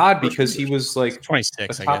it's so odd because he was like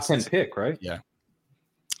 26, a top 10 pick, right? Yeah.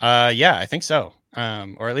 Yeah, I think so.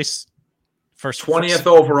 Or at least first 20th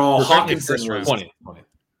overall. Hawkinson was 20.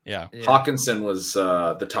 Yeah. Hawkinson was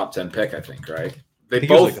the top 10 pick, I think, right? They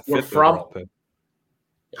both were from.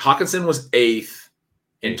 Hawkinson was 8th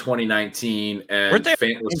in 2019, and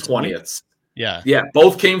Fant was 20th. Yeah. Yeah,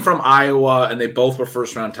 both came from Iowa, and they both were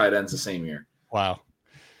first-round tight ends the same year. Wow.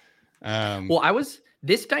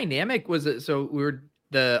 This dynamic was, so we were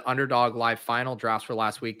the Underdog Live final drafts for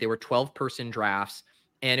last week. They were 12-person drafts,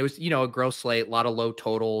 and it was, a gross slate, a lot of low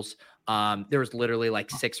totals. There was literally like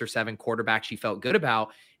 6 or 7 quarterbacks you felt good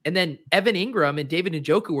about. And then Evan Ingram and David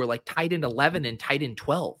Njoku were like tight end 11 and tight end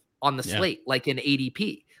 12 on the slate, like in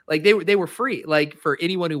ADP. Like they were free, like for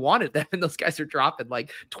anyone who wanted them. And those guys are dropping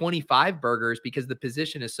like 25 burgers because the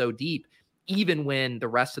position is so deep, even when the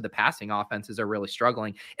rest of the passing offenses are really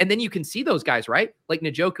struggling. And then you can see those guys, right? Like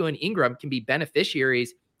Njoku and Ingram can be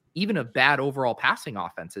beneficiaries even of bad overall passing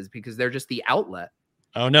offenses because they're just the outlet.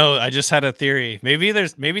 Oh no, I just had a theory. Maybe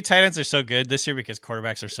tight ends are so good this year because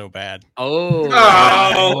quarterbacks are so bad. Oh,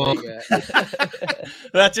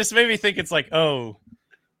 That just made me think it's like, oh,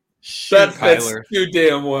 shoot, That fits Kyler. too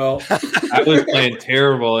damn well. I was playing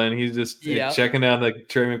terrible, and he's just Yeah. checking down the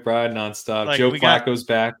Trey McBride nonstop. Like, Joe we got- Flacco's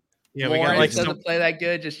back. Yeah, we got Lawrence like doesn't play that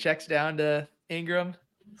good. Just checks down to Ingram.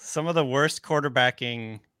 some of the worst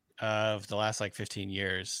quarterbacking of the last like 15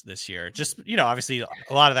 years this year. Just, obviously a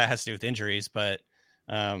lot of that has to do with injuries, but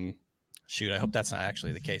shoot, I hope that's not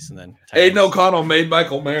actually the case. And then Aiden O'Connell made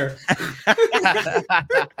Michael Mayer.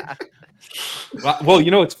 Well,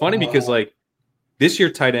 it's funny because like this year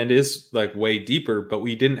tight end is like way deeper, but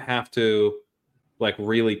we didn't have to like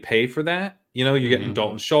really pay for that. You're getting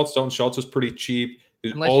Dalton Schultz. Dalton Schultz was pretty cheap.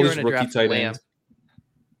 There's Unless all you're these in a rookie draft tight Lamb.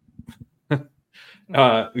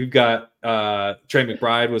 ends. We've got Trey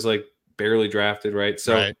McBride was like barely drafted, right?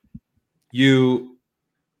 So Right. you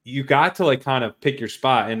got to like kind of pick your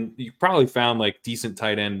spot, and you probably found like decent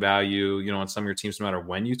tight end value, on some of your teams, no matter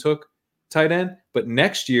when you took tight end. But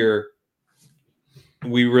next year,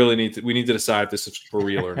 we really need to decide if this is for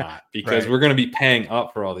real or not, because Right. we're going to be paying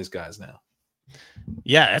up for all these guys now.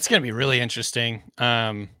 Yeah, that's gonna be really interesting.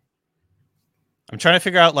 I'm trying to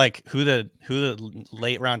figure out like who the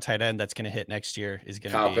late round tight end that's gonna hit next year is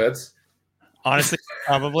gonna Kyle be. Pitts. Honestly,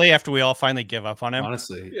 probably after we all finally give up on him,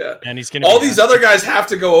 Honestly, Yeah. and he's gonna. All be these other guys have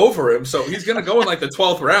to go over him, so he's going to go in like the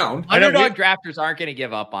 12th round. I know, Underdog drafters aren't going to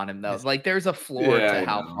give up on him though. Like there's a floor Yeah, I to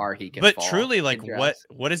how know. far he can But fall truly, like in drafts.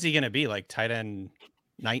 what is he gonna be? Like tight end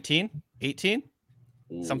 19, 18,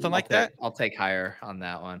 something I'll like take- that? I'll take higher on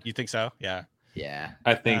that one. You think so? Yeah. Yeah.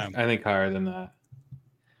 I think higher than that.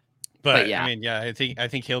 But yeah. I mean, yeah, I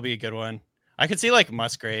think he'll be a good one. I could see like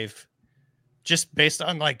Musgrave, just based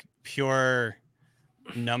on like pure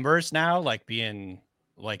numbers now, like being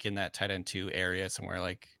like in that tight end 2 area somewhere.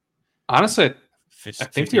 Like Honestly, I 15,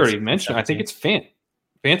 think you already 16, mentioned. I think 17. it's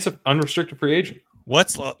Fant. Fant's an unrestricted free agent.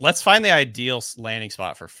 Let's find the ideal landing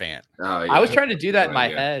spot for Fant, Oh, yeah. I was trying to do that in my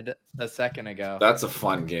Yeah. head a second ago. That's a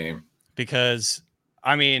fun game. because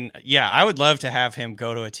I mean, yeah, I would love to have him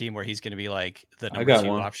go to a team where he's going to be like the number got 2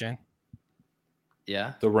 one. option.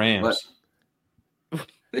 Yeah. The Rams.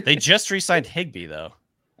 They just re-signed Higbee though,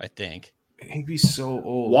 I think. Higbee's so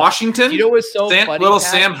old. Washington? You know what's so funny? little Pat,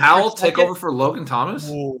 Sam for a Howell take second? over for Logan Thomas?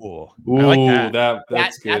 Ooh, Ooh, I like that.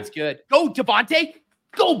 that's good. That's good. Go, Devontae.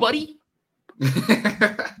 Go, buddy.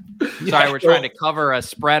 Yeah, Sorry, we're trying to cover a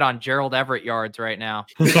spread on Gerald Everett yards right now.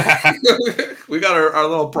 we got our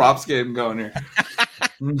little props game going here.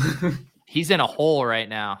 He's in a hole right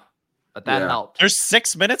now, but that Yeah. helped. There's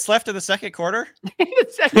 6 minutes left in the second quarter. The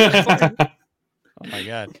second quarter. Oh my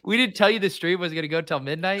god. We didn't tell you the stream was going to go till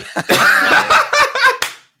midnight.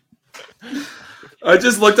 I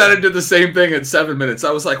just looked at it and did the same thing in 7 minutes.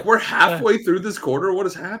 I was like, we're halfway through this quarter. What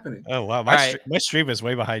is happening? Oh wow, right. my stream is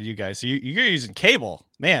way behind you guys. So you're using cable,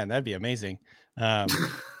 man. That'd be amazing. Yeah,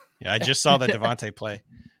 I just saw the Devontae play.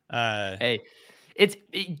 Hey,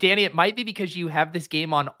 Danny. It might be because you have this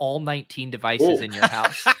game on all 19 devices Oh. in your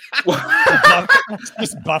house.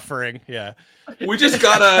 Just buffering. Yeah. We just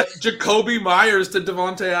got a Jacoby Myers to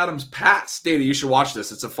Devontae Adams pass. Danny, you should watch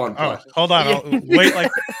this. It's a fun play. Oh, hold on. I'll wait.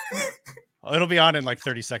 Like it'll be on in like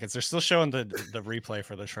 30 seconds. They're still showing the replay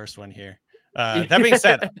for the first one here. That being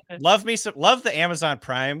said, love the Amazon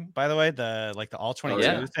Prime. By the way, the all 22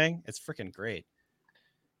 yeah. thing. It's freaking great.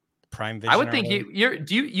 Prime Vision. I would or think whatever.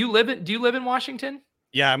 do you live in Washington?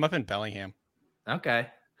 Yeah, I'm up in Bellingham. Okay.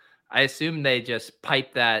 I assume they just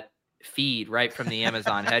pipe that feed right from the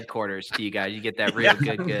Amazon headquarters to you guys. You get that real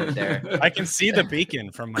good there. I can see the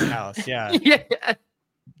beacon from my house. Yeah. Yeah.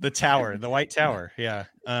 The tower, the white tower. Yeah.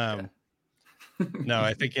 No,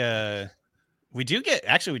 I think we do get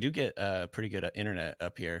pretty good internet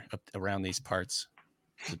up here, up around these parts.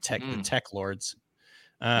 The tech lords.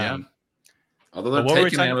 Yeah. Although But they're what were we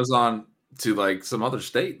taking talking- Amazon to like some other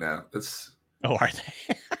state now. It's Oh, are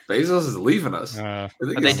they? Bezos is leaving us. Uh, I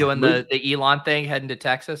think Are they he's doing moving- the Elon thing heading to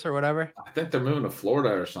Texas or whatever? I think they're moving to Florida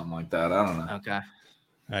or something like that. I don't know. Okay.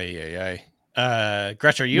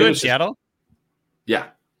 Gretch, are you Maybe in it's just- Seattle? Yeah,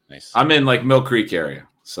 Nice. I'm in like Mill Creek area.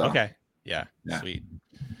 So Okay. Yeah. Yeah. Sweet.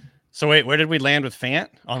 So wait, where did we land with Fant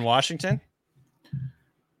on Washington?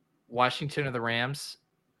 Washington or the Rams?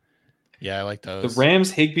 Yeah, I like The those.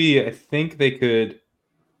 Rams, Higbee, I think they could.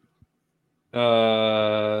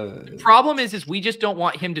 Problem is we just don't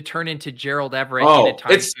want him to turn into Gerald Everett in Oh, a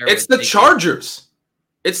time. it's the Chargers.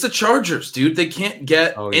 It's the Chargers, dude. They can't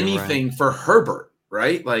get Oh, you're anything for Herbert,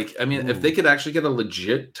 right? Like, I mean, Ooh. if they could actually get a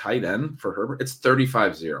legit tight end for Herbert, it's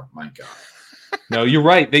 35-0. My God. No, you're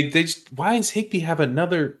right. They just, why does Higbee have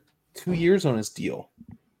another 2 years on his deal?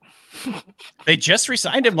 They just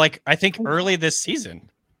re-signed him, like I think early this season,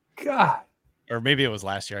 God. or maybe it was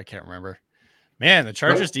last year. I can't remember. Man, the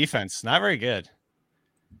Chargers defense not very good.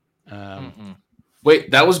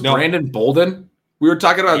 Wait, that was No. Brandon Bolden? We were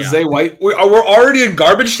talking about Yeah. Zay White. We're already in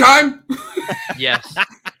garbage time? Yes.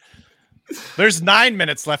 There's 9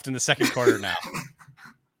 minutes left in the second quarter now.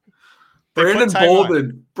 They put Brandon time on.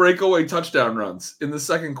 Bolden breakaway touchdown runs in the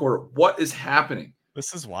second quarter. What is happening?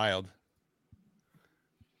 This is wild.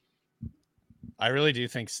 I really do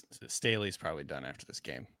think Staley's probably done after this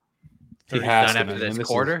game. He Done has to after be. this And this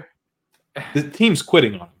quarter. The team's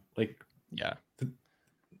quitting on him. Like, Yeah.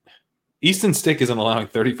 Easton Stick isn't allowing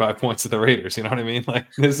 35 points to the Raiders. You know what I mean? Like,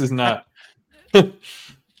 this is not.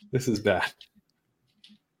 This is bad.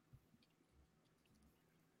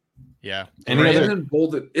 Yeah. Any Brandon other?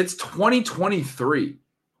 Bolden. It's 2023.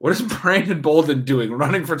 What is Brandon Bolden doing?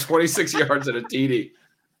 Running for 26 yards at a TD.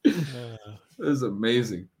 This is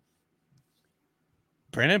amazing.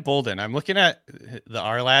 Brandon Bolden. I'm looking at the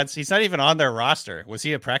R lads. He's not even on their roster. Was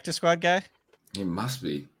he a practice squad guy? He must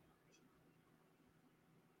be.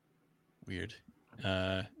 Weird.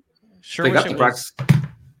 Sure. They wish got the it was- practice.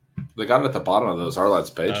 They got it at the bottom of those Arlad's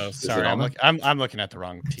page. Oh, Is it sorry. on I'm looking at the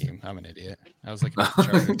wrong team. I'm an idiot. I was looking at the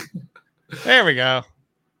Chargers. There we go.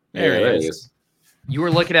 There Yeah, he is. You were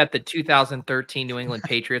looking at the 2013 New England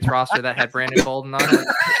Patriots roster that had Brandon Bolden on it.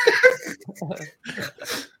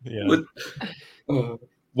 Yeah.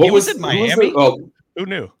 What He was in who Miami? it? Oh, Who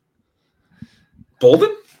knew?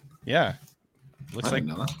 Bolden? Yeah. Looks I like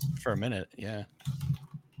didn't know that. for a minute. Yeah.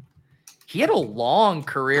 He had a long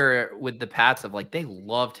career with the Pats of like they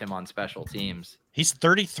loved him on special teams. He's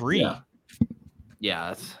 33. Yeah.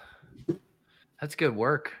 Yeah, that's good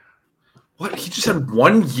work. What? He just had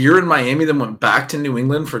 1 year in Miami, then went back to New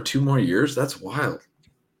England for 2 more years? That's wild.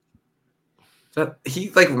 That he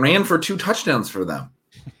like ran for 2 touchdowns for them.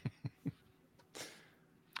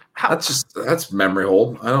 That's memory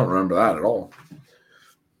hold. I don't remember that at all.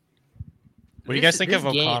 What do you guys think of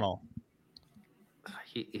This game- O'Connell?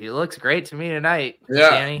 He looks great to me tonight. Yeah.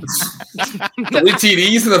 Danny. 3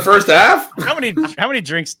 TDs in the first half. How many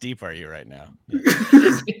drinks deep are you right now?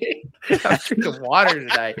 I'm drinking water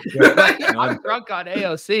tonight. I'm drunk on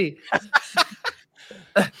AOC.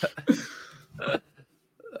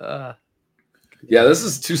 Yeah, this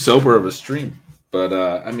is too sober of a stream. But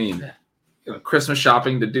I mean, Christmas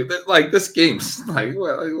shopping to do that. Like this game's like,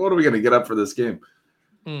 what are we gonna get up for this game?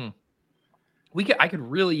 I could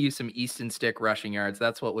really use some Easton Stick rushing yards.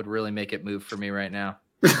 That's what would really make it move for me right now.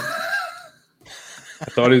 I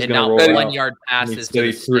thought he was And going to not roll 1 out. yard passes Instead to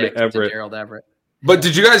he the threw to stick to Everett. Gerald Everett. But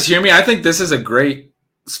did you guys hear me? I think this is a great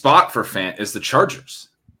spot for is the Chargers.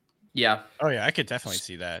 Yeah. Oh yeah, I could definitely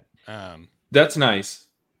see that. That's nice.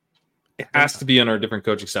 It has to be on our different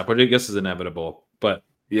coaching staff, which I guess is inevitable. But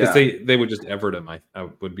Yeah, because they would just Everett him, I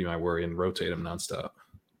would be my worry, and rotate him nonstop.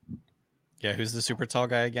 Yeah, who's the super tall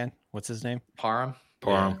guy again? What's his name? Parham.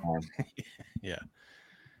 Parham. Yeah.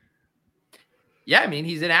 Yeah, I mean,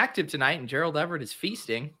 he's inactive tonight, and Gerald Everett is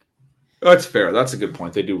feasting. that's fair. That's a good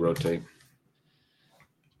point. They do rotate.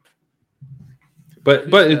 But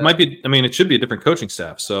it might be. I mean, it should be a different coaching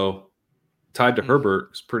staff. So tied to Herbert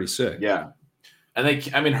is pretty sick. Yeah, and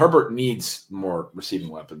Herbert needs more receiving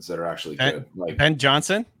weapons that are actually good. Like Ben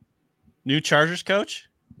Johnson, new Chargers coach.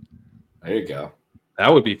 there you go.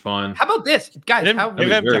 That would be fun. How about this, guys? Give How him to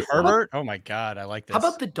very fun. Herbert. Oh my God, I like this. How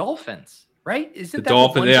about the Dolphins? Right? Isn't The that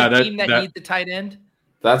Dolphins, the yeah, one that- team that that- needs the tight end?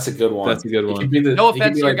 That's a good one. That's a good He one. could be the- No he could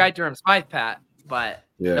offense be to your like- guy Durham Smythe, Pat, but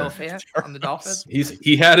Yeah. no offense on the Dolphins.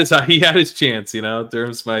 He had his chance. You know,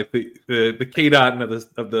 Durham Smythe, the K dot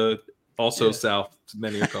of the also South.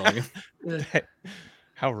 Many are calling him.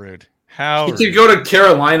 How rude. How He rude. could go to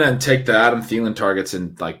Carolina and take the Adam Thielen targets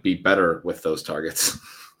and like be better with those targets.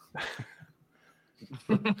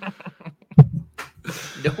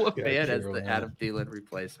 Noah Fan as the Adam Thielen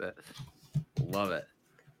replacement. Love it.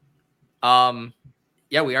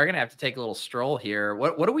 Yeah, we are gonna have to take a little stroll here.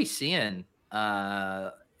 What are we seeing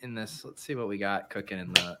in this? Let's see what we got cooking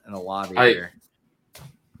in the lobby here.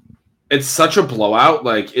 It's such a blowout.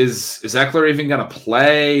 Like, is Eckler even gonna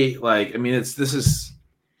play? Like, I mean, this is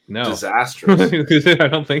No, disastrous. I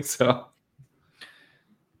don't think so.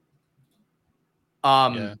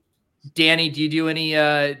 Yeah. Danny, do you do any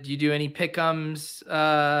pick'ems,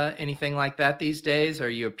 anything like that these days? Or are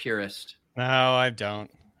you a purist? No, I don't.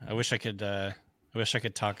 I wish I could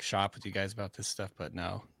talk shop with you guys about this stuff, but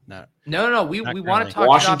no, not. No. We Not want really. to talk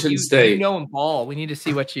Washington shop. You State. know in ball. We need to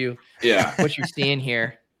see what you're Yeah. seeing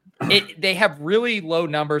here. They have really low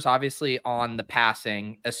numbers, obviously, on the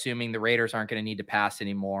passing, assuming the Raiders aren't going to need to pass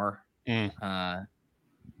anymore.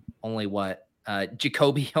 Only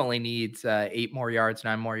Jacoby only needs 8 more yards,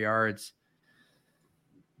 9 more yards.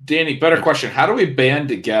 Danny, better question. How do we band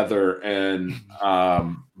together and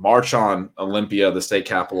march on Olympia, the state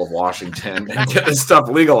capital of Washington, and get this stuff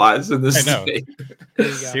legalized in this state?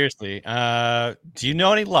 Seriously. Do you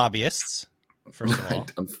know any lobbyists, first of all?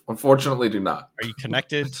 I unfortunately do not. Are you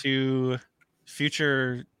connected to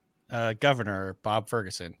future governor Bob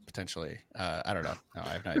Ferguson, potentially? I don't know. No,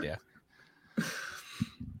 I have no idea.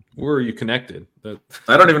 Where are you connected?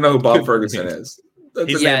 I don't even know who Bob Ferguson is.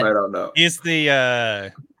 That's a name I don't know.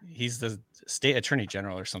 He's the state attorney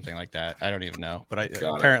general or something like that. I don't even know, but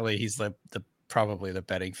apparently he's the probably the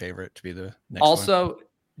betting favorite to be the next one.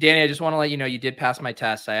 Danny, I just want to let you know you did pass my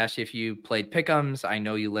test. I asked you if you played pick'ems. I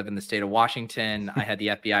know you live in the state of Washington. I had the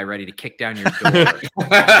FBI ready to kick down your door.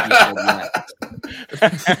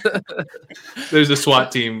 There's a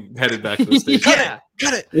SWAT team headed back to the station.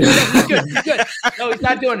 Cut it. He's good. No, he's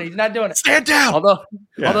not doing it. Stand down.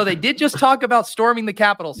 Although they did just talk about storming the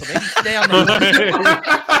Capitol, so maybe stay on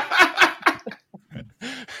the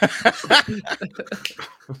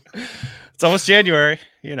It's almost January,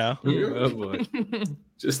 you know. Oh boy.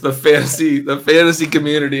 Just the fantasy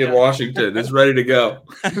community in Washington is ready to go.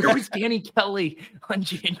 Where's Danny Kelly on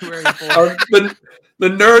January 4th? The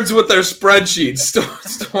nerds with their spreadsheets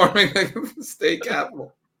storming the state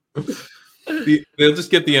capitol. They'll just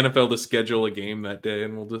get the NFL to schedule a game that day,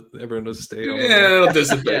 and everyone will stay. Yeah, it'll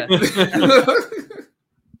dissipate.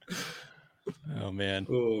 Oh man.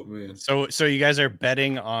 So you guys are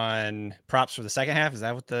betting on props for the second half? Is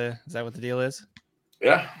that what the deal is?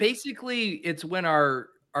 Yeah. Basically, it's when our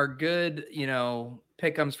good,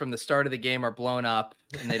 pick'ems from the start of the game are blown up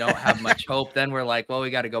and they don't have much hope. Then we're like, well, we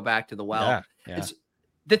got to go back to the well. Yeah.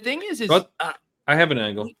 The thing is I have an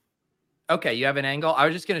angle. Okay, you have an angle. I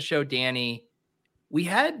was just going to show Danny. We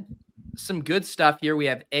had some good stuff here. We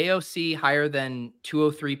have AOC higher than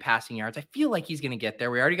 203 passing yards. I feel like he's going to get there.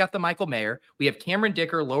 We already got the Michael Mayer. We have Cameron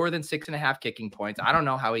Dicker lower than 6.5 kicking points. I don't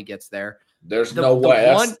know how he gets there. There's no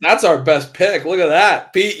way. That's our best pick. Look at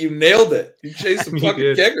that. Pete, you nailed it. You chased some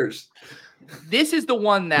fucking kickers. This is the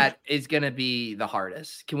one that is going to be the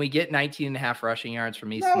hardest. Can we get 19.5 rushing yards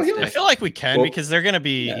from Easton Stick? I feel like we can because they're going to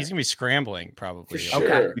be he's going to be scrambling probably. Sure.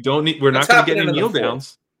 Okay. We're not going to get any kneel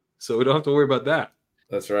downs, so we don't have to worry about that.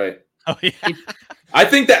 That's right. Oh yeah. I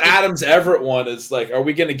think the Adams Everett one is like, are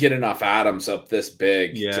we going to get enough Adams up this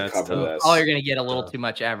big to cover this? Oh, you're going to get a little too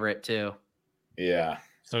much Everett too. Yeah.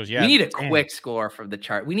 So yeah, we need a quick score from the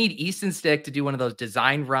chart. We need Easton Stick to do one of those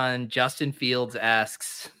design run Justin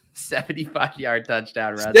Fields-esque 75-yard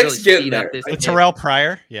touchdown runs. Stick's really getting there. Terrell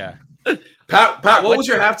Pryor. Yeah. Pat, what was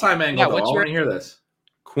your halftime angle? I want to hear this.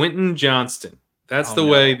 Quentin Johnston. That's the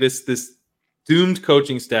way this doomed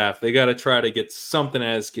coaching staff. They got to try to get something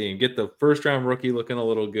out of this game. Get the first round rookie looking a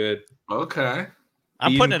little good. Okay.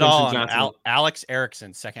 I'm putting it all on Alex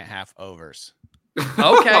Erickson second half overs.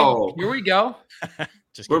 Okay. Here we go.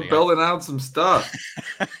 We're building out some stuff.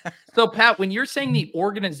 So, Pat, when you're saying the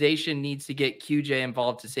organization needs to get QJ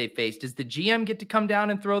involved to save face, does the GM get to come down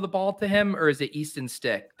and throw the ball to him, or is it Easton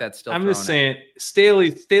Stick that's still? I'm just saying,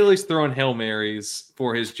 Staley's throwing Hail Marys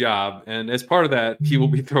for his job, and as part of that, he will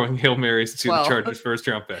be throwing Hail Marys to the Chargers' first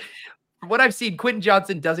round pick. From what I've seen, Quentin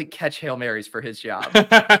Johnson doesn't catch Hail Marys for his job.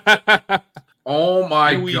 Oh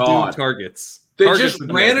my God! Targets. They just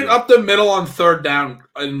ran it up the middle on third down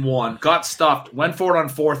and one. Got stuffed. Went for it on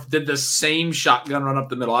fourth. Did the same shotgun run up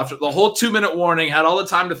the middle. After the whole 2-minute warning, had all the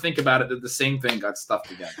time to think about it. Did the same thing. Got stuffed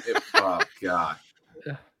again. Oh, God.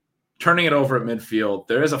 Turning it over at midfield.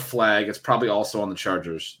 There is a flag. It's probably also on the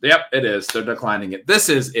Chargers. Yep, it is. They're declining it. This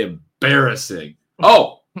is embarrassing.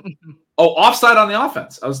 Oh, offside on the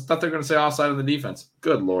offense. Thought they were going to say offside on the defense.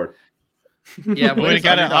 Good Lord. Yeah, we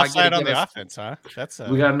got an offside on the offense, huh?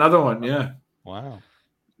 We got another one. Yeah. Wow,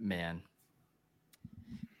 man.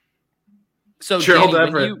 So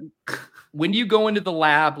Danny, when you go into the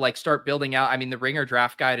lab, like start building out, I mean, the Ringer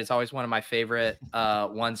draft guide is always one of my favorite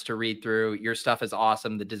ones to read through. Your stuff is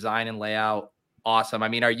awesome. The design and layout, awesome. I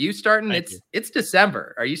mean, are you starting? It's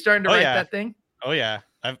December. Are you starting to write that thing? Oh yeah.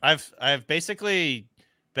 I've basically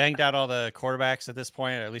banged out all the quarterbacks at this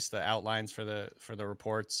point, or at least the outlines for the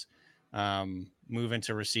reports. Move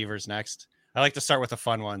into receivers next. I like to start with the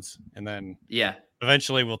fun ones, and then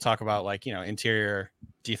eventually we'll talk about interior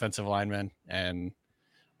defensive linemen. And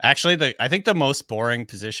actually, I think the most boring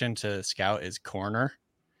position to scout is corner,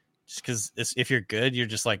 just because if you're good, you're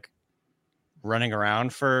just like running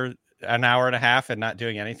around for an hour and a half and not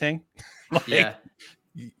doing anything.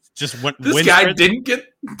 just went. This guy didn't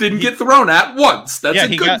get thrown at once. That's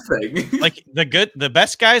a good thing. Like the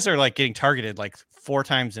best guys are like getting targeted like 4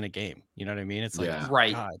 times in a game. You know what I mean? It's like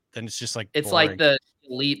right. God, then it's just like it's boring. like the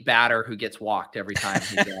elite batter who gets walked every time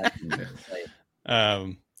he gets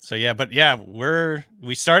So yeah, but yeah,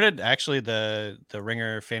 we started actually the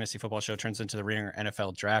Ringer Fantasy Football Show turns into the Ringer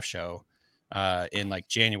NFL Draft Show in like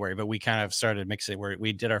January, but we kind of started mixing where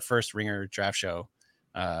we did our first Ringer Draft Show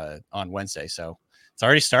on Wednesday, so it's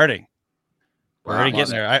already starting. We're already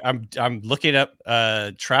getting there. I'm looking up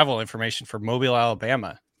travel information for Mobile,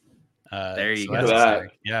 Alabama. There you go. That.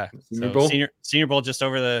 Yeah, Senior Bowl just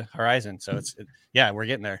over the horizon, so we're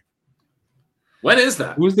getting there. When is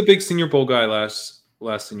that? Who was the big Senior Bowl guy last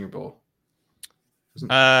Senior Bowl?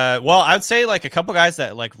 Well, I would say like a couple guys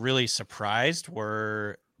that like really surprised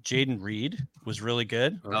were Jaden Reed was really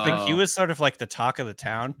good. I think he was sort of like the talk of the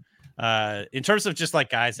town in terms of just like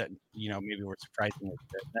guys that maybe were surprising.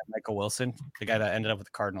 Michael Wilson, the guy that ended up with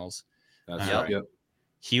the Cardinals. Yep.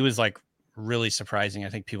 He was like really surprising. I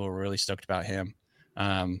think people were really stoked about him.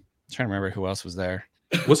 I'm trying to remember who else was there.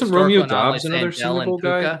 Wasn't Romeo Dobbs another Senior Bowl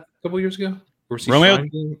guy a couple years ago?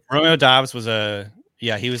 Romeo Dobbs was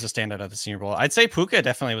he was a standout at the Senior Bowl. I'd say Puka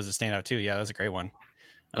definitely was a standout too. Yeah, that was a great one.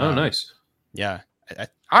 Oh, nice. Yeah.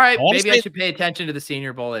 All right, maybe I should pay attention to the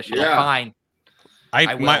Senior Bowl this year. Yeah. Fine.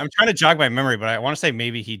 I'm trying to jog my memory, but I want to say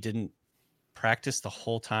maybe he didn't practice the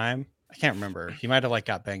whole time. I can't remember. He might have like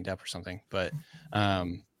got banged up or something. But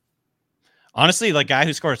honestly, the guy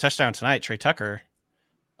who scored a touchdown tonight, Trey Tucker,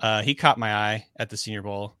 he caught my eye at the Senior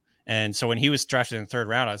Bowl. And so when he was drafted in the 3rd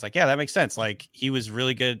round, I was like, yeah, that makes sense. Like he was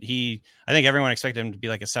really good. I think everyone expected him to be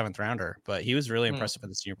like a 7th rounder, but he was really impressive at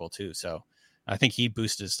the Senior Bowl too. So I think he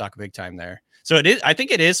boosted his stock big time there. So I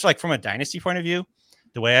think it is like from a dynasty point of view,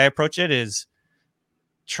 the way I approach it is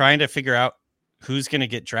trying to figure out who's going to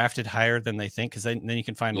get drafted higher than they think. Cause then you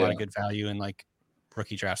can find a lot of good value in like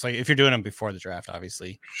rookie drafts. Like if you're doing them before the draft,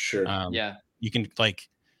 obviously, sure. You can like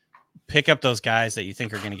pick up those guys that you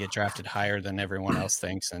think are going to get drafted higher than everyone else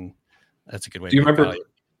thinks. And that's a good way. Do you remember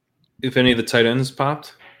if any of the tight ends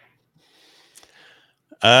popped?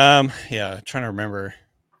 Trying to remember.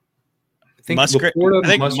 I think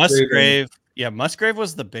Musgrave. Yeah, Musgrave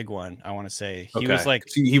was the big one. I want to say he was like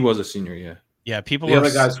he was a senior. Yeah, yeah. People. The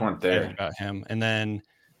other guys weren't there about him, and then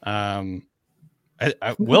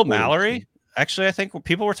Will Mallory. Actually, I think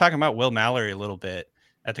people were talking about Will Mallory a little bit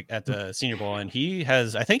at the Senior Bowl, and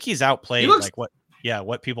I think he's outplayed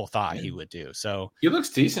what people thought he would do. So he looks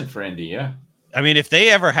decent for Indy. Yeah, I mean, if they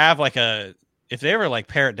ever like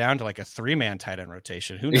pare it down to like a 3-man tight end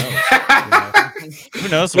rotation, who knows? Who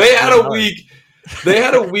knows? They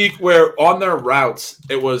had a week where on their routes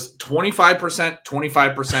it was 25%, 25%,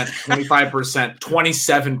 25%,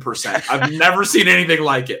 27%. I've never seen anything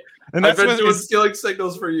like it. And I've been doing skilling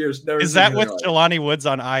signals for years. Is that with Jelani Woods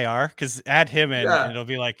on IR? Because add him in, and it'll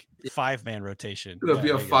be like 5-man rotation. It'll be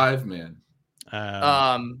a 5-man.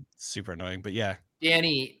 Super annoying, but yeah.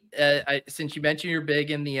 Danny, since you mentioned you're big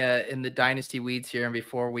in the dynasty weeds here, and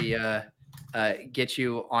before we get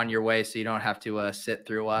you on your way, so you don't have to sit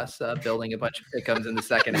through us building a bunch of pick'ems in the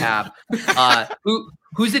second half,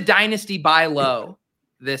 who's a dynasty buy low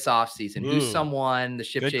this offseason? Who's someone the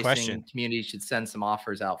ship chasing community should send some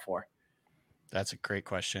offers out for? That's a great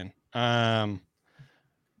question. The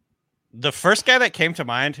first guy that came to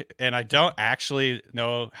mind, and I don't actually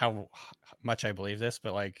know how much I believe this,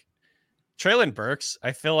 but like Treylon Burks,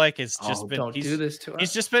 I feel like it's just been. Don't do this to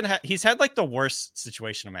us. He's had like the worst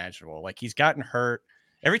situation imaginable. Like he's gotten hurt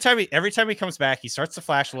every time he comes back. He starts to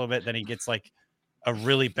flash a little bit, then he gets like a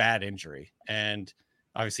really bad injury, and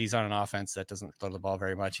obviously he's on an offense that doesn't throw the ball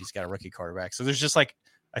very much. He's got a rookie quarterback, so there's just like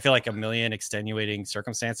I feel like a million extenuating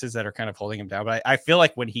circumstances that are kind of holding him down. But I feel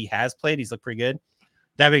like when he has played, he's looked pretty good.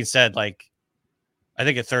 That being said, like I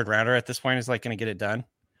think a 3rd rounder at this point is like going to get it done.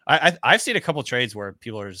 I've seen a couple trades where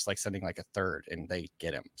people are just like sending like a 3rd and they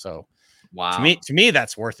get him. So wow, to me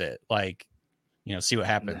that's worth it. Like, see what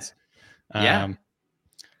happens. Yeah.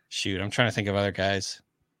 Shoot, I'm trying to think of other guys.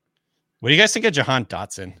 What do you guys think of Jahan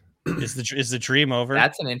Dotson? Is the dream over?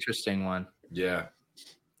 That's an interesting one. Yeah.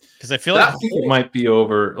 Because I feel like it might be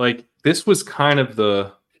over. Like this was kind of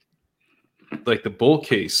the bull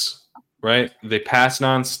case, right? They pass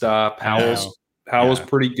nonstop. Howell's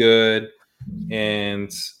pretty good.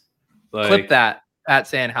 And like clip that. Pat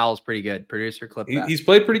saying Howell's pretty good. Producer, clip that. He's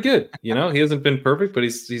played pretty good. He hasn't been perfect, but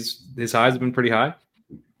his highs have been pretty high.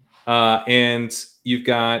 And you've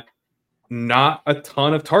got not a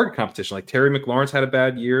ton of target competition. Like Terry McLaurin's had a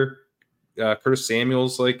bad year. Curtis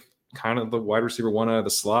Samuel's like kind of the wide receiver 1 out of the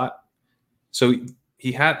slot. So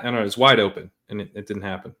he had, I don't know, it's wide open and it didn't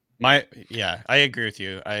happen. I agree with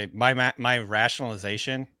you. My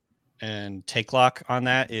rationalization and take lock on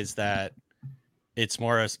that is that it's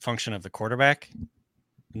more a function of the quarterback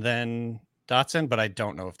than Dotson, but I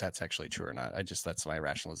don't know if that's actually true or not. That's my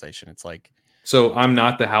rationalization. It's like, so I'm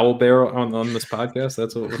not the Howell Bear on this podcast.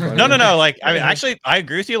 That's what we're finding. No. Like, I mean, actually, I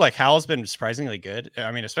agree with you. Like, Howell's been surprisingly good.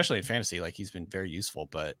 I mean, especially in fantasy, like he's been very useful.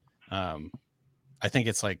 But I think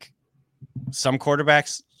it's like some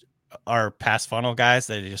quarterbacks are pass funnel guys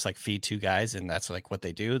that just like feed two guys, and that's like what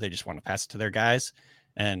they do. They just want to pass it to their guys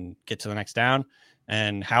and get to the next down.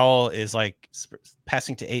 And Howell is like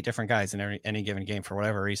passing to 8 different guys in any given game for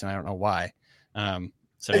whatever reason. I don't know why.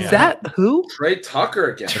 So Is that who? Trey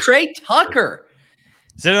Tucker again. Trey Tucker.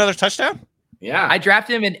 Is it another touchdown? Yeah. I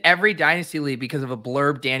drafted him in every Dynasty league because of a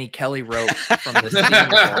blurb Danny Kelly wrote from the Senior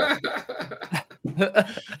Bowl.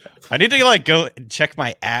 I need to like go check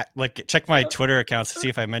my check my Twitter accounts to see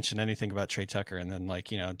if I mentioned anything about Trey Tucker, and then like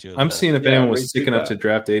do. I'm seeing if anyone was sick enough to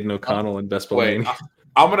draft Aiden O'Connell in Best Ball. Wait,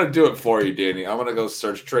 I'm gonna do it for you, Danny. I'm gonna go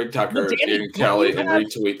search Trey Tucker, Danny Kelly, and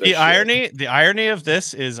retweet this. The irony of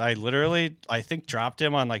this is I think dropped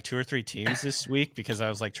him on like 2 or 3 teams this week because I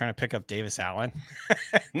was like trying to pick up Davis Allen.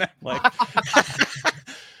 Like,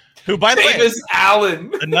 who, by the way, Davis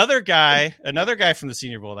Allen, another guy from the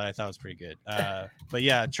Senior Bowl that I thought was pretty good. But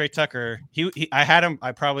yeah, Trey Tucker, I had him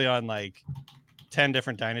probably on like 10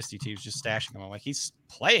 different Dynasty teams, just stashing him. I'm like, he's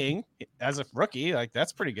playing as a rookie, like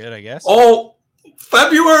that's pretty good, I guess. Oh,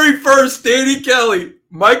 February 1st, Danny Kelly,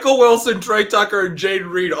 Michael Wilson, Trey Tucker, and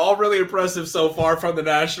Jaden Reed, all really impressive so far from the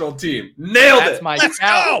national team. Nailed That's it. my Let's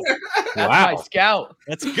scout. go. That's Wow. my scout.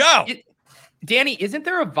 Let's go. Danny, isn't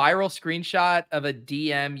there a viral screenshot of a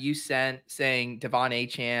DM you sent saying Devon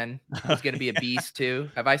Achane was going to be a beast too?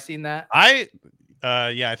 Have I seen that? I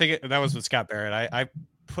think that was with Scott Barrett.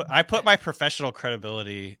 I put my professional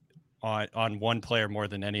credibility on one player more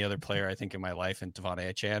than any other player I think in my life, in Devon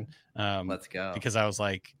Achane. Let's go. Because I was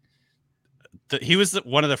like, he was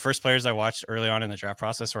one of the first players I watched early on in the draft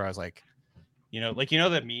process where I was like,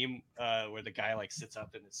 the meme where the guy like sits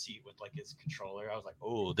up in his seat with like his controller. I was like,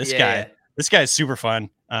 oh, this guy is super fun.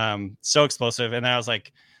 So explosive. And then I was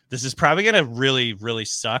like, this is probably going to really, really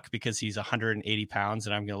suck because he's 180 pounds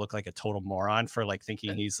and I'm going to look like a total moron for like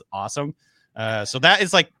thinking he's awesome. So that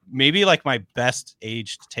is like maybe like my best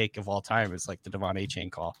aged take of all time is like the Devon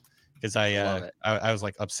Achane call, because I was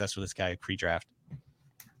like obsessed with this guy pre-draft.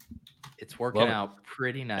 It's working out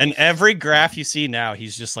pretty nice. And every graph you see now,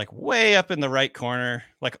 he's just like way up in the right corner,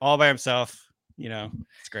 like all by himself.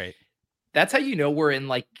 It's great. That's how we're in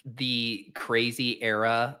like the crazy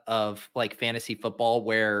era of like fantasy football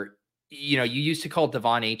where you used to call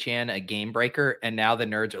Devon Achane a game breaker, and now the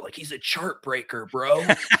nerds are like, he's a chart breaker, bro.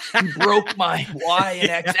 He broke my Y and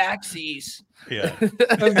X axes. Yeah,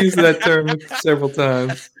 I've used that term several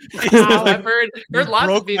times. I've heard lots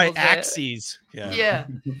broke of people my say axes. it. Yeah.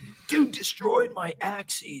 Dude destroyed my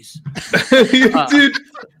axes. Dude,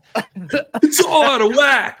 it's all out of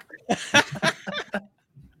whack.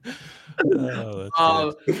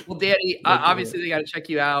 Well, Danny, obviously they got to check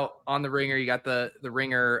you out on the Ringer. You got the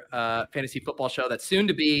Ringer fantasy football show that's soon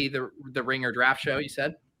to be the Ringer draft show. You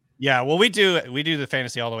said, yeah. Well, we do the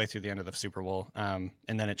fantasy all the way through the end of the Super Bowl, and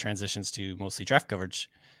then it transitions to mostly draft coverage.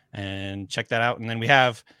 And check that out. And then we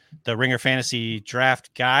have the Ringer Fantasy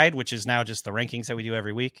Draft Guide, which is now just the rankings that we do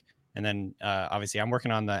every week. And then obviously I'm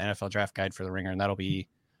working on the NFL Draft Guide for the Ringer, and that'll be,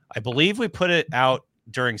 I believe we put it out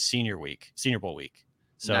during Senior Bowl week.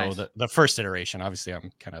 So nice. the first iteration, obviously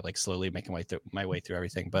I'm kind of like slowly making my way through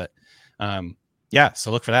everything, but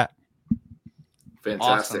so look for that.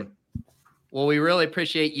 Fantastic. Awesome. Well, we really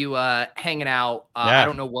appreciate you hanging out. I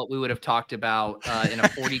don't know what we would have talked about in a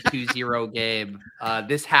 42-0 game.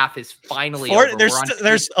 This half is finally over.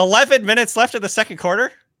 There's 11 minutes left of the second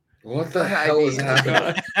quarter. What the hell is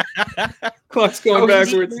happening? Clock's going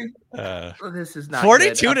backwards. This is not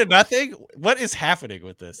 42-0. What is happening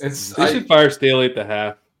with this? They should fire Staley at the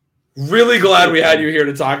half. Really glad we had you here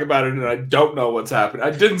to talk about it, and I don't know what's happening.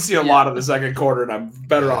 I didn't see a lot of the second quarter, and I'm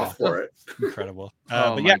better off for it. Incredible.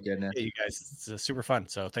 Oh but my goodness, you guys, it's super fun.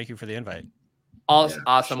 So thank you for the invite.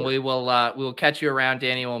 Awesome. Sure. We will catch you around,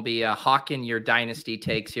 Danny. We'll be hawking your Dynasty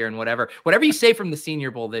takes here and whatever you say from the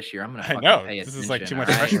Senior Bowl this year. I'm gonna. I know pay this attention, is like too much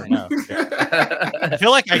all right? pressure now. I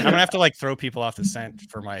feel like I'm gonna have to like throw people off the scent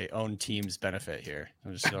for my own team's benefit here.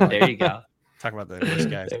 I'm just gonna, There you go. talk about the worst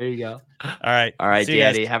guys. There you go. All right, See you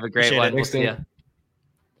Danny. guys. Have a great Appreciate one. it. We'll Thanks, see Dan.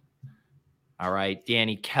 you. All right,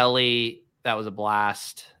 Danny Kelly. That was a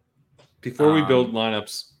blast. Before we build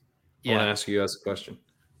lineups, I want Yeah. to ask you guys a question.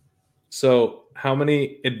 So, how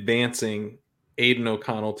many advancing Aiden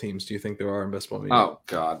O'Connell teams do you think there are in Best Ball Media? Oh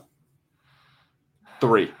God,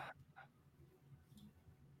 3.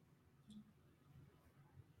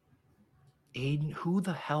 Aiden, who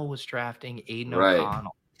the hell was drafting Aiden Right.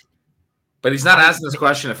 O'Connell? But he's not asking this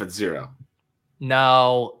question if it's 0.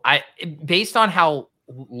 No, based on how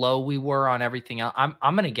low we were on everything else, I'm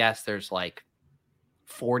gonna guess there's like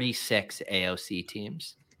 46 AOC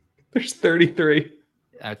teams. There's 33.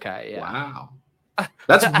 Okay, yeah. Wow.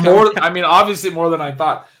 That's more. I mean, obviously more than I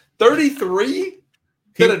thought. 33?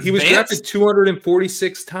 He was drafted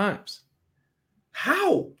 246 times.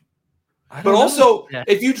 How? I But don't know. also, Yeah.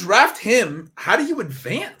 if you draft him, how do you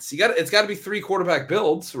advance? It's got to be 3 quarterback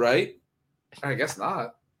builds, right? I guess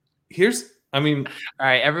not. All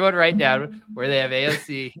right, everyone write down where they have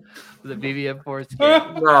AOC for the BBM4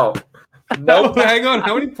 skin. No. No, hang on.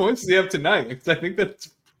 How many points does he have tonight? Because I think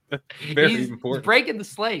that's very He's important. breaking the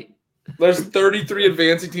slate. There's 33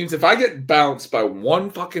 advancing teams. If I get bounced by one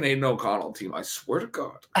fucking Aiden O'Connell team, I swear to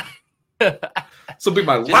God, this will be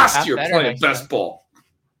my Just last half year better playing next best time. ball.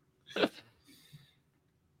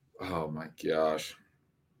 Oh my gosh!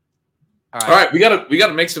 All All right, we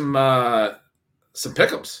gotta make some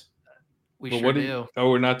pick'ems. we Well, sure do. Oh,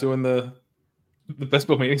 we're not doing the best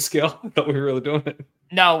ball meeting scale? I thought we were really doing it.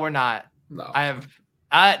 No, we're not. No, I have.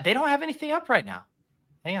 They don't have anything up right now.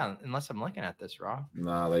 Hang on, unless I'm looking at this wrong.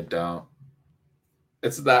 no, they don't.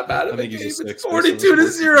 It's that bad of I a think game. he's a It's 6.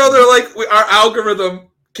 42-0. They're like, our algorithm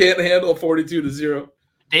can't handle 42-0.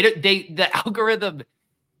 The algorithm,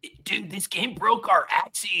 dude. This game broke our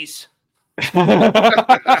axes.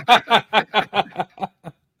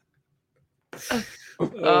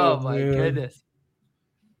 Oh my man. goodness.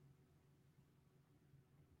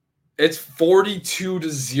 It's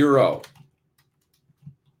 42-0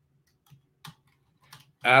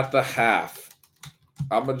 at the half.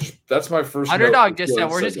 That's my first. Underdog note just said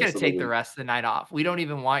before we're just this gonna take the week. rest of the night off. We don't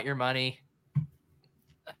even want your money.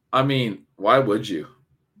 I mean, why would you?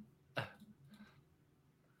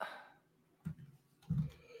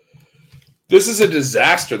 This is a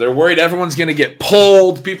disaster. They're worried everyone's going to get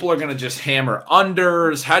pulled. People are going to just hammer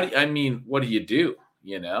unders. What do you do?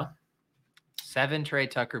 You know? 7 Trey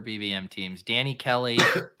Tucker BBM teams. Danny Kelly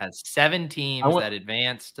has 7 teams that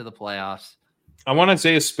advance to the playoffs. I want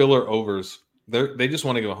Isaiah Spiller overs. They just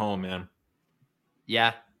want to go home, man.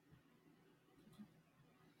 Yeah.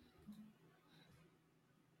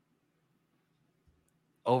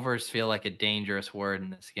 Overs feel like a dangerous word in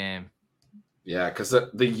this game. Yeah, because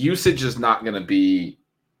the usage is not going to be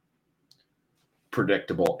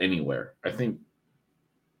predictable anywhere. I think,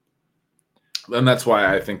 and that's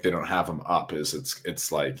why I think they don't have them up.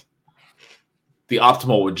 It's like the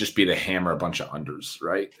optimal would just be to hammer a bunch of unders,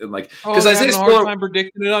 right? And like because I Isaiah a hard Spiller, time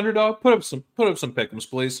predicting an underdog. Put up some pick'ems,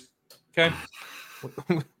 please. Okay.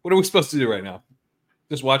 What are we supposed to do right now?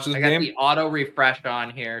 Just watch this I got game. the auto refresh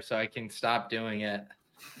on here so I can stop doing it.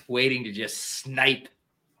 Waiting to just snipe.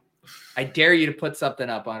 I dare you to put something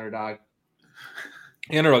up, Underdog.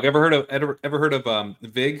 Underdog, ever heard of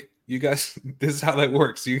Vig? You guys, this is how that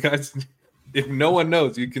works. You guys, if no one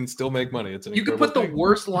knows, you can still make money. You can put the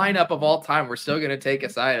worst lineup of all time. We're still gonna take a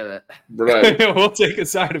side of it. right? We'll take a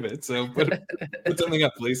side of it. So put something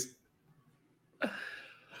up, please.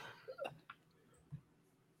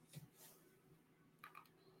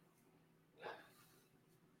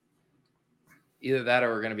 Either that, or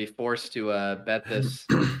we're gonna be forced to bet this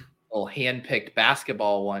little hand-picked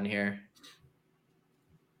basketball one here.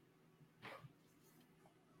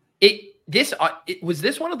 Was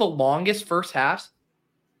this one of the longest first halves?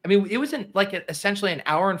 I mean, it was essentially an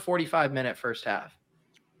hour and 45-minute first half.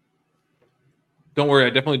 Don't worry, I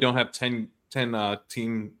definitely don't have 10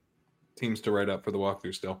 teams to write up for the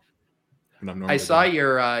walkthrough still. I saw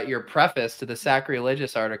your preface to the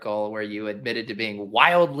sacrilegious article where you admitted to being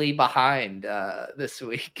wildly behind this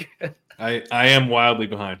week. I am wildly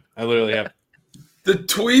behind. I literally have. The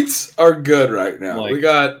tweets are good right now. Like,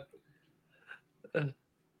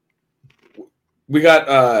 we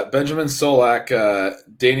got Benjamin Solak,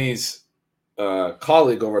 Danny's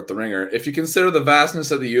colleague over at The Ringer. If you consider the vastness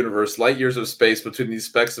of the universe, light years of space between these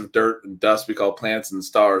specks of dirt and dust we call planets and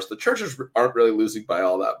stars, the churches aren't really losing by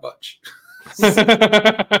all that much.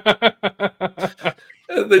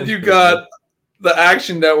 And then you got the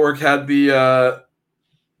Action Network had the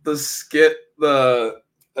skit. I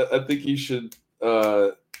think he should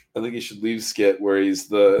leave skit where he's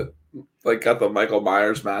got the Michael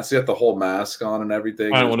Myers mask. He got the whole mask on and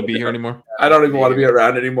everything. I don't want to be here anymore. I don't even want to be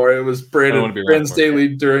around anymore. It was Brandon Staley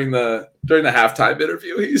during the halftime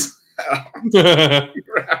interview. He's not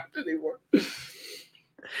around anymore.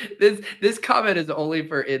 This comment is only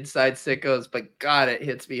for inside sickos, but God, it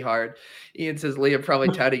hits me hard. Ian says Liam probably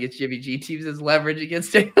touting its Jimmy G teams as leverage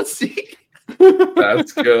against AOC.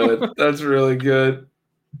 That's good. That's really good.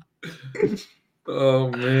 Oh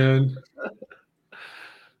man.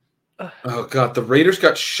 Oh god, the Raiders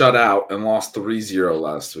got shut out and lost 3-0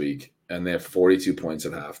 last week, and they have 42 points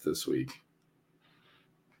at half this week.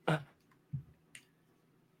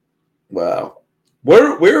 Wow.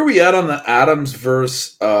 Where are we at on the Adams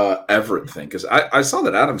versus Everett thing? Because I saw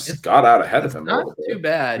that Adams got out ahead of him. Not too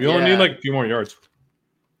bad. We only need like a few more yards.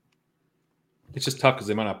 It's just tough because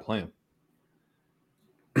they might not play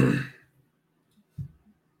him.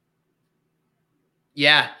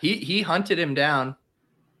 Yeah, he hunted him down.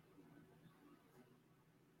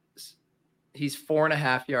 He's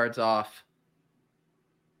 4.5 yards off.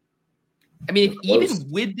 I mean,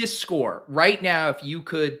 even with this score, right now, if you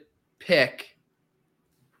could pick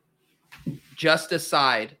just a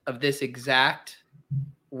side of this exact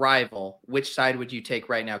rival, which side would you take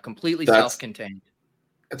right now? Completely self-contained.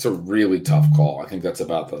 It's a really tough call. I think that's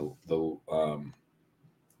about the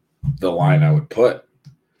line I would put.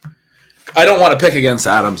 I don't want to pick against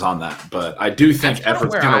Adams on that, but I do think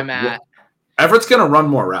Everett's going to run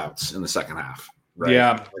more routes in the second half. Right?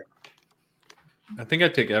 Yeah. I think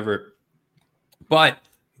I'd take Everett. But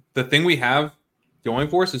the thing we have going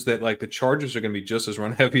for us is that like the Chargers are going to be just as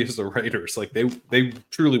run heavy as the Raiders. Like they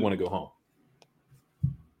truly want to go home.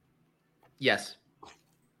 Yes.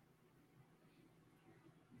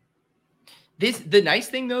 The nice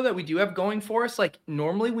thing though that we do have going for us, like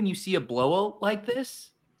normally when you see a blowout like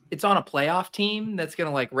this, it's on a playoff team that's going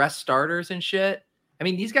to like rest starters and shit. I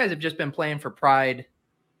mean, these guys have just been playing for pride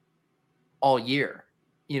all year,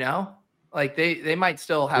 you know? Like they might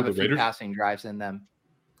still have a few passing drives in them.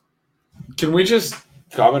 Can we just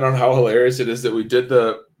comment on how hilarious it is that we did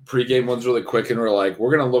the pregame ones really quick and we're like,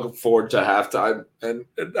 we're going to look forward to halftime, and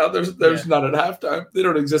now there's none at halftime. They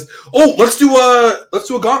don't exist. Oh, let's do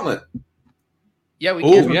a gauntlet. Yeah, we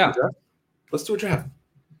can. Yeah. Let's do a draft.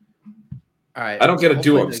 All right. I don't get to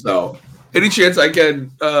do them, so any chance I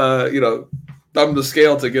can thumb the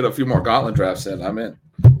scale to get a few more gauntlet drafts in, I'm in.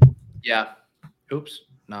 Yeah. Oops.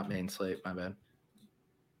 Not main slate. My bad.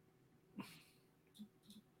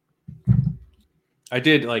 I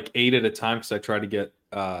did like 8 at a time because I tried to get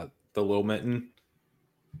the low mitten.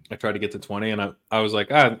 I tried to get to 20, and I was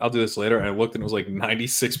like, I'll do this later. And I looked, and it was like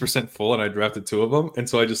 96% full, and I drafted 2 of them. And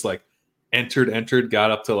so I just like entered, got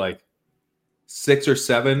up to like 6 or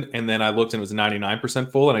 7, and then I looked, and it was 99%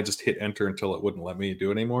 full, and I just hit enter until it wouldn't let me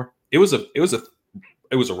do it anymore. It was a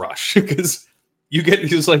rush because you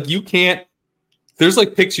can't. There's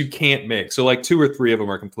like picks you can't make. So like 2 or 3 of them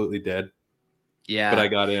are completely dead. Yeah. But I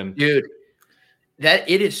got in. Dude, that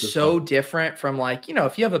it is so different from like,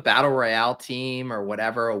 if you have a battle royale team or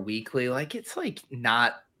whatever, a weekly, like it's like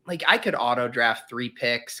not like I could auto draft 3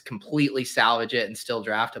 picks, completely salvage it and still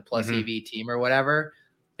draft a plus EV team or whatever.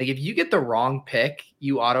 Like if you get the wrong pick,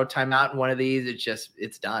 you auto timeout in one of these,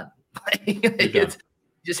 it's done. It's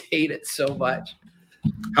just hate it so much.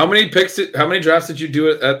 How many drafts did you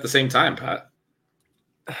do at the same time, Pat?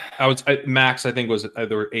 Max, I think, was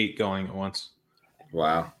there were 8 going at once.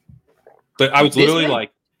 Wow. But I was literally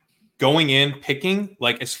like going in, picking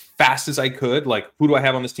like as fast as I could. Like, who do I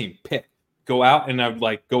have on this team? Pick. Go out, and I would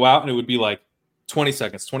like go out, and it would be like 20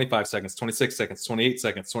 seconds, 25 seconds, 26 seconds, 28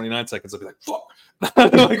 seconds, 29 seconds. I'd be like, fuck.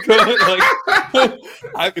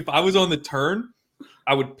 If I was on the turn,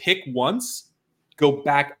 I would pick once, go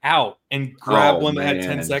back out, and grab one that had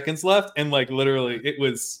 10 seconds left. And like literally, it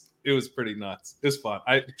was pretty nuts. It was fun.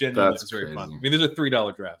 I genuinely was very fun. I mean, there's a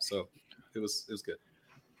 $3 draft, so it was good.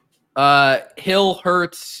 Hill,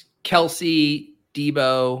 Hurts, Kelsey,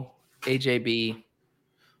 Debo, AJB.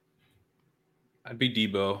 I'd be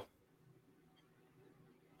Debo.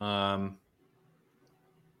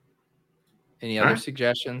 Any other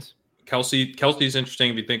suggestions? Kelsey's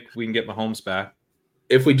interesting if you think we can get Mahomes back.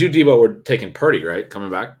 If we do Debo, we're taking Purdy, right? Coming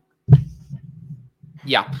back?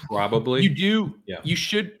 Yeah. Probably. You do. Yeah. You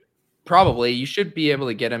should be able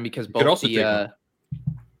to get him because both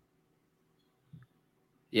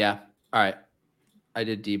yeah. All right. I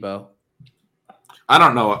did Debo. I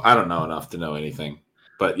don't know enough to know anything.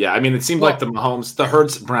 But yeah, I mean, it seemed like the Mahomes, the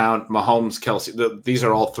Hurts, Brown, Mahomes, Kelsey, these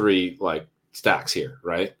are all 3 like stacks here,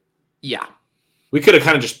 right? Yeah. We could have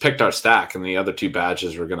kind of just picked our stack, and the other 2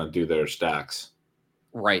 badges were going to do their stacks.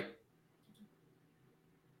 Right.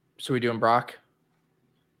 So we doing Brock?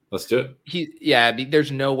 Let's do it.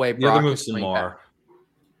 There's no way Brock. The other move's Lamar.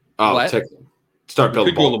 Start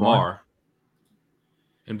building Lamar.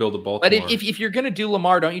 And build a Baltimore. But if you're going to do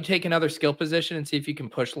Lamar, don't you take another skill position and see if you can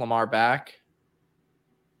push Lamar back?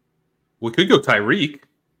 We could go Tyreek.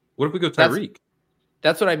 What if we go Tyreek?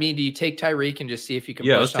 That's what I mean. Do you take Tyreek and just see if you can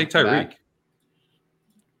push let's take Tyreek. Back? I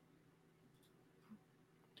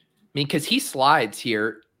mean, because he slides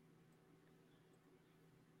here.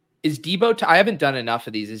 Is Debo? I haven't done enough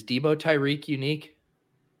of these. Is Debo Tyreek unique?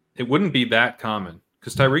 It wouldn't be that common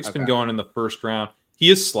because Tyreek's been going in the first round. He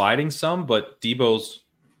is sliding some, but Debo's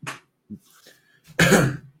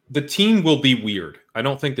the team will be weird. I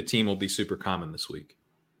don't think the team will be super common this week.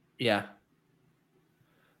 Yeah.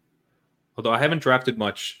 Although I haven't drafted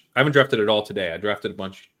much. I haven't drafted at all today. I drafted a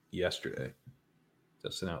bunch yesterday.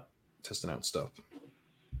 Testing out stuff.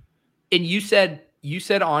 And you said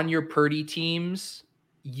on your Purdy teams,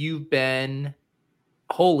 you've been,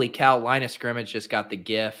 holy cow, line of scrimmage just got the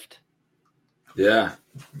gift. Yeah.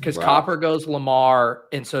 Because Copper goes Lamar,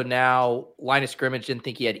 and so now line of scrimmage didn't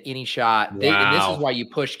think he had any shot. And this is why you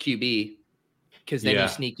push QB, because then you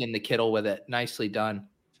sneak in the Kittle with it. Nicely done.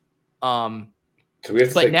 So we have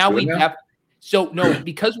to but now we now? have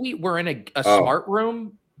because we're in a smart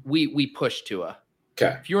room, we push Tua.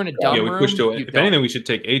 Okay. If you're in a dumb room, we push Tua. If anything, we should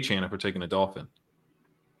take Achane if we're taking a Dolphin.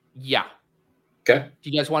 Yeah. Okay. Do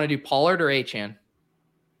you guys want to do Pollard or Achane?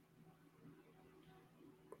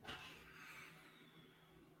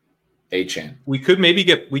 Achane. We could maybe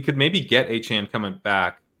get Achane coming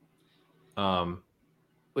back.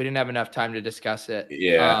 We didn't have enough time to discuss it.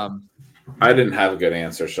 Yeah. I didn't have a good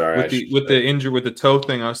answer. Sorry. With the injury with the toe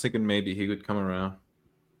thing, I was thinking maybe he would come around.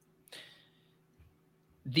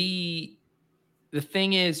 The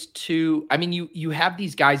thing is too, I mean, you have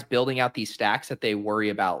these guys building out these stacks that they worry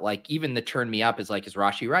about. Like even the turn me up is like, is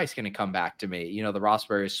Rashee Rice going to come back to me? The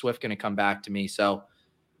Rossberry, is Swift going to come back to me? So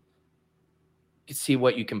you can see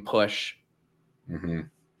what you can push. Mm-hmm.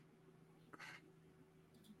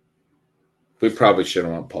 We probably should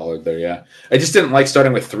have went Pollard there. Yeah. I just didn't like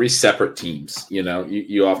starting with 3 separate teams.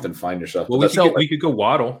 You often find yourself. Well, we could go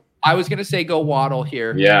Waddle. I was going to say go Waddle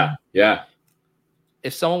here. Yeah. Yeah.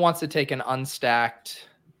 If someone wants to take an unstacked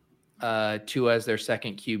Tua as their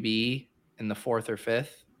second QB in the 4th or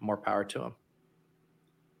 5th, more power to them.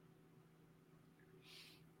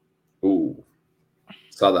 Ooh.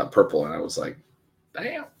 Saw that purple and I was like,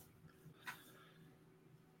 damn.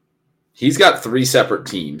 He's got 3 separate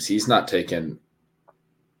teams. He's not taking.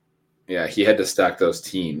 Yeah, he had to stack those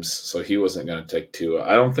teams, so he wasn't going to take Tua.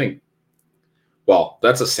 I don't think. Well,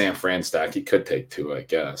 that's a San Fran stack. He could take Tua, I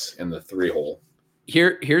guess, in the 3 hole.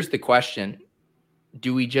 Here's the question: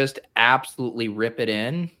 do we just absolutely rip it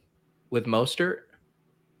in with Mostert?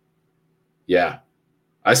 Yeah,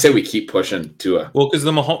 I say we keep pushing Tua. Well, because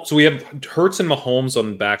so we have Hurts and Mahomes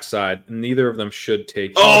on the backside, and neither of them should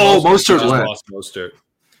take. Mostert lost Mostert.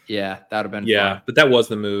 Yeah, that would have been fun. But that was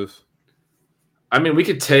the move. I mean, we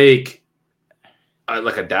could take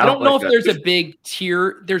like a down. I don't know if there's a big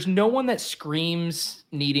tier. There's no one that screams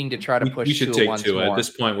needing to try to push. We should take Tua. At this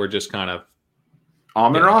point, we're just kind of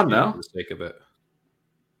Amon-Ra, no? For the sake of it.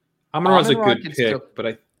 Amon-Ra's a good pick, but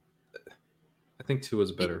I think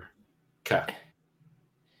Tua's better. Okay.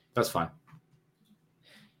 That's fine.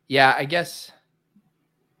 Yeah, I guess.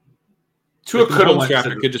 Tua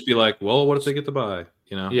could just be like, well, what if they get the bye?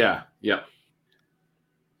 Yeah.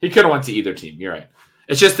 He could have went to either team. You're right.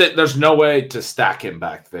 It's just that there's no way to stack him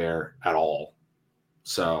back there at all.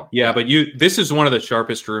 So yeah, but this is one of the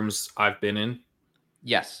sharpest rooms I've been in.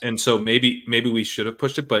 Yes. And so maybe we should have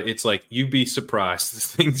pushed it, but it's like you'd be surprised the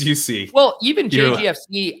things you see. Well, even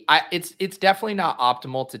JGFC, it's definitely not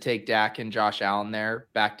optimal to take Dak and Josh Allen there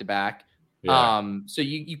back to back. Yeah. So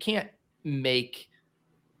you can't make.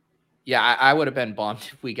 Yeah, I would have been bummed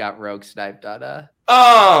if we got rogue sniped on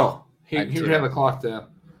he ran the clock down.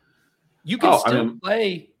 You can still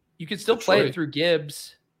play. You can still play it through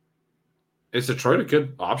Gibbs. Is Detroit a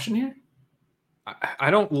good option here? I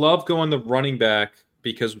don't love going the running back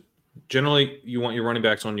because generally you want your running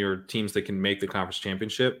backs on your teams that can make the conference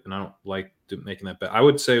championship, and I don't like making that bet. I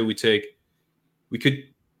would say we could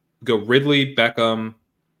go Ridley, Beckham,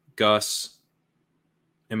 Gus,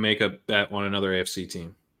 and make a bet on another AFC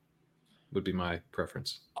team. Would be my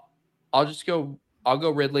preference. I'll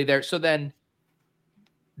go Ridley there. So then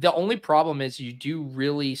the only problem is you do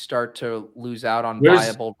really start to lose out on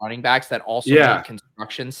viable running backs that also make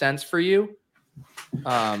construction sense for you.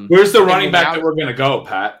 Where's the running back that we're going to go,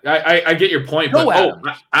 Pat? I get your point.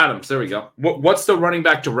 But, Adams. There we go. What's the running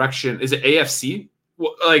back direction? Is it AFC?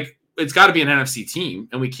 Well, it's got to be an NFC team,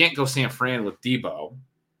 and we can't go San Fran with Debo.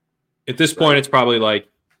 At this point, it's probably like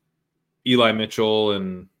Eli Mitchell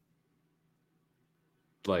and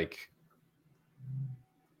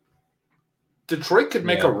Detroit could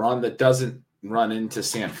make a run that doesn't run into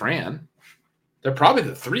San Fran. They're probably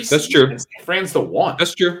the 3 seed. That's true. And San Fran's the 1.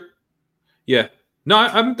 That's true. Yeah. No,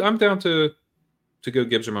 I'm down to go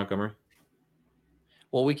Gibbs or Montgomery.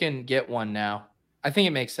 Well, we can get one now. I think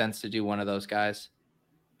it makes sense to do one of those guys.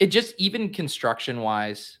 It just, even construction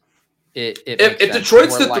wise, If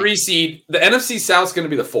Detroit's the 3 seed, the NFC South is going to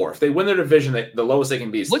be the 4. If they win their division, the lowest they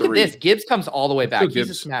can be is 3. Look at this. Gibbs comes all the way back. He's a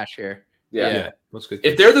Gibbs. smash here. Yeah. That's good.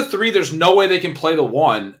 If they're the 3, there's no way they can play the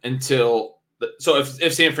 1 until. So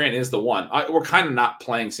if San Fran is the 1, we're kind of not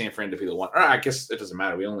playing San Fran to be the 1. Or I guess it doesn't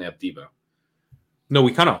matter. We only have Debo. No,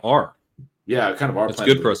 we kind of are. Yeah, we kind of are. It's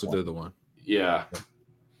good for us if they're the 1. Yeah.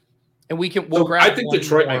 And we'll grab. I think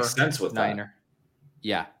Detroit makes sense with Niner. that.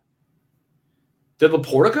 Yeah. Did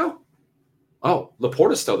Laporta go? Oh,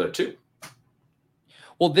 Laporta's still there too.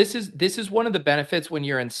 Well, this is one of the benefits when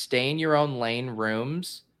you're in stay in your own lane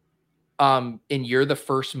rooms, and you're the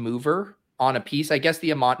first mover on a piece. I guess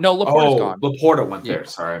Laporta's gone. Laporta went there.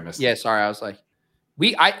 Sorry, I missed it. Yeah, sorry. I was like,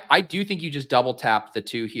 I do think you just double tap the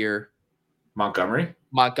 2 here. Montgomery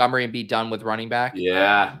And be done with running back.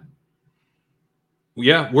 Yeah.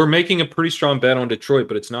 Yeah, we're making a pretty strong bet on Detroit,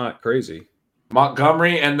 but it's not crazy.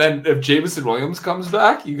 Montgomery, and then if Jameson Williams comes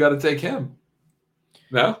back, you got to take him.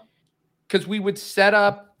 No? Because we would set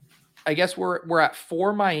up, I guess we're at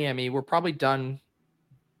 4 Miami. We're probably done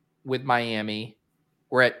with Miami.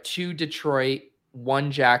 We're at 2 Detroit,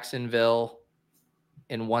 1 Jacksonville,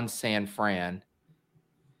 and 1 San Fran.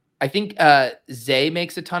 I think Zay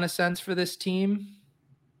makes a ton of sense for this team.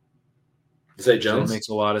 Zay Jones? That makes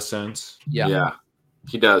a lot of sense. Yeah,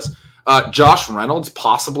 he does. Josh Reynolds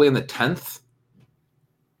possibly in the 10th.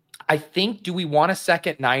 I think, do we want a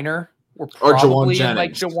second Niner? We're Or probably Jawan Jennings.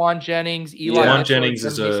 like Jawan Jennings, Eli Jawan Mitchell, Jennings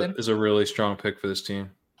Jordan Mason. is a really strong pick for this team.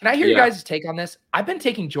 Can I hear you guys' take on this? I've been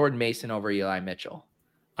taking Jordan Mason over Eli Mitchell.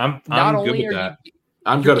 I'm Not good only with are that.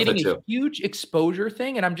 I'm you're good with getting it a too. huge exposure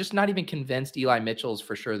thing, and I'm just not even convinced Eli Mitchell's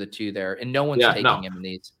for sure the 2 there, and no one's taking him in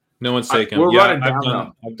these. No one's taking him. We're Yeah, running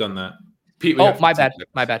down I've done that. Pete, My bad.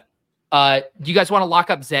 Do you guys want to lock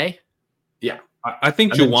up Zay? Yeah. I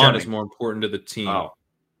think And then Jawan Jennings. is more important to the team. Oh.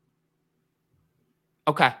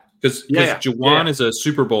 Okay. Because Jawan is a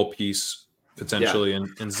Super Bowl piece potentially,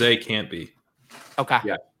 and Zay can't be. Okay.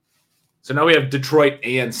 Yeah. So now we have Detroit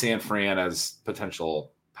and San Fran as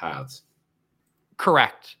potential paths.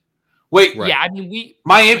 Correct. Wait, Right. Yeah, I mean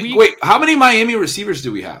Miami. Wait, how many Miami receivers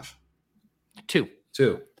do we have? 2.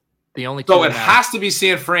 The only 2. So it has to be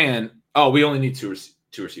San Fran. Oh, we only need two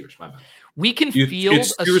receivers. My bad. We can field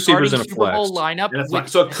it's a 2 receivers starting and a Super Bowl flex. lineup And a flex.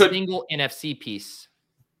 with So it could- a single NFC piece.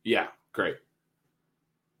 Yeah, great.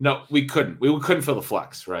 No, we couldn't. We couldn't fill the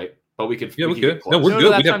flex, right? But we could. Yeah, we could could. get No, close. we're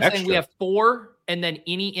good. That's We'd what have I'm saying. We extra. have 4, and then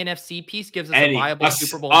any NFC piece gives us Any- a viable a-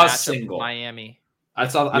 Super Bowl a matchup single. with Miami. I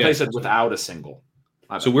thought you said without a single.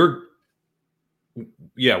 My So bad.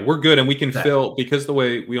 we're good, and we can Okay. fill because the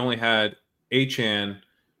way we only had Achan,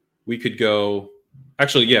 we could go.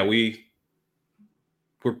 Actually,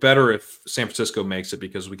 we're better if San Francisco makes it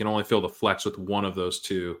because we can only fill the flex with one of those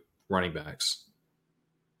 2 running backs,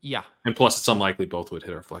 Yeah. and plus it's unlikely both would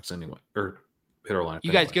hit our flex anyway or hit our lineup.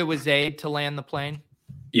 You guys anyway. good with Zayd to land the plane?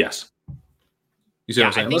 Yes. You see what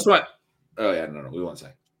I'm saying? Unless what? Oh yeah, no, we won't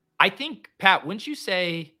say. I think, Pat, wouldn't you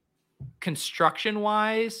say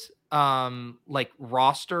construction-wise, like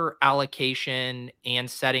roster allocation and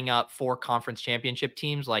setting up for conference championship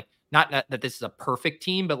teams, like not that this is a perfect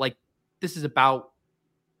team, but like this is about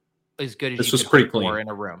as good as This you was could pretty hope for clean. in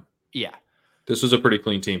a room. Yeah. This was a pretty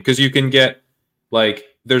clean team because you can get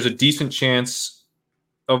there's a decent chance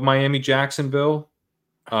of Miami Jacksonville.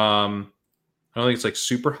 I don't think it's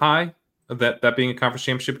super high of that being a conference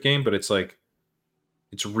championship game, but it's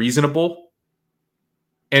reasonable.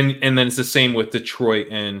 And then it's the same with Detroit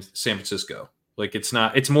and San Francisco.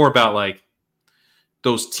 It's more about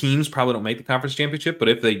those teams probably don't make the conference championship, but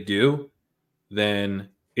if they do, then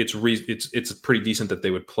it's pretty decent that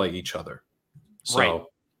they would play each other. So, Right.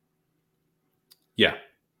 Yeah,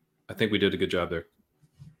 I think we did a good job there.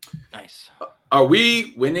 Nice. Are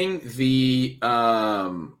we winning the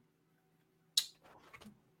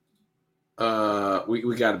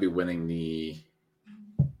we got to be winning the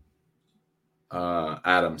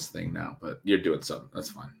Adams thing now, but you're doing something. That's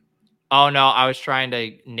fine. Oh no, I was trying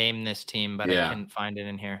to name this team, but Yeah. I couldn't find it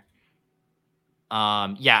in here.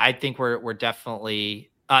 Yeah, I think we're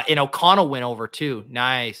definitely and O'Connell went over too.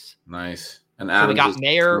 Nice. Nice. And So Adams we got is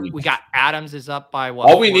Mayer. sweet. We got Adams is up by what?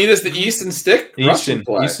 All we need is the Easton stick. Easton rushing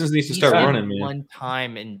play. needs to start Easton running, man. one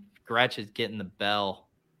time, and Gretch is getting the bell.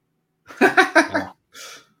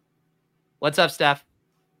 What's up, Steph?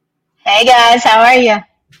 Hey guys, how are you?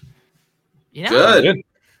 You know, Good.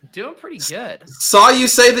 doing pretty good. Saw you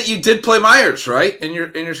say that you did play Myers, right? In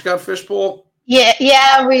your Scout Fishbowl.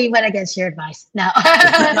 Yeah, we went against your advice. No.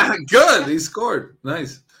 Good. He scored.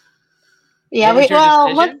 Nice. Yeah, What was your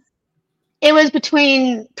decision? it was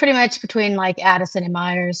pretty much between Addison and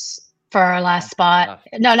Myers for our last spot.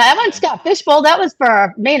 tough. No, that wasn't Scott Fishbowl. That was for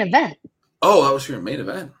our main event. Oh, that was for your main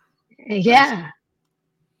event. Yeah,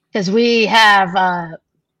 because we have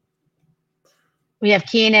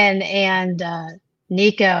Keenan and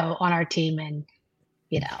Nico on our team, and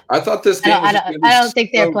I thought this game. I don't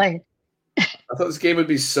think they're playing. I thought this game would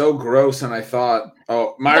be so gross, and I thought,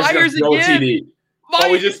 oh, Myers gonna throw again. TD.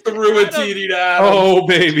 Oh, we just threw a TD to Adam. Oh,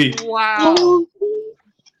 baby. Wow.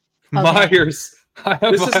 Myers. And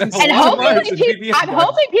I'm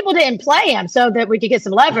hoping people didn't play him so that we could get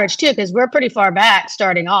some leverage too, because we're pretty far back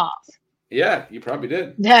starting off. Yeah, you probably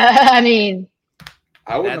did. I mean,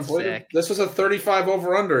 I wouldn't have played him. This was a 35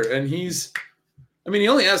 over under, and he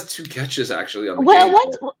only has 2 catches actually on the game.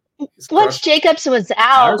 Once Jacobs was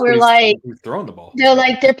out, we're like, throwing the ball. They're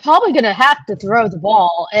like, they're probably going to have to throw the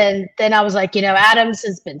ball. And then I was like, Adams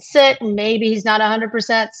has been sick. Maybe he's not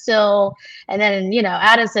 100% still. And then,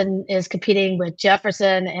 Addison is competing with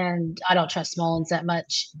Jefferson, and I don't trust Mullins that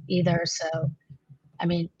much either. So,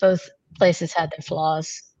 both places had their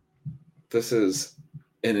flaws. This is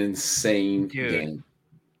an insane game.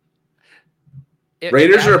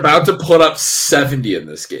 Raiders are about to put up 70 in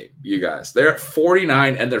this game, you guys. They're at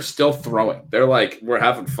 49, and they're still throwing. They're like, we're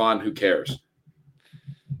having fun. Who cares?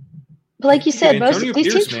 But like you said, most of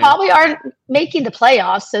these teams probably aren't making the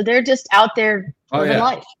playoffs, so they're just out there living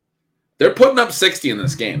life. They're putting up 60 in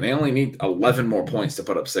this game. They only need 11 more points to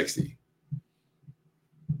put up 60.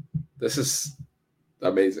 This is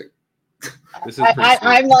amazing.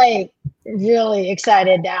 I'm like really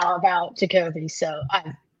excited now about Jacoby, so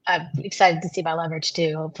I'm excited to see my leverage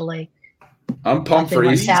too. Hopefully, I'm pumped for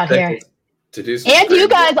East out here to do some. And you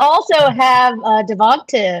guys also have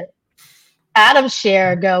Devonta Adams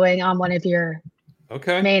share going on one of your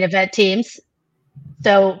main event teams,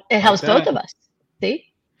 so it helps both of us.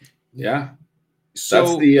 See? Yeah.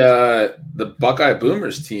 So that's the Buckeye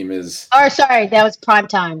Boomers team is. Oh, sorry, that was prime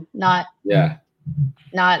time, not main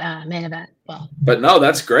event. Well, but no,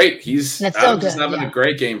 that's great. That's Adams is having a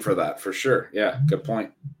great game for that, for sure. Yeah, good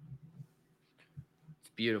point. It's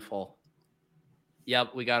beautiful.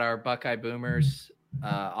 Yep, we got our Buckeye Boomers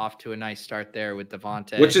off to a nice start there with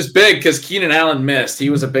Devonta. Which is big because Keenan Allen missed. He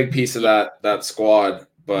was a big piece of that squad.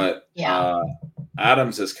 But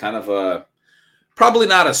Adams is kind of probably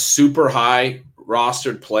not a super high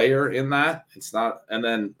rostered player in that. It's not, and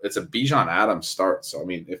then it's a Bijan Adams start. So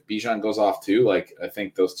if Bijan goes off too, I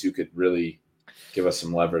think those two could really give us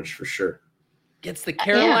some leverage for sure. Gets the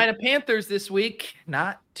Carolina Panthers this week.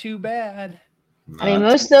 Not too bad.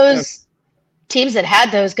 Most of those teams that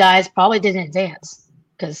had those guys probably didn't advance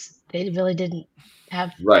because they really didn't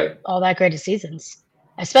have all that great of seasons,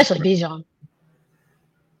 especially Bijan.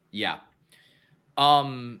 Yeah. We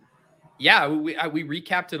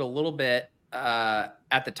recapped it a little bit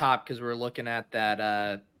at the top because we were looking at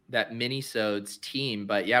that mini-sodes team.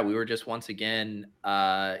 But we were just once again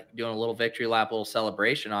doing a little victory lap, a little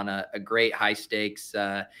celebration on a great high stakes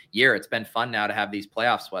year. It's been fun now to have these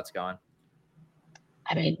playoff sweats going.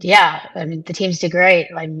 The teams did great.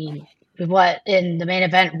 In the main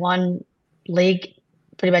event, one league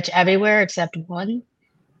pretty much everywhere except one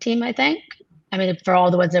team, I think. For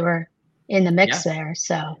all the ones that were in the mix there.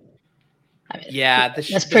 So,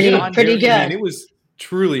 that's pretty good. And it was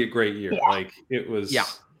truly a great year. Yeah. It was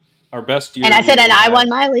our best year. And I said, and I won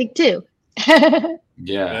my league too.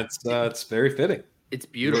 That's very fitting. It's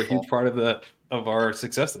beautiful. You're a huge part of our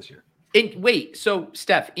success this year. Wait, so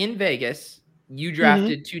Steph, in Vegas, you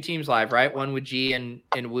drafted 2 teams live, right? One with G and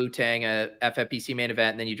Wu-Tang, a FFPC main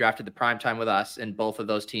event, and then you drafted the primetime with us, and both of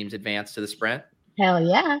those teams advanced to the sprint. Hell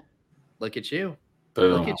yeah. Look at you.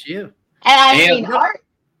 Boom. Look at you. And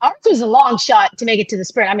ours was a long shot to make it to the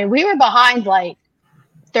sprint. We were behind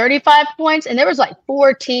 35 points, and there was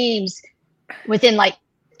 4 teams within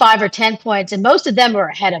 5 or 10 points, and most of them were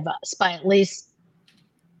ahead of us by at least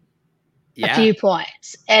a few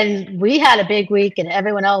points. And we had a big week, and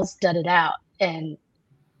everyone else did it out and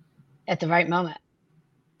at the right moment.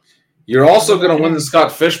 You're also going to win the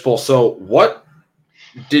Scott Fish Bowl. So what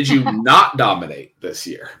did you not dominate this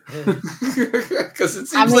year? Because it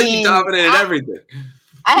seems like you dominated everything.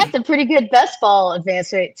 I had some pretty good best ball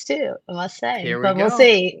advance rates too, I must say. We'll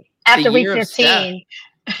see. After week 15.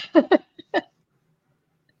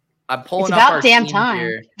 I'm pulling it's up about our damn team time.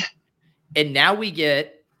 here. And now we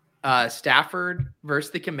get Stafford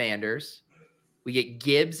versus the Commanders. We get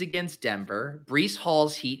Gibbs against Denver. Breece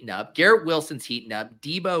Hall's heating up. Garrett Wilson's heating up.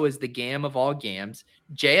 Debo is the gam of all gams.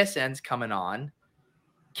 JSN's coming on.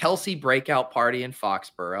 Kelsey breakout party in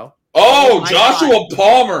Foxborough. Oh, Joshua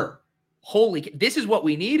Palmer. This is what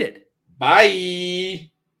we needed. Bye.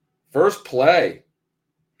 First play.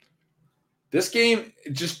 This game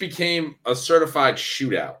just became a certified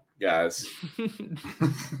shootout, guys.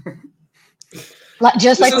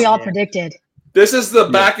 Just like we all Yeah. predicted. This is the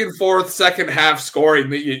back and forth second half scoring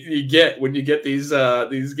that you get when you get these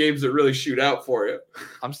games that really shoot out for you.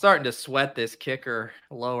 I'm starting to sweat this kicker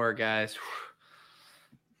lower, guys.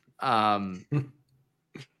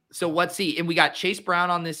 So let's see. And we got Chase Brown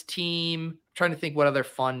on this team. Trying to think what other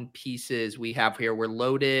fun pieces we have here. We're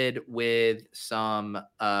loaded with some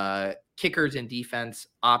kickers and defense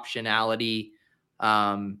optionality.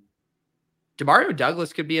 Demario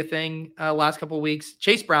Douglas could be a thing last couple of weeks.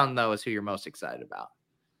 Chase Brown, though, is who you're most excited about.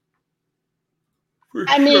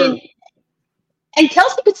 I mean, and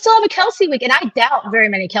Kelsey could still have a Kelsey week, and I doubt very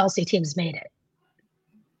many Kelsey teams made it.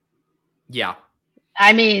 Yeah.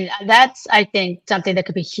 I mean, that's, I think, something that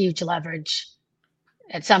could be huge leverage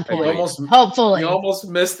at some point. Hopefully. He almost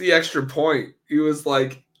missed the extra point. He was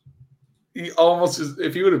like,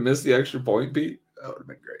 if he would have missed the extra point, Pete, that would have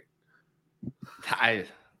been great.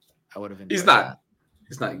 I would have. He's not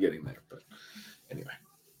getting there, but anyway.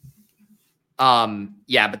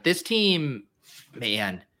 Yeah, but this team,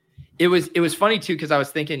 man, it was funny too, because I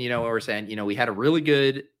was thinking, what we're saying, we had a really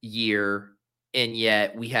good year, and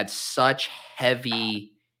yet we had such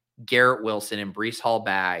heavy Garrett Wilson and Breece Hall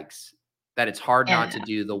bags that it's hard not to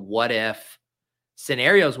do the what if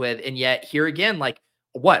scenarios with. And yet here again,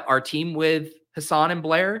 our team with Hassan and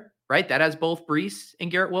Blair, right? That has both Breece and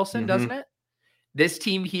Garrett Wilson, doesn't it? This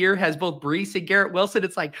team here has both Breece and Garrett Wilson.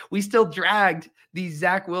 It's like we still dragged these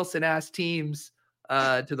Zach Wilson-ass teams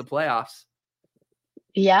to the playoffs.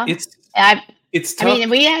 Yeah. It's tough. I mean,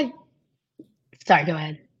 we had – sorry, go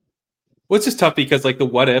ahead. Well, it's just tough because, the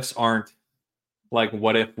what-ifs aren't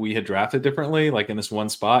what if we had drafted differently, in this one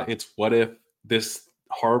spot. It's what if this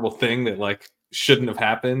horrible thing that, shouldn't have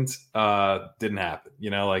happened didn't happen,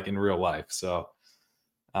 in real life. So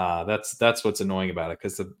that's what's annoying about it,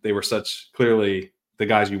 because they were such clearly the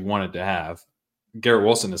guys you wanted to have. Garrett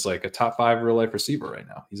Wilson is a top 5 real life receiver right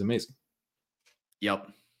now. He's amazing. Yep.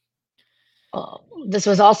 Well, this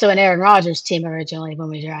was also an Aaron Rodgers team originally when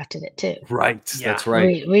we drafted it too. Right. Yeah. That's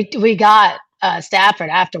right. We got Stafford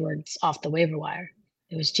afterwards off the waiver wire.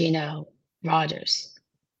 It was Geno, Rodgers.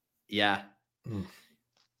 Yeah.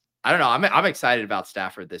 I don't know. I'm excited about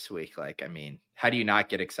Stafford this week. How do you not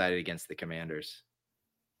get excited against the Commanders?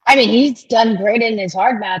 I mean, he's done great in his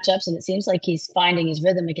hard matchups, and it seems like he's finding his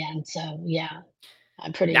rhythm again. So, yeah,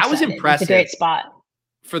 I'm pretty excited. That was impressive. It's a great spot.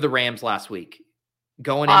 For the Rams last week.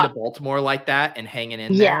 Going into Baltimore like that and hanging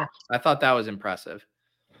in there. I thought that was impressive.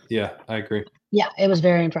 Yeah, I agree. Yeah, it was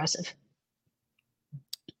very impressive.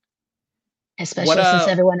 Especially since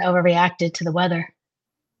everyone overreacted to the weather.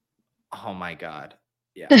 Oh, my God.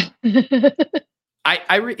 Yeah.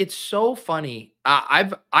 It's so funny.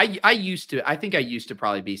 I used to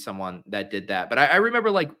probably be someone that did that, but I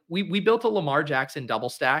remember we built a Lamar Jackson double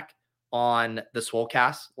stack on the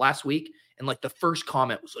Swolecast last week, and the first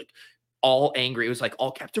comment was all angry. It was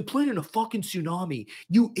all caps. They're playing in a fucking tsunami.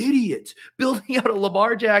 You idiots! Building out a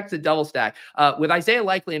Lamar Jackson double stack with Isaiah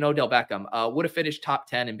Likely and Odell Beckham would have finished top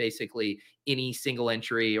 10 in basically any single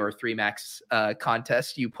entry or 3max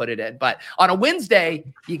contest you put it in. But on a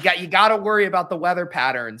Wednesday, you got to worry about the weather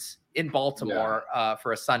patterns in Baltimore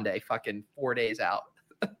for a Sunday, fucking 4 days out.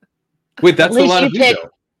 Wait, that's the lineup you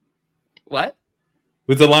built. What?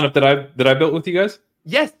 With the lineup that I built with you guys?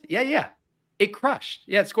 Yes. Yeah. It crushed.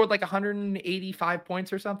 Yeah, it scored 185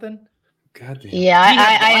 points or something. God damn. Yeah,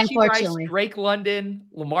 I unfortunately. Rice, Drake London,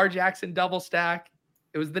 Lamar Jackson double stack.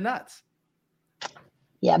 It was the nuts.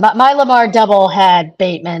 Yeah, my Lamar double had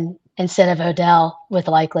Bateman instead of Odell with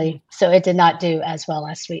Likely, so it did not do as well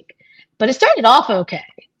last week. But it started off okay.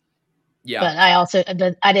 Yeah.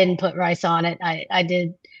 But I didn't put Rice on it. I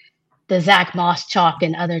did the Zach Moss chalk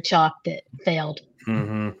and other chalk that failed.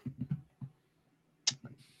 Mm-hmm.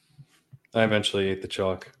 I eventually ate the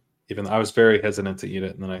chalk. Even I was very hesitant to eat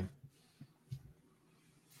it, and then I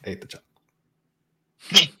ate the chalk.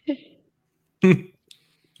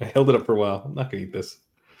 I held it up for a while. I'm not going to eat this.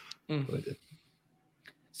 But I did.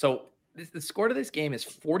 So the score to this game is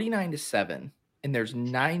 49-7, and there's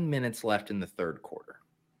 9 minutes left in the third quarter.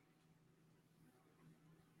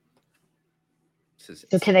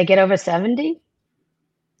 So can they get over 70?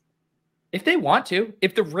 If they want to.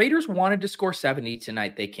 If the Raiders wanted to score 70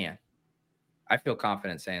 tonight, they can. I feel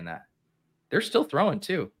confident saying that. They're still throwing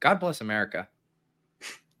too. God bless America.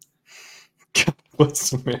 God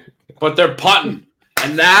bless America. But they're punting.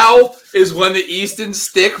 And now is when the Easton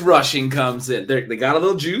stick rushing comes in. They got a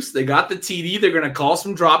little juice. They got the TD. They're going to call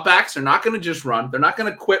some dropbacks. They're not going to just run. They're not going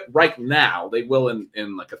to quit right now. They will in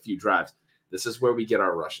a few drives. This is where we get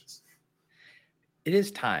our rushes. It is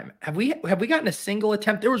time. Have we gotten a single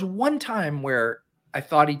attempt? There was one time where I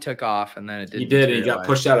thought he took off, and then it didn't. He did. He got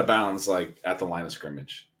pushed out of bounds like at the line of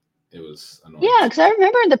scrimmage. It was annoying. Yeah, because I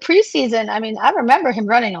remember in the preseason, I mean, I remember him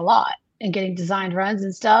running a lot and getting designed runs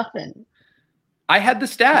and stuff. And I had the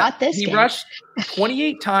stat. Not this he game. rushed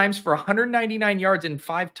 28 times for 199 yards and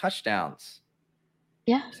 5 touchdowns.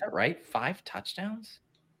 Yeah. Is that right? 5 touchdowns?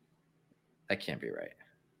 That can't be right.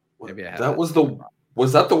 Maybe I had Was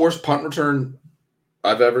that the worst punt return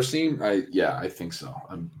I've ever seen? I think so.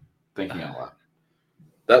 I'm thinking out loud.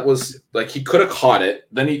 That was like he could have caught it.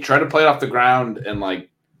 Then he tried to play it off the ground and like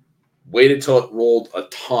waited till it rolled a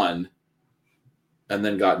ton and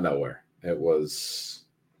then got nowhere. It was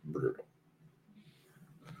brutal.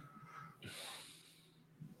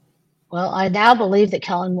 Well, I now believe that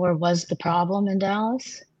Kellen Moore was the problem in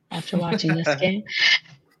Dallas after watching this game.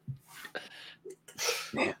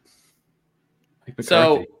 Man.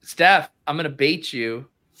 So, Steph, I'm going to bait you.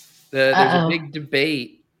 There's a big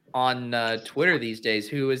debate on Twitter these days.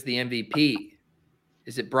 Who is the MVP?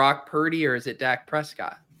 Is it Brock Purdy or is it Dak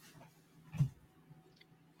Prescott?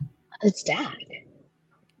 It's Dak.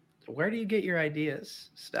 Where do you get your ideas,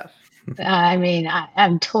 Steph? I mean,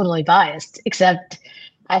 I'm totally biased, except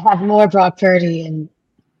I have more Brock Purdy in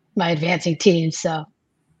my advancing team. So,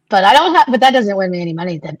 but that doesn't win me any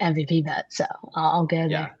money, the MVP bet. So I'll go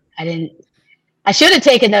there. I should have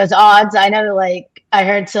taken those odds. I know, like, I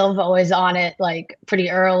heard Silva was on it like pretty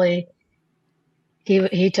early.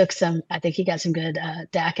 He took some, I think he got some good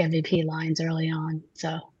Dak MVP lines early on.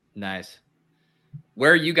 So nice.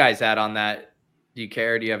 Where are you guys at on that? Do you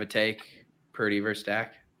care? Do you have a take? Purdy versus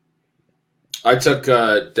Dak? I took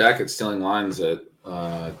Dak at stealing lines at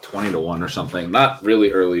 20-1 or something. Not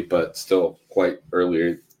really early, but still quite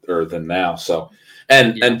earlier than now. So,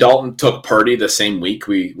 and Dalton took Purdy the same week.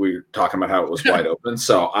 We were talking about how it was wide open.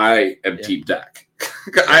 So I am Team Dak.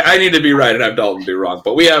 I need to be right and have Dalton be wrong.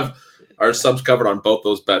 But we have our subs covered on both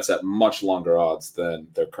those bets at much longer odds than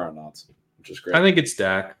their current odds, which is great. I think it's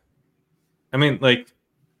Dak. I mean, like,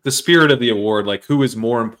 the spirit of the award, like, who is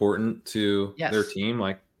more important to their team?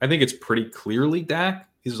 Like, I think it's pretty clearly Dak.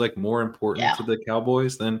 He's, like, more important to the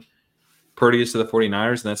Cowboys than Purdy is to the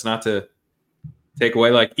 49ers. And that's not to take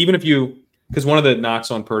away, like, even if you – because one of the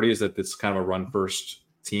knocks on Purdy is that it's kind of a run-first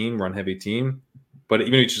team, run-heavy team. But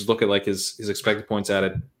even if you just look at, like, his expected points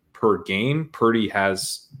added per game, Purdy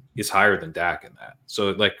is higher than Dak in that. So,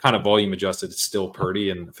 like, kind of volume adjusted, it's still Purdy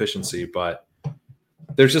and efficiency. But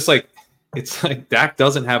there's just, like – it's like Dak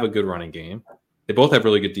doesn't have a good running game. They both have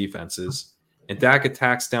really good defenses. And Dak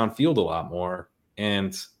attacks downfield a lot more.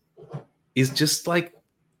 And is just like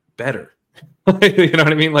better. You know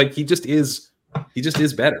what I mean? Like he just is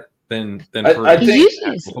better than Purdy. I think he's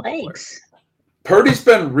using his legs. Purdy's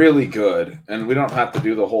been really good. And we don't have to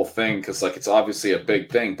do the whole thing because like it's obviously a big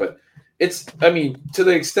thing. But it's, I mean, to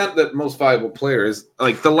the extent that most valuable players,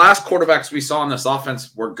 like the last quarterbacks we saw in this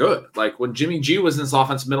offense were good. Like when Jimmy G was in this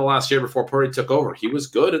offense middle last year before Purdy took over, he was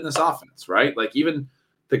good in this offense, right? Like even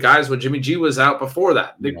the guys when Jimmy G was out before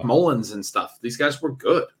that, Nick Mullins and stuff, these guys were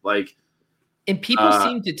good. Like, and people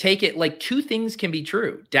seem to take it like two things can be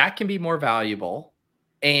true. Dak can be more valuable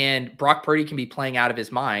and Brock Purdy can be playing out of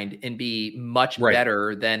his mind and be much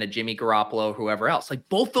better than a Jimmy Garoppolo or whoever else. Like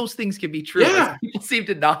both those things can be true. Yeah. Like, people seem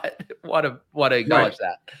to not want to acknowledge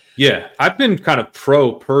that. Yeah. I've been kind of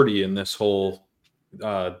pro Purdy in this whole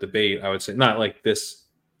debate. I would say not like this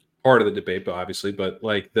part of the debate, but obviously, but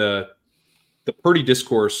like the Purdy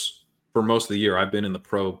discourse for most of the year, I've been in the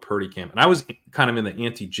pro Purdy camp and I was kind of in the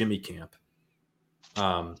anti Jimmy camp.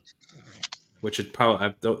 Which is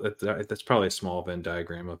probably that's probably a small Venn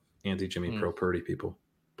diagram of anti-Jimmy pro Purdy people.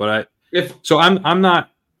 But I'm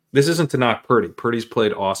not. This isn't to knock Purdy. Purdy's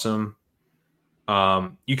played awesome.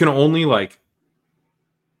 You can only like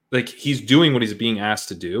he's doing what he's being asked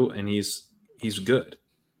to do, and he's good.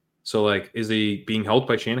 So like, is he being helped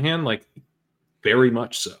by Shanahan? Like, very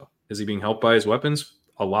much so. Is he being helped by his weapons?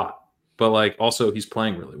 A lot. But like, also he's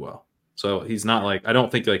playing really well. So he's not like I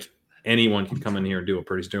don't think like anyone can come in here and do what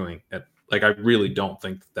Purdy's doing at. Like, I really don't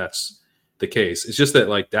think that's the case. It's just that,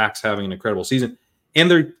 like, Dak's having an incredible season. And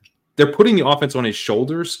they're putting the offense on his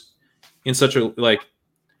shoulders in such a, like,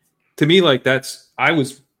 to me, like, that's – I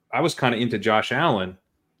was kind of into Josh Allen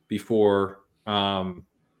before,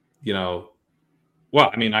 you know – well,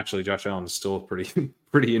 I mean, actually, Josh Allen is still a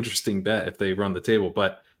pretty interesting bet if they run the table.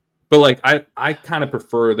 But like, I kind of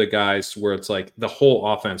prefer the guys where it's, like, the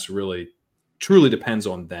whole offense really truly depends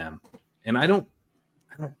on them. And I don't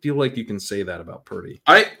feel like you can say that about Purdy.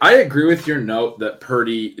 I agree with your note that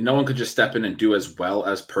Purdy, no one could just step in and do as well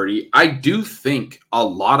as Purdy. I do think a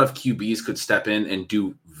lot of QBs could step in and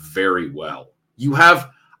do very well. You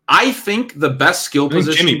have, I think, the best skill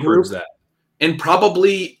position Jimmy group proves that. in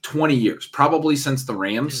probably 20 years, probably since the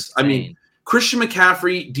Rams. Insane. I mean, Christian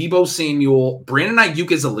McCaffrey, Deebo Samuel, Brandon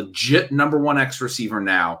Ayuk is a legit number one X receiver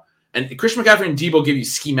now. And Christian McCaffrey and Deebo give you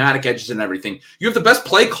schematic edges and everything. You have the best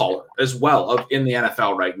play caller as well in the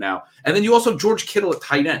NFL right now. And then you also have George Kittle at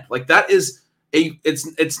tight end. Like that is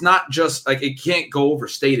it's not just like it can't go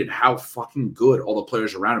overstated how fucking good all the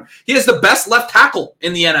players around him. He has the best left tackle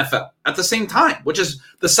in the NFL at the same time, which is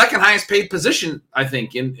the second highest paid position, I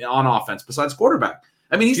think, on offense besides quarterback.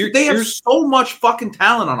 I mean, they have so much fucking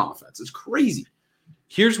talent on offense. It's crazy.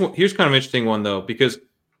 Here's kind of an interesting one, though, because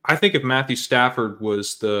I think if Matthew Stafford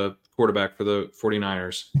was the quarterback for the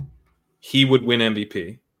 49ers, he would win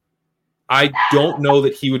MVP. I don't know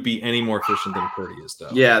that he would be any more efficient than Purdy is,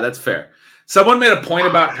 though. Yeah, that's fair. Someone made a point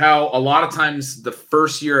about how a lot of times the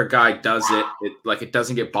first year a guy does it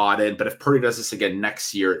doesn't get bought in. But if Purdy does this again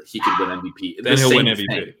next year, he could win MVP. Then he'll win MVP.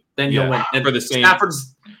 Thing. Then he'll win. And for the same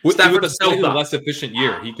Stafford's with a slightly less efficient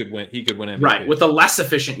year, he could win MVP. Right, with a less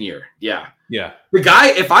efficient year. Yeah. Yeah. The guy,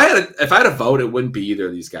 if I had a vote, it wouldn't be either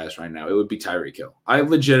of these guys right now. It would be Tyreek Hill. I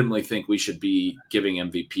legitimately think we should be giving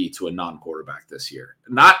MVP to a non-quarterback this year.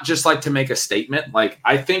 Not just like to make a statement. Like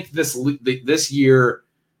I think this year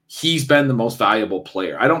he's been the most valuable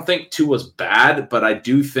player. I don't think Tua's bad, but I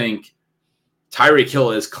do think Tyreek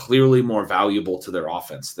Hill is clearly more valuable to their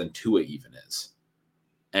offense than Tua even is.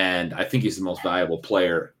 And I think he's the most valuable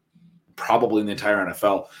player probably in the entire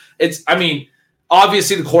NFL.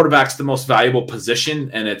 Obviously the quarterback's the most valuable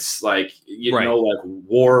position, and it's like, like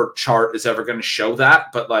war chart is ever going to show that,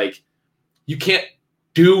 but like you can't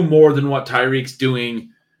do more than what Tyreek's doing.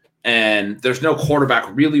 And there's no quarterback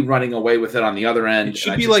really running away with it on the other end. It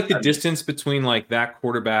should be like the distance between like that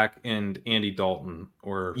quarterback and Andy Dalton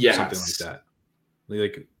or something like that.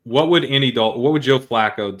 Like what would Joe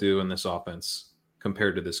Flacco do in this offense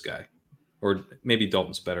compared to this guy? Or maybe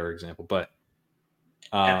Dalton's a better example, but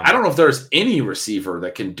I don't know if there's any receiver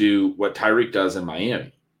that can do what Tyreek does in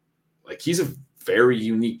Miami. Like he's a very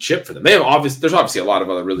unique chip for them. There's obviously a lot of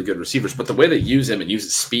other really good receivers, but the way they use him and use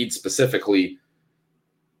his speed specifically,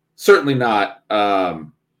 certainly not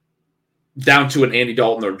down to an Andy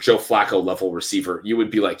Dalton or Joe Flacco level receiver. You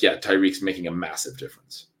would be like, yeah, Tyreek's making a massive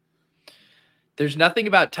difference. There's nothing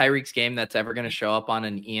about Tyreek's game that's ever going to show up on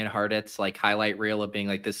an Ian Hartitz like highlight reel of being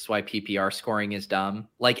like, this is why PPR scoring is dumb.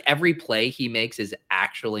 Like every play he makes is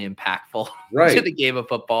actually impactful to the game of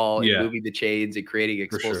football and moving the chains and creating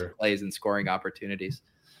explosive plays and scoring opportunities.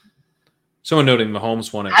 Someone noting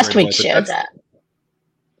Mahomes won it. Last week showed that.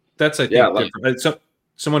 That's I think different.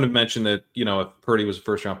 Someone had mentioned that, if Purdy was a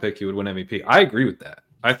first-round pick, he would win MVP. I agree with that.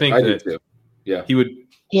 I think do too. Yeah. He would.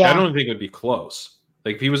 Yeah. I don't think it would be close.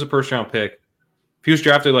 Like if he was a first-round pick, if he was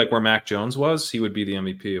drafted like where Mac Jones was, he would be the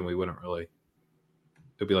MVP, and we wouldn't really.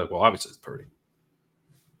 It'd be like, well, obviously it's Purdy.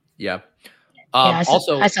 Yeah. I saw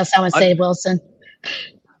someone say Wilson.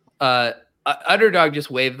 Underdog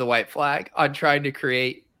just waved the white flag on trying to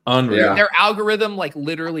create. Unreal. Their algorithm like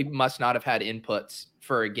literally must not have had inputs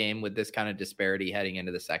for a game with this kind of disparity heading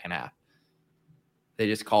into the second half. They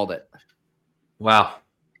just called it. Wow.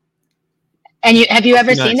 And have you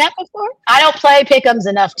ever seen that before? I don't play pick'ems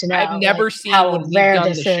enough to know. I've never seen how when we've rare done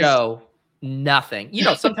this the is. show. Nothing.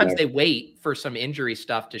 Sometimes they wait for some injury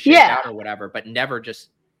stuff to shake out or whatever, but never just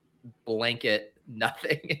blanket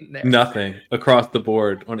nothing in there. Nothing across the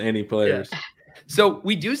board on any players. Yeah. So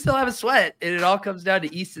we do still have a sweat, and it all comes down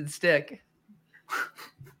to Easton Stick.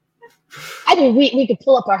 I mean, we could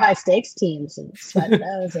pull up our high stakes teams and sweat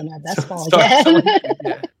those in our best ball again.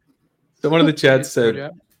 So one of the chats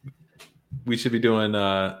said we should be doing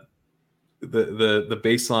the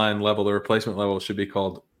baseline level, the replacement level should be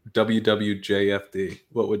called WWJFD.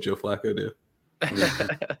 What would Joe Flacco do?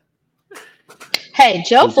 Hey,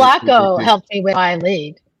 Joe Flacco helped me win my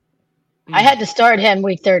league. I had to start him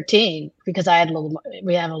week 13 because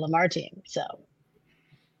we have a Lamar team. So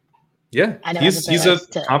yeah, I know he's a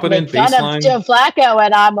competent make fun baseline. of Joe Flacco,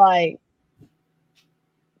 and I'm like,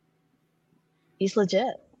 he's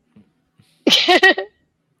legit.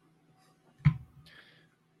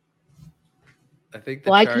 I think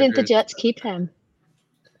Why couldn't the Jets keep him?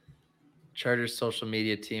 Chargers social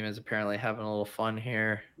media team is apparently having a little fun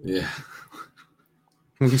here. Yeah.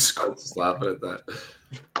 I'm just laughing at that.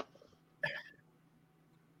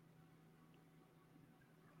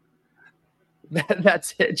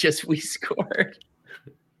 That's it. Just we scored.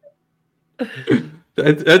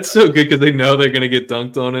 That's so good because they know they're going to get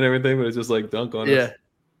dunked on and everything, but it's just like dunk on us.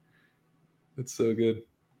 It's so good.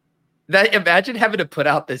 Imagine having to put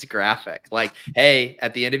out this graphic. Like, hey,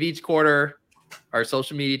 at the end of each quarter, our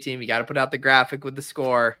social media team, you got to put out the graphic with the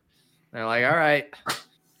score. And they're like, all right.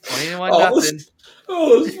 21 all nothing.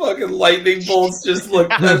 those fucking lightning bolts just look.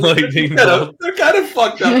 Lightning They're kind of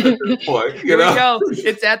fucked up at this point. Here we go.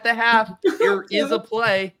 It's at the half. There is a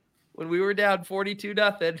play when we were down 42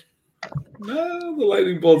 nothing. No, the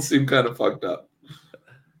lightning bolts seem kind of fucked up.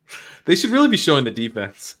 They should really be showing the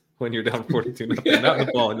defense when you're down 42 nothing, not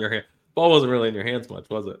the ball in your hand. Ball wasn't really in your hands much,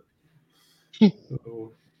 was it?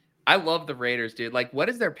 I love the Raiders, dude. Like, what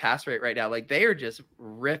is their pass rate right now? Like, they are just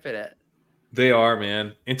ripping it. They are,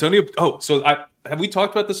 man. Antonio. Oh, so have we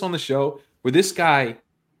talked about this on the show? Where this guy,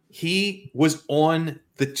 he was on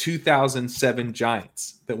the 2007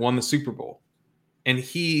 Giants that won the Super Bowl, and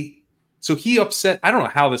he upset. I don't know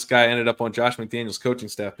how this guy ended up on Josh McDaniels' coaching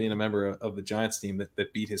staff, being a member of the Giants team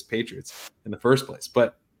that beat his Patriots in the first place.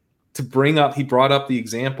 But he brought up the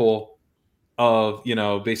example of,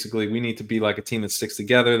 basically we need to be like a team that sticks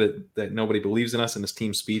together, that nobody believes in us, in his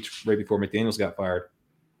team speech right before McDaniels got fired.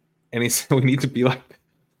 And he said we need to be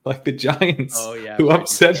like the Giants who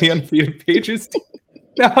upset the undefeated Patriots team.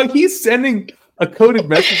 Now he's sending a coded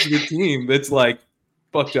message to the team that's like,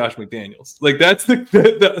 fuck Josh McDaniels. Like, that's the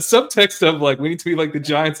subtext of, like, we need to be like the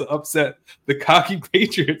Giants that upset the cocky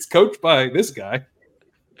Patriots coached by this guy.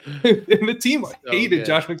 And the team hated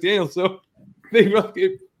Josh McDaniels, so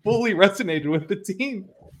it fully resonated with the team.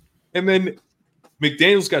 And then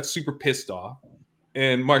McDaniels got super pissed off.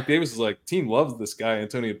 And Mark Davis was like, team loves this guy,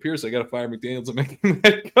 Antonio Pierce. I got to fire McDaniels and make him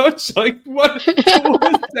head coach. Like, what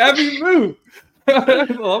a savvy move. I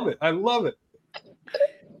love it.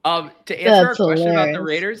 To answer our question about the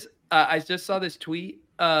Raiders, I just saw this tweet.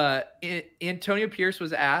 Antonio Pierce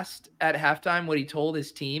was asked at halftime what he told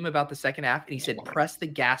his team about the second half, and he said, press the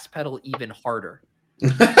gas pedal even harder.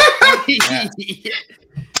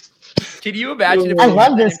 Can you imagine? I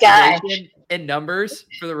love this guy. And numbers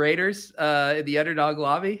for the Raiders in the underdog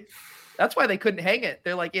lobby. That's why they couldn't hang it.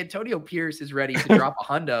 They're like, Antonio Pierce is ready to drop a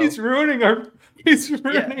hundo. He's ruining our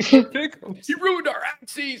pick'ems. He ruined our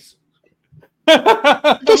axes. They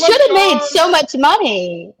should have made so much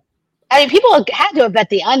money. I mean, people had to have bet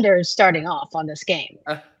the unders starting off on this game,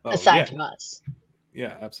 aside from us.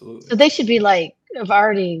 Yeah, absolutely. So they should be like, have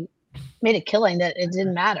already made a killing that it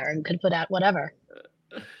didn't matter and could put out whatever.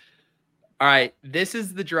 All right, this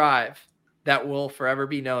is the drive that will forever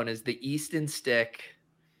be known as the Easton Stick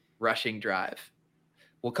rushing drive.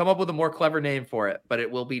 We'll come up with a more clever name for it, but it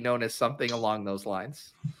will be known as something along those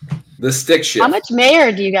lines. The stick shift. How much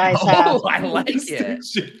mayor do you guys have? Oh, I like it.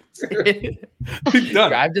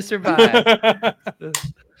 Drive to survive.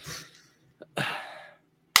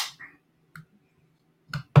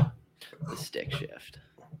 The stick shift.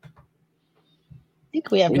 I think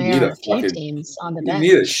we have mayor of a few teams on the bench.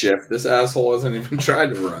 You need a shift. This asshole hasn't even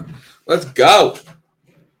tried to run. Let's go.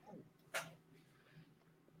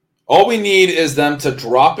 All we need is them to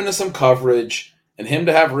drop into some coverage and him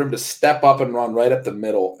to have room to step up and run right up the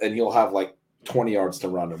middle, and he'll have like 20 yards to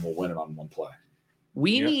run, and we'll win it on one play.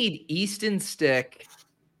 We need Easton Stick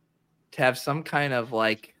to have some kind of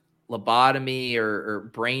like lobotomy or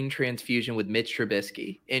brain transfusion with Mitch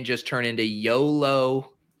Trubisky and just turn into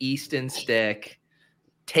YOLO Easton Stick.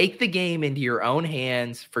 Take the game into your own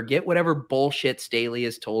hands. Forget whatever bullshit Staley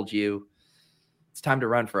has told you. It's time to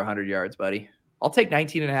run for 100 yards, buddy. I'll take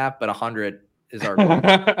 19 and a half, but 100 is our goal.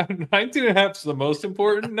 19 and a half is the most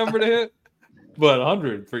important number to hit, but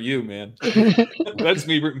 100 for you, man. That's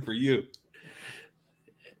me rooting for you.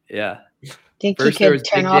 Yeah. Think first he could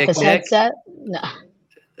turn off his headset? No.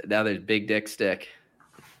 Now there's Big Dick Stick.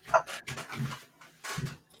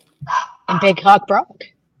 And Big Hawk Brock.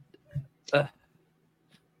 Sorry,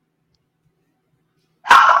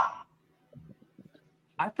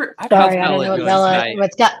 I don't know what Bella.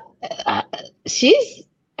 What's got? She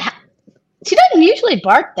doesn't usually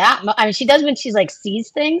bark that much. I mean, she does when she's like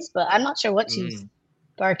sees things, but I'm not sure what she's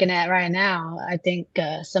barking at right now. I think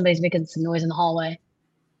somebody's making some noise in the hallway.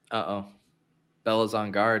 Bella's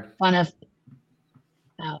on guard. Oh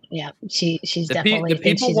yeah, she's definitely. The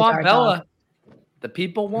people want Bella. Dog. The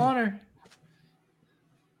people want her.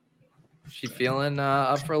 She feeling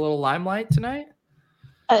up for a little limelight tonight?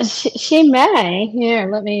 She may. Here,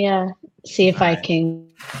 let me see if I can.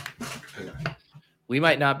 We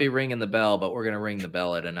might not be ringing the bell, but we're going to ring the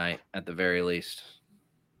Bella tonight at the very least.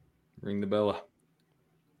 Ring the Bella.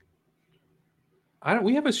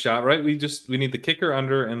 We have a shot, right? We need the kicker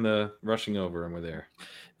under and the rushing over, and we're there.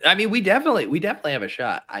 I mean, we definitely have a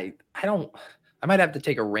shot. I might have to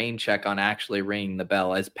take a rain check on actually ringing the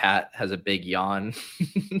bell, as Pat has a big yawn.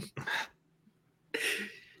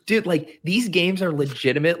 Dude, like, these games are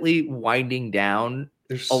legitimately winding down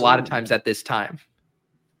a lot of times at this time.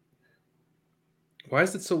 Why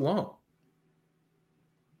is it so long?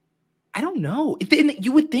 I don't know.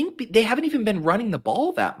 You would think they haven't even been running the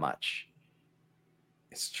ball that much.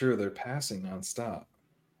 It's true. They're passing nonstop.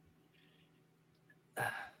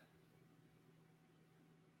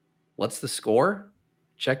 What's the score?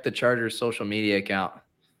 Check the Chargers social media account.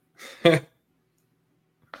 I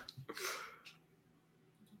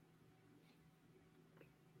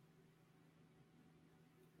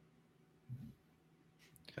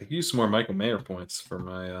could use some more Michael Mayer points for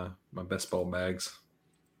my my best ball bags.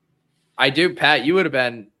 I do, Pat. You would have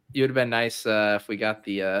been nice if we got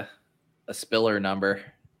the a Spiller number.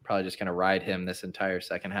 Probably just gonna ride him this entire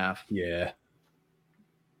second half. Yeah.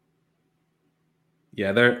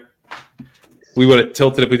 We would have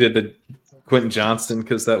tilted if we did the Quentin Johnston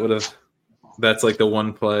because that's like the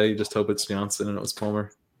one play. You just hope it's Johnston and it was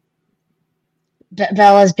Palmer.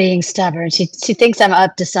 Bella's being stubborn. She thinks I'm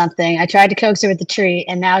up to something. I tried to coax her with the tree,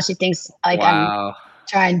 and now she thinks like I'm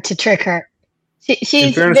trying to trick her.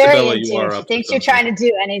 She's very Bella, into it. She thinks you're trying to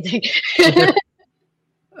do anything.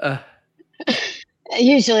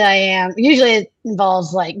 Usually I am. Usually it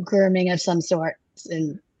involves like grooming of some sort,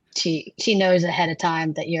 and she knows ahead of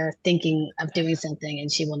time that you're thinking of doing something,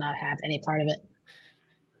 and she will not have any part of it.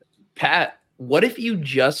 Pat, what if you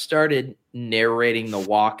just started narrating the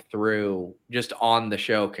walkthrough just on the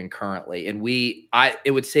show concurrently, and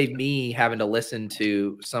it would save me having to listen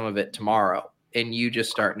to some of it tomorrow, and you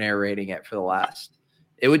just start narrating it for the last.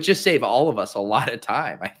 It would just save all of us a lot of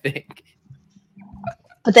time, I think.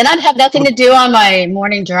 But then I'd have nothing to do on my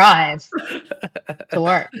morning drive to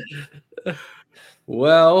work.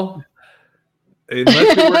 Well,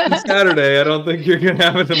 unless you're working Saturday, I don't think you're going to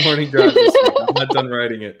have it in the morning drive this week. I'm not done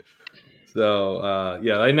writing it. So,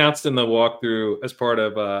 I announced in the walkthrough as part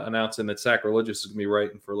of announcing that Sacrilegious is going to be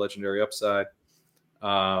writing for Legendary Upside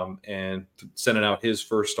and sending out his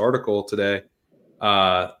first article today.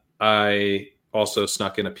 I also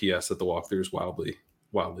snuck in a PS that the walkthrough is wildly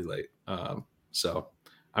late. So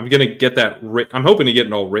I'm going to get that I'm hoping to get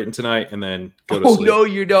it all written tonight and then go to sleep. No,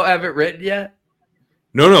 you don't have it written yet?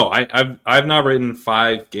 No. I've not written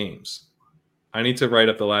 5 games. I need to write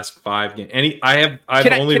up the last 5 games. I've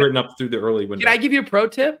only written up through the early window. Can I give you a pro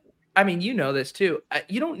tip? I mean, you know this too.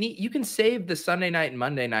 You can save the Sunday night and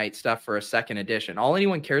Monday night stuff for a second edition. All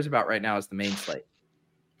anyone cares about right now is the main slate.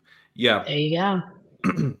 Yeah. There you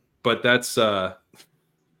go. But that's I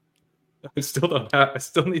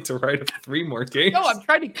still need to write up 3 more games. No, I'm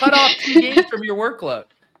trying to cut off 2 games from your workload.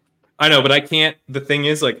 I know, but I can't. The thing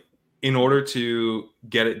is, like, in order to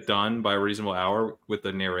get it done by a reasonable hour with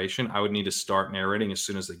the narration, I would need to start narrating as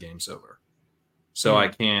soon as the game's over. So I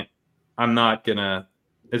can't. I'm not gonna.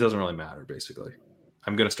 It doesn't really matter. Basically,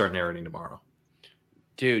 I'm gonna start narrating tomorrow.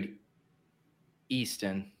 Dude,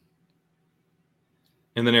 Easton.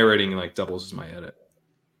 And the narrating like doubles as my edit.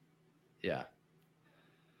 Yeah.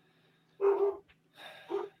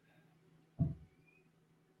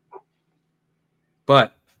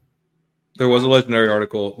 But there was a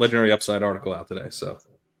Legendary Upside article out today, so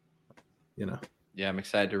Yeah, I'm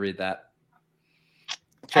excited to read that.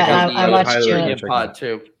 I watched your pod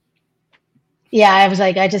too. Yeah, I was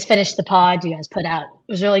like, I just finished the pod you guys put out.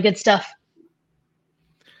 It was really good stuff.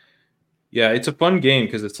 Yeah, it's a fun game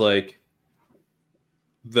because it's like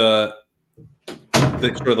the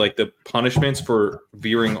sort of like the punishments for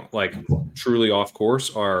veering like truly off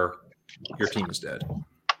course are your team is dead.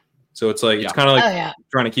 So it's like it's kind of like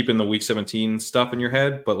trying to keep in the week 17 stuff in your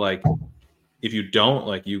head, but like if you don't,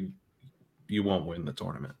 like you won't win the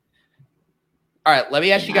tournament. All right, let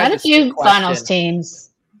me ask you guys a few finals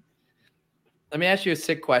teams. Let me ask you a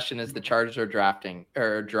sick question as the Chargers are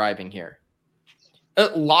driving here.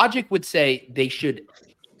 Logic would say they should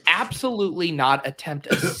absolutely not attempt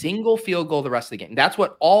a single field goal the rest of the game. That's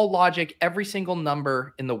what all logic, every single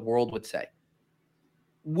number in the world would say.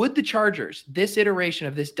 Would the Chargers, this iteration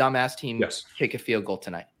of this dumbass team, kick a field goal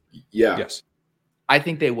tonight? Yeah. Yes. I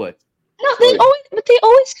think they would. No, they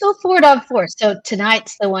always go for it on 4. So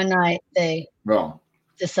tonight's the one night they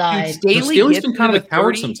decide. Dude, Staley's been kind of a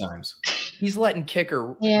coward sometimes. He's letting the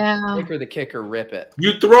kicker rip it.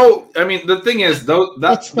 You throw. I mean, the thing is, though,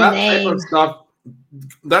 that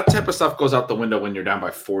type of stuff goes out the window when you're down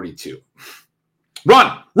by 42.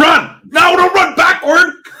 Run! No, don't run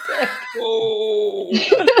backward. Oh.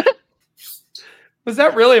 Was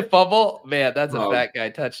that really a fumble? Man, that's a fat guy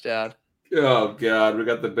touchdown. Oh God, we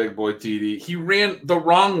got the big boy TD. He ran the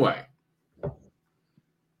wrong way.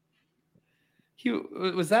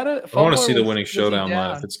 Was that a fumble? I want to see the winning showdown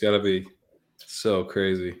live. It's got to be so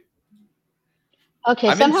crazy.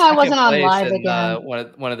 Okay, somehow I wasn't on live again.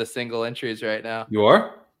 One of the single entries right now. You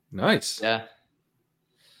are? Nice. Yeah.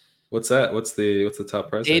 What's that? What's the top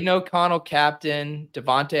prize? Aiden O'Connell, captain.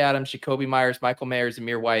 Devontae Adams, Jacoby Myers, Michael Mayers,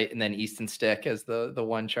 Amir White, and then Easton Stick as the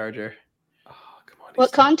one charger. Oh, come on.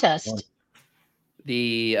 What contest?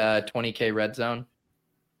 The 20K red zone.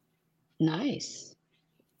 Nice.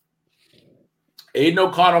 Aiden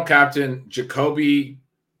O'Connell, captain. Jacoby,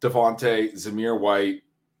 Devontae, Zamir White,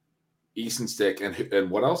 Easton Stick, and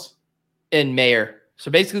what else? And Mayer. So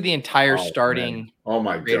basically the entire starting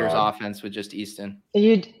Raiders offense with just Easton.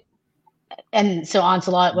 And so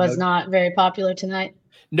Onslaught was not very popular tonight.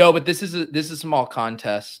 No, but this is a small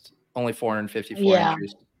contest. Only 454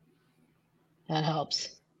 entries. That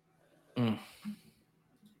helps.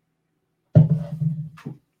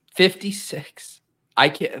 56. I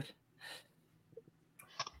can't.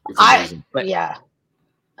 Yeah.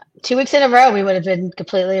 2 weeks in a row, we would have been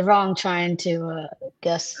completely wrong trying to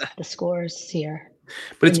guess the scores here.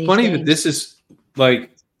 But it's funny that this is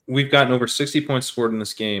like we've gotten over 60 points scored in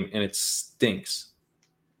this game, and it stinks.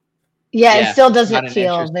 Yeah, it still doesn't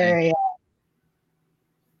feel very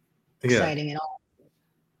exciting at all.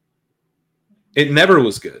 It never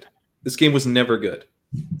was good. This game was never good.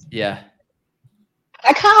 Yeah.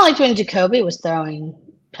 I kind of liked when Jacoby was throwing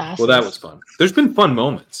passes. Well, that was fun. There's been fun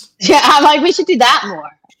moments. Yeah, I'm like, we should do that more.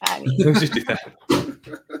 I mean, We should do that.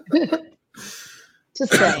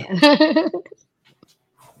 just saying.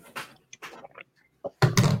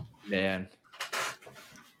 Man.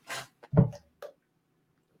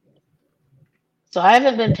 So I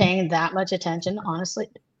haven't been paying that much attention, honestly.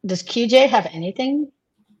 Does QJ have anything?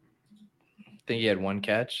 I think he had one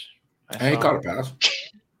catch. He caught a pass.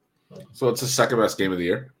 So it's the second best game of the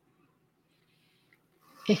year.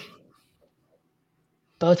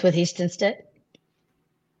 Both with Easton Stick?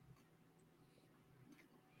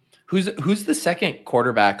 Who's the second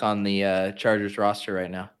quarterback on the Chargers roster right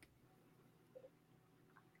now?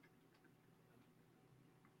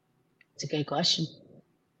 It's a good question.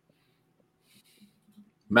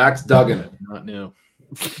 Max Duggan. Not new.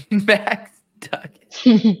 Max Duggan.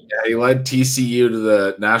 Yeah, he led TCU to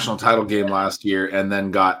the national title game last year and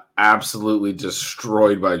then got absolutely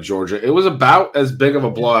destroyed by Georgia. It was about as big of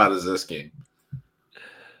a blowout as this game.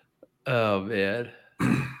 Oh man.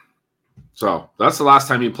 So that's the last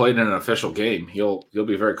time he played in an official game. He'll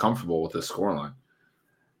be very comfortable with this scoreline.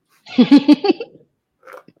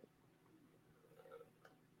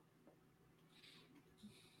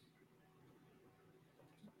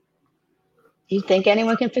 Do you think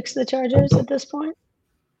anyone can fix the Chargers at this point?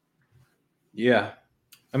 Yeah.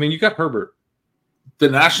 I mean, you got Herbert. The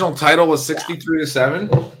national title was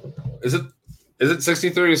 63-7. Is it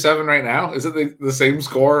 63-7 right now? Is it the same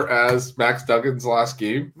score as Max Duggan's last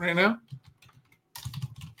game right now?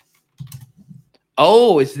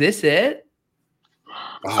 Oh, is this it?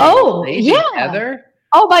 Oh, yeah. Together?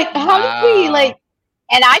 Oh, my, how did we like?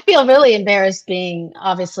 And I feel really embarrassed being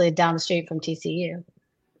obviously down the street from TCU.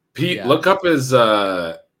 Pete, look up his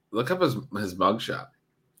mugshot.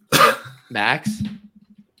 Max?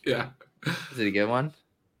 Yeah. Is it a good one?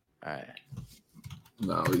 All right.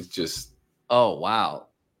 No, he's just. Oh wow.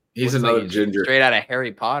 He's Looks another like ginger. Straight out of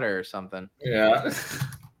Harry Potter or something. Yeah.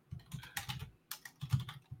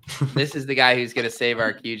 This is the guy who's gonna save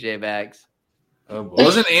our QJ bags. Oh, boy.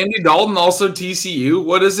 Wasn't Andy Dalton also TCU?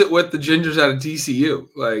 What is it with the gingers out of TCU?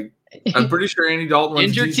 Like, I'm pretty sure Andy Dalton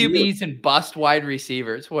went Ginger to TCU. QBs and bust wide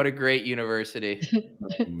receivers. What a great university.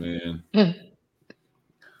 Oh, man.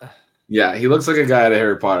 Yeah, he looks like a guy out of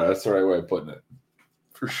Harry Potter. That's the right way of putting it.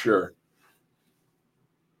 For sure.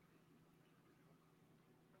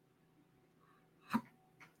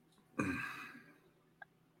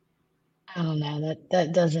 I don't know.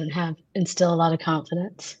 That doesn't instill a lot of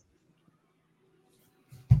confidence.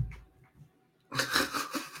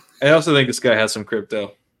 I also think this guy has some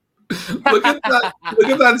crypto. Look at that! Look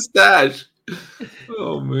at that stash.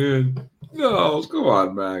 Oh man, no! Come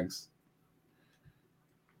on, Max.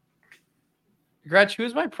 Gretch,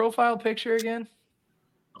 who's my profile picture again?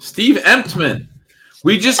 Steve Emptman.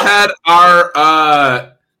 We just had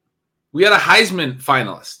our we had a Heisman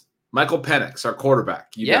finalist, Michael Penix, our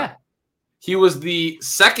quarterback. Yeah. He was the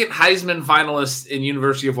second Heisman finalist in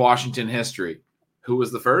University of Washington history. Who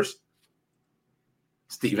was the first?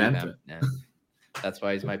 Steve Emptman. Yeah. That's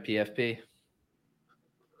why he's my PFP.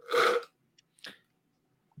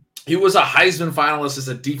 He was a Heisman finalist as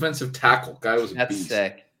a defensive tackle. Guy was a That's beast.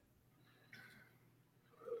 sick.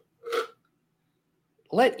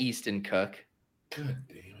 Let Easton cook. Good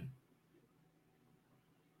damn it.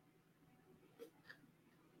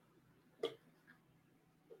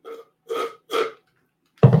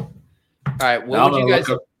 All right, what would you guys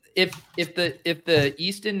if the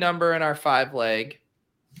Easton number in our 5 leg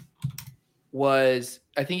was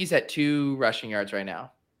I think he's at 2 rushing yards right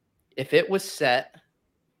now. If it was set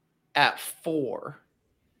at 4,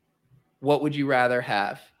 what would you rather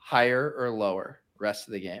have? Higher or lower rest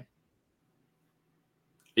of the game?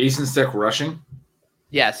 Easton Stick rushing?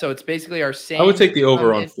 Yeah, so it's basically our same. I would take the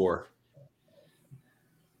over on 4.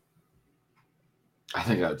 I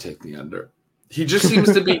think I would take the under. He just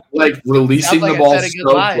seems to be like releasing Sounds like the ball I said a good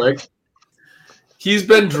so line. quick. He's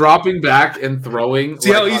been dropping back and throwing.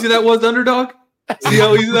 See how easy that was, underdog? See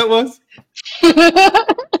how easy that was?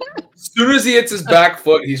 As soon as he hits his back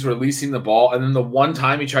foot, he's releasing the ball. And then the one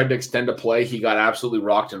time he tried to extend a play, he got absolutely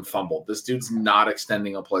rocked and fumbled. This dude's not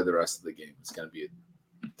extending a play the rest of the game. It's going to be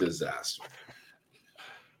a disaster.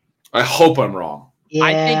 I hope I'm wrong.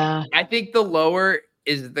 Yeah. I think the lower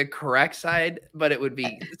is the correct side, but it would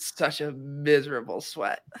be such a miserable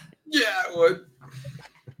sweat. Yeah, it would.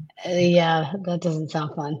 Yeah, that doesn't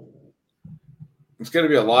sound fun. It's going to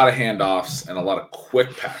be a lot of handoffs and a lot of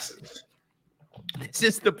quick passes. This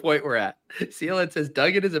is the point we're at. Sealant says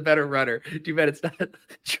Duggan is a better runner. Too bad it's not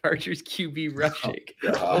Chargers QB rushing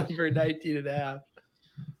over 19.5.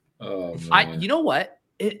 Oh, man. You know what?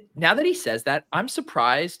 Now that he says that, I'm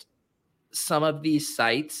surprised some of these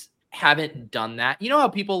sites haven't done that. You know how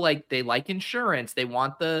people they like insurance, they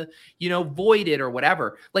want the, voided or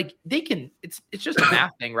whatever. Like they can, it's just a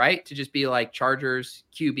math thing, right? To just be like Chargers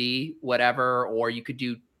QB, whatever, or you could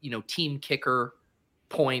do, team kicker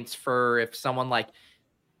points for if someone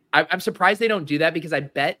I'm surprised they don't do that because I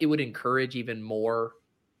bet it would encourage even more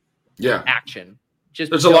action.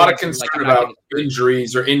 There's a lot of concern about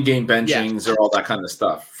injuries or in-game benchings or all that kind of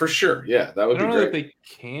stuff. For sure. Yeah, that would be great. I don't know if they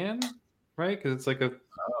can, right? Because it's like I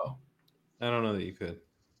don't know that you could.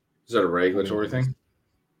 Is that a regulatory thing?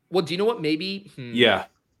 Well, do you know what? Maybe. Yeah,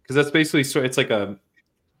 because that's basically it's like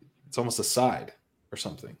it's almost a side or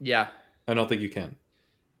something. Yeah. I don't think you can.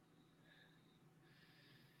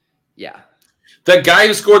 Yeah. That guy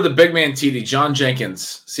who scored the big man TD, John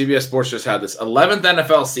Jenkins, CBS Sports just had this 11th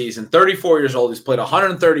NFL season, 34 years old. He's played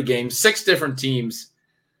 130 games, 6 different teams.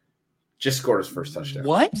 Just scored his first touchdown.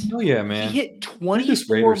 What? Oh, yeah, man. He hit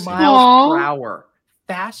 24 miles per hour,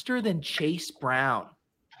 faster than Chase Brown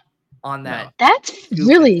on that. No. That's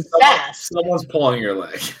really fast. Someone's pulling your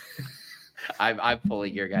leg. I'm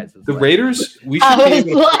pulling your guys' The leg. Raiders, we should I was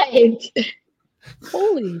like,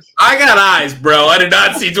 holy. I got eyes, bro. I did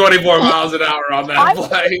not see 24 miles an hour on that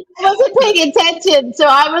play. I wasn't paying attention, so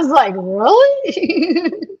I was like,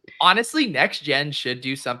 really? Honestly, next gen should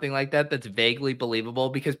do something like that that's vaguely believable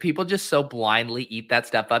because people just so blindly eat that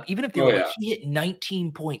stuff up. Even if they were like, he hit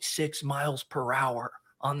 19.6 miles per hour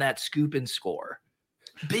on that scoop and score.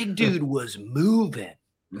 Big dude was moving.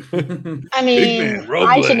 I mean,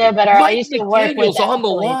 I should know better. I used to work with on the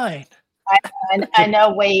line. I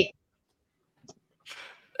know weight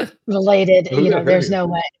related, there's no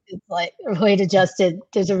way. It's like weight adjusted.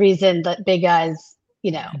 There's a reason that big guys,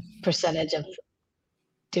 percentage of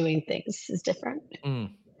doing things is different.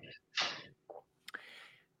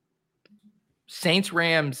 Saints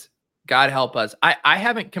Rams, God help us. I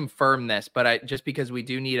haven't confirmed this, but just because we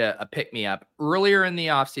do need a pick me up. Earlier in the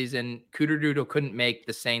offseason, Cooter Doodle couldn't make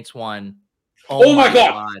the Saints one. Oh my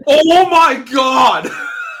God. Oh my God.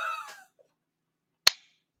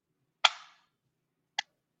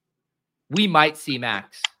 We might see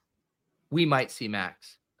Max. How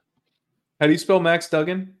do you spell Max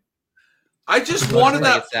Duggan? I just wanted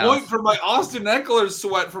that point for my Austin Eckler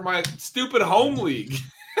sweat for my stupid home league.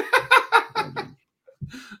 I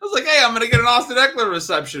was like, hey, I'm going to get an Austin Eckler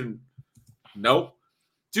reception. Nope.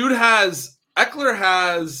 Eckler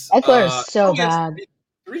has is so bad.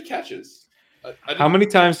 3 catches. How many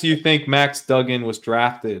times do you think Max Duggan was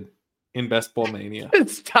drafted in Best Ball Mania?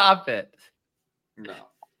 Stop it. No.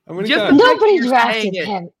 Nobody drafted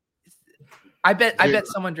him. I bet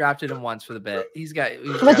someone drafted him once for the bit.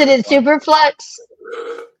 Was it in Superflex?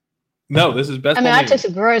 No, this is Best Ball Mania. I took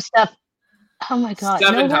some gross stuff. Oh my God.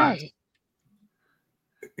 7 no times. Way.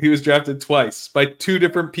 He was drafted twice by 2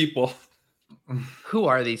 different people. Who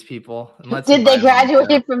are these people? Did they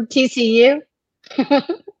graduate from TCU?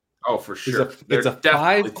 Oh, for sure. It's a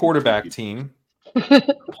 5 quarterback team.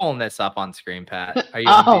 Pulling this up on screen, Pat. Are you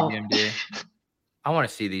on BDMD? I want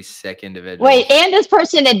to see these sick individuals. Wait, and this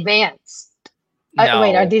person advanced. No.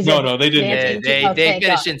 Wait, are these? No, they didn't. They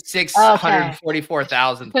finished in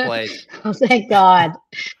 644,000th place. Oh, thank God.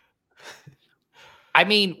 I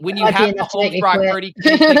mean, when you have the whole Brock Purdy,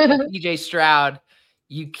 DJ Stroud,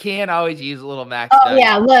 you can't always use a little Max. Oh,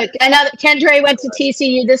 yeah, look. I know that Kendra went to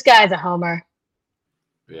TCU. This guy's a homer.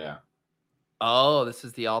 Yeah. Oh, this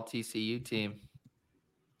is the all TCU team.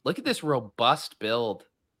 Look at this robust build.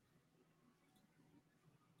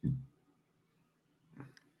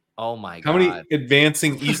 Oh my How god! many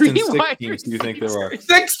advancing Easton Three Stick wide teams do you think there are?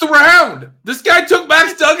 receivers. 6th round. This guy took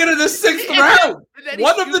Max Duggan in the 6th round. And then he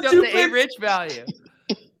One of the scooped up two the A picks. Rich value.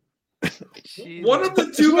 One of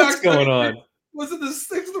the two What's Max going Duggan on? was in the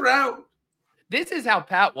 6th round. This is how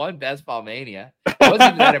Pat won Best Ball Mania. It wasn't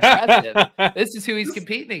even that impressive. This is who he's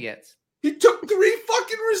competing against. He took 3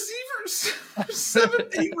 fucking receivers. There's 7,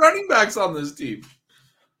 8 running backs on this team.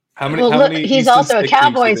 How many? Well, how look, many he's Easton also a Stick teams do you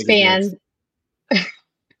Cowboys think he fan. gets?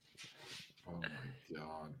 Oh my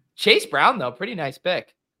god. Chase Brown, though, pretty nice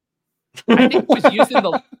pick. I think he was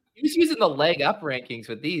using the leg up rankings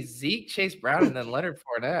with these Zeke, Chase Brown, and then Leonard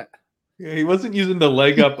Fournette. Yeah, he wasn't using the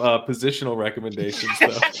leg up positional recommendations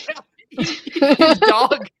though. His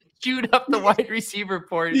dog chewed up the wide receiver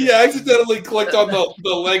portion. He accidentally clicked on the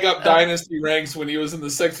leg up dynasty ranks when he was in the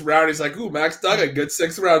 6th round. He's like, ooh, Max Duggan, good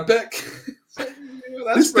 6th round pick.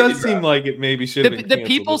 This does seem like it maybe should have been The canceled,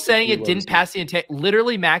 people but saying it it didn't wasn't. pass the intent.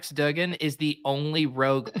 Literally, Max Duggan is the only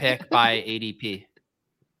rogue pick by ADP.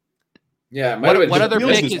 Yeah, What other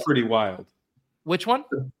Fields pick is is pretty wild. which one?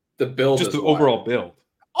 the build? Just is the wild. overall build.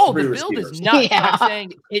 Oh, Three the build is receivers. nuts. Yeah. I'm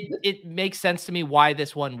saying it makes sense to me why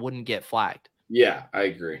this one wouldn't get flagged. Yeah, I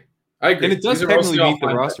agree. I agree. And it does These are technically mostly all meet the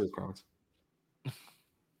fine roster picks. requirements.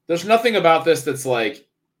 There's nothing about this that's like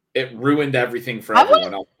it ruined everything for I would-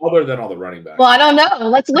 everyone else, other than all the running backs. Well, I don't know.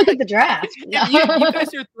 Let's look at the draft. If you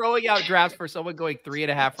guys are throwing out drafts for someone going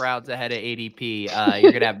 3.5 rounds ahead of ADP,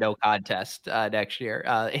 you're gonna have no contest next year.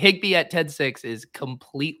 Higbee at 10-6 is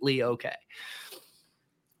completely okay.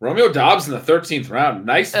 Romeo Dobbs in the 13th round,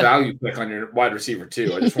 nice value pick on your wide receiver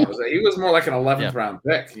too. I just want to say he was more like an 11th round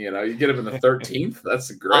pick. You know, you get him in the 13th. That's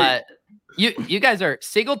great. You guys are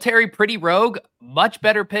Singletary pretty rogue, much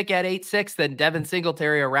better pick at 8-6 than Devin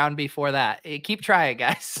Singletary a round before that. Keep trying,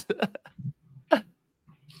 guys.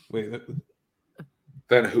 Wait,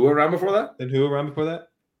 Then who around before that? then who around before that?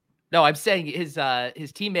 No, I'm saying his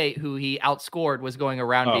teammate who he outscored was going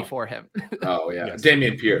around Oh. before him. Oh yeah, Yes.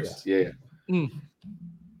 Damian Pierce. Yeah.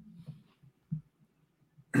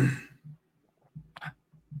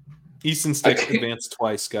 Easton Stick Okay. advanced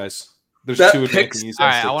twice, guys. There's That 2 picks- advancing Easton All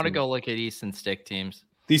right, Stick I want to teams. go look at Easton Stick teams.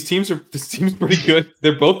 This team's pretty good.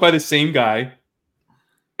 They're both by the same guy.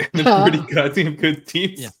 And they're pretty goddamn good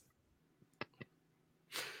teams. Yeah.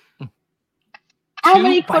 How Two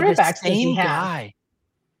many by the quarterbacks does he same have? guy.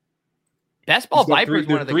 Best Ball He's got Viper is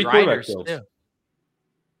three- one of the three quarterback grinders builds. too.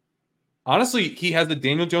 Honestly, he has the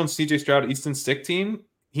Daniel Jones, CJ Stroud, Easton Stick team.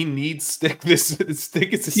 He needs Stick.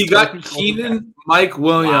 Stick is his He got starting quarterback. Keenan, Mike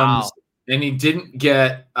Williams, Wow. and he didn't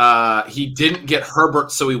get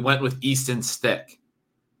Herbert, so he went with Easton Stick.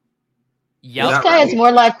 Yep. This that guy has right?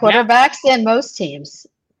 more like quarterbacks than most teams.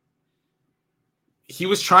 He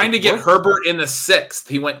was trying to get What? Herbert in the 6th.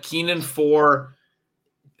 He went Keenan 4.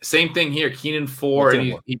 Same thing here. Keenan 4,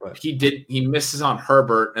 and he misses on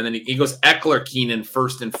Herbert, and then he goes Eckler, Keenan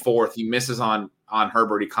 1st and 4th. He misses on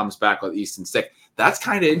Herbert. He comes back with Easton Stick. That's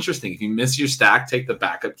kind of interesting. If you miss your stack, take the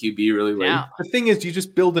backup QB really late. Yeah. The thing is, you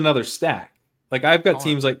just build another stack. Like I've got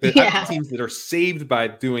teams like that. I've got teams that are saved by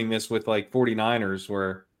doing this with like 49ers,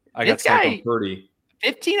 where I got This stuck guy- on 30.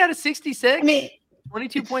 15 out of 66. I mean,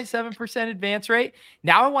 22.7% advance rate.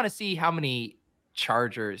 Now I want to see how many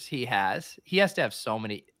Chargers he has. He has to have so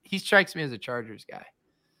many. He strikes me as a Chargers guy.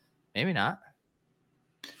 Maybe not.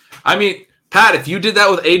 I mean, Pat, if you did that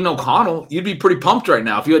with Aiden O'Connell, you'd be pretty pumped right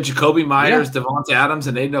now. If you had Jacoby Myers, Devonta Adams,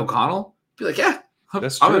 and Aiden O'Connell, you'd be like, yeah,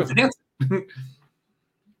 That's I'm true. advanced.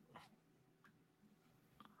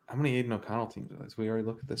 How many Aiden O'Connell teams are there? We already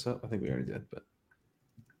looked this up. I think we already did, but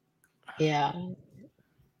yeah.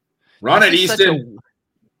 Run it, This is such Easton.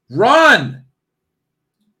 Run.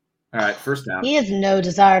 All right, first down. He has no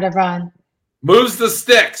desire to run. Moves the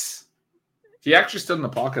sticks. He actually stood in the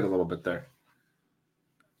pocket a little bit there.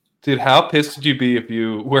 dude, how pissed would you be if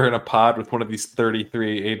you were in a pod with one of these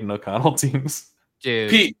 33 Aiden O'Connell teams? Dude.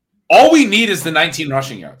 Pete, all we need is the 19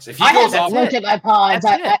 rushing yards. If he I goes haven't off, looked at my pods.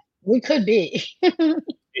 That's it. We could be.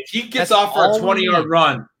 if he gets That's off for all a we 20-yard need.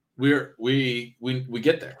 run, we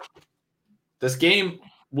get there. This game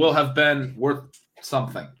will have been worth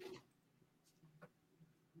something.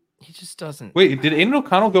 He just doesn't. Wait, did Aiden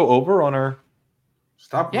O'Connell go over on our?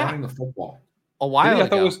 Stop Yeah. running the football. A while I ago.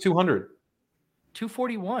 thought it was 200.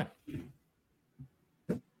 241.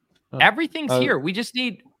 Oh. Everything's here. We just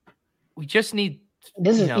need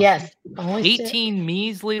This is, You know, yes. Only 18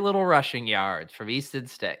 measly little rushing yards from Easton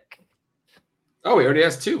Stick. Oh, he already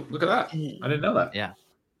has 2. Look at that. I didn't know that. Yeah.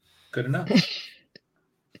 Good enough.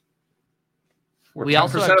 We're We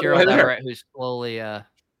also 10% have of the way Gerald there. Everett, who's slowly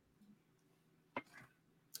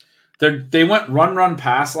They went run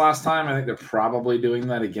pass last time. I think they're probably doing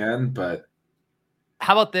that again, but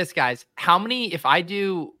How about this, guys? How many, if I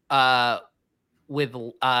do with 2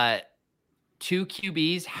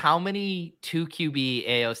 QBs, how many 2 QB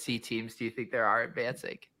AOC teams do you think there are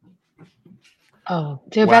advancing? Oh,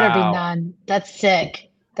 there better be none. That's sick.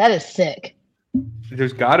 That is sick.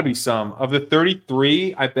 There's got to be some. Of the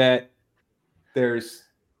 33, I bet there's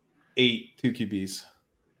 8 2 QBs.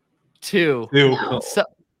 2. No. So,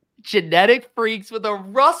 genetic freaks with a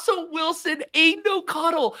Russell Wilson, Aiden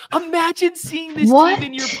O'Connell. Imagine seeing this team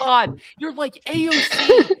in your pod. You're like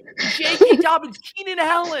AOC, J.K. Dobbins, Keenan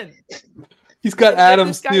Allen. He's got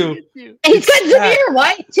Adams too. He's got Zamir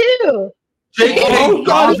White too. J.K.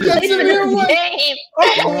 Dobbins. He played for this game.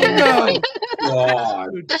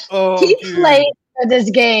 He played for this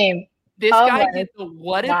game. This guy gets the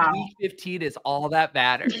what if week 15 is all that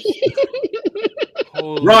matters.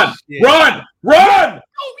 Run! Shit. Run! Go,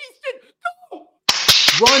 Easton! Go!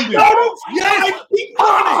 Run, dude! No, yes! Keep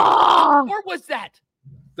running! Or was that?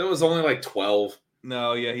 That was only like 12.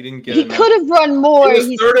 No, yeah, he didn't get He enough. could have run more. It was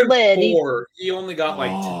He 3rd slid. and 4. He only got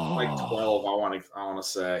like 12. I want to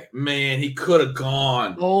say, man, he could have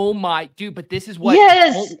gone. Oh my dude! But this is what.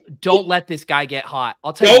 Yes. Don't let this guy get hot.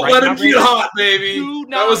 I'll tell you. Don't Right let now, him get hot, baby.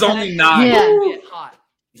 That was only 9. Get hot.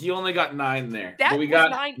 He only got 9 there. That But we was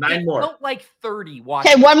got 9. 9 more. Felt like 30. Watch.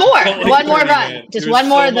 Okay, one more. Don't One more 30, run. man. Just There's one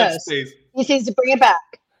more so of much those. space. He seems to bring it back.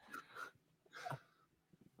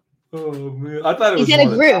 Oh man, I thought it was. He's in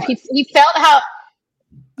a groove. He felt how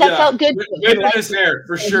that felt good. Wind in his hair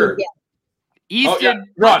for sure. Yeah. Easton, Oh, yeah.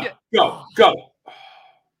 Run, go.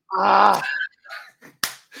 Ah.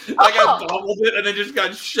 I got bobbled it and then just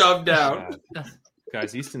got shoved down.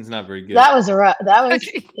 Guys, Easton's not very good. That was a rough. That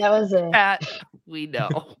was a. Pat, we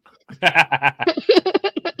know.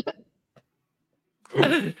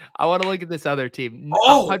 I want to look at this other team.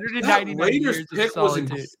 Oh, 199 that Raiders years of pick was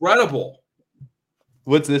solitude. incredible.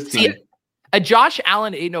 What's this team? See, a Josh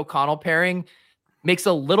Allen, Aiden O'Connell pairing makes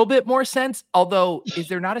a little bit more sense. Although, is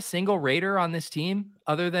there not a single Raider on this team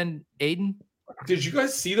other than Aiden? Did you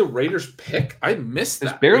guys see the Raiders pick? I missed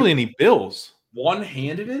There's that. barely any Bills.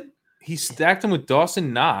 One-handed it. He stacked him with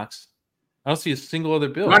Dawson Knox. I don't see a single other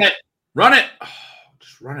Bill. Run it. Oh,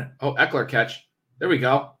 just run it. Oh, Eckler catch. There we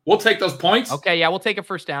go. We'll take those points. Okay, yeah, we'll take a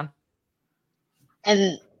first down.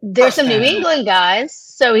 And there's some New England guys,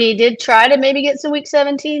 so he did try to maybe get some Week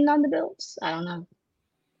 17 on the Bills. I don't know.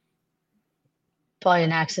 Probably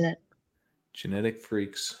an accident. Genetic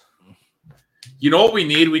freaks. You know what we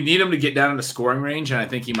need? We need him to get down in the scoring range, and I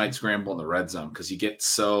think he might scramble in the red zone because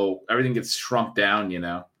everything gets shrunk down, you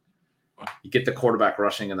know. You get the quarterback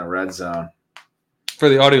rushing in the red zone. For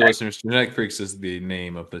the audio listeners, Genetic Freaks is the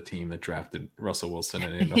name of the team that drafted Russell Wilson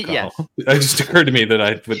and Aiden O'Connell. Yes. It just occurred to me that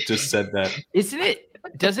I just said that.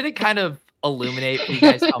 Doesn't it kind of illuminate for you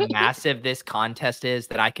guys how massive this contest is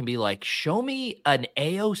that I can be like, show me an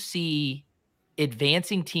AOC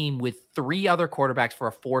advancing team with 3 other quarterbacks for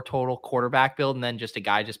a 4 total quarterback build, and then just a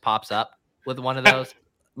guy just pops up with one of those?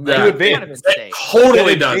 That kind of insane.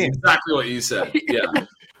 totally does exactly what you said. Yeah.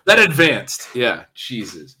 That advanced. Yeah.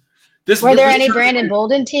 Jesus. Were there any Brandon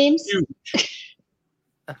Bolden teams?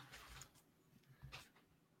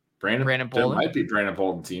 Brandon Bolden? There might be Brandon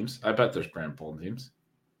Bolden teams. I bet there's Brandon Bolden teams.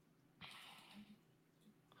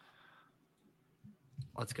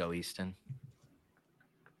 Let's go, Easton.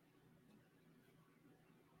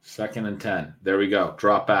 2nd and 10. There we go.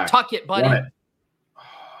 Drop back. Tuck it, buddy. Run it.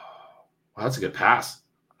 Wow, that's a good pass.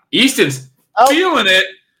 Easton's feeling it.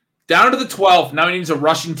 Down to the 12. Now he needs a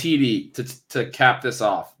rushing TD to cap this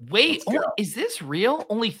off. Wait, is this real?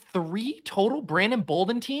 Only 3 total Brandon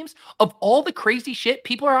Bolden teams? Of all the crazy shit,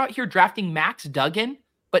 people are out here drafting Max Duggan,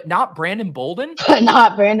 but not Brandon Bolden?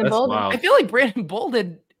 Not Brandon Bolden. Wild. I feel like Brandon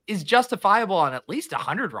Bolden is justifiable on at least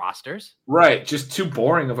 100 rosters. Right. Just too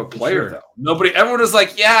boring of a player, though. Everyone is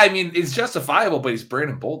like, yeah, I mean, it's justifiable, but he's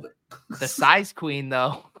Brandon Bolden. The size queen,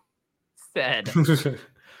 though, said,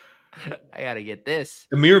 I got to get this.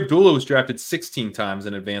 Amir Abdullah was drafted 16 times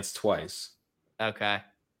and advanced twice. Okay.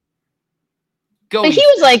 Go. But he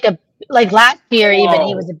was like last year, even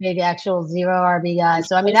he was a big actual 0 RB guy.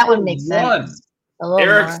 So I mean that would make sense. A little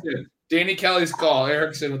Erickson, more. Danny Kelly's call.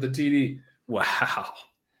 Erickson with the TD. Wow.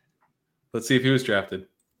 Let's see if he was drafted.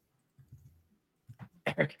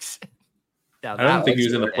 Erickson. I don't think he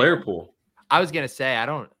was in the player pool. I was gonna say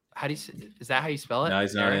is that how you spell it? No,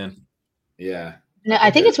 he's not in. Yeah. No,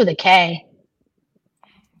 I think it's with a K.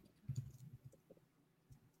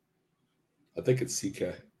 I think it's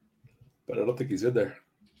CK, but I don't think he's in there.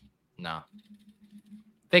 No.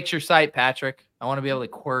 Fix your site, Patrick. I want to be able to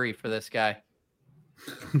query for this guy.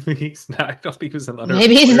 He's not. I don't think he was in the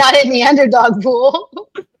Maybe he's not in the underdog pool.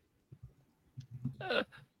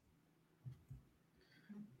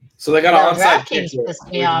 So they got an onside kick. DraftKings pissed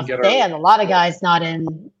me off. They had a lot of guys not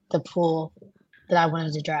in the pool that I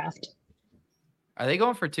wanted to draft. Are they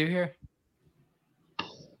going for 2 here?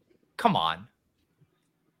 Come on.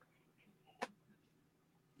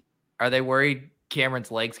 Are they worried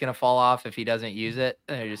Cameron's leg's gonna fall off if he doesn't use it?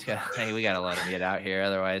 They're just gonna, hey, we gotta let him get out here,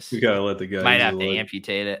 otherwise We gotta let the guy. might have to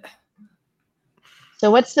amputate it.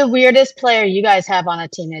 So what's the weirdest player you guys have on a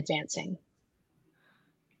team advancing?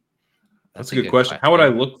 That's a good question. How would I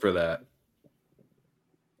look for that?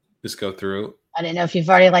 Just go through. I didn't know if you've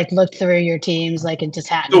already looked through your teams, and just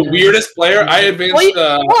had the weirdest player. I advanced. Well,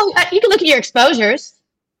 you can look at your exposures.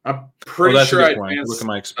 I'm pretty sure I advanced. Look at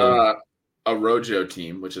my exposure. A Rojo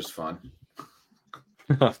team, which is fun.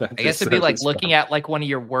 I guess it'd be looking at one of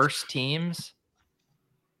your worst teams.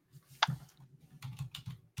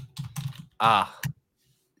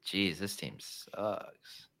 Geez, this team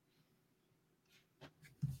sucks.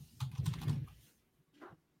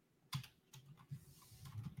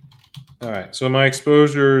 All right, so my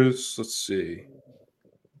exposures. Let's see.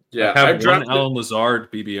 Yeah, I have one Alan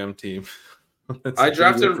Lazard BBM team. I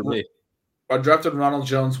drafted Ronald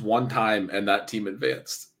Jones one time, and that team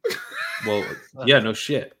advanced. Well, yeah, no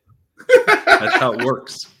shit. That's how it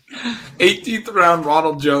works. 18th round,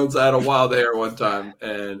 Ronald Jones. I had a wild hair one time,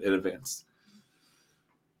 and it advanced.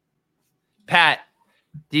 Pat,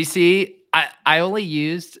 do you see? I only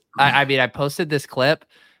used. I mean, I posted this clip,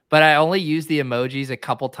 but I only used the emojis a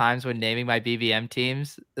couple times when naming my BBM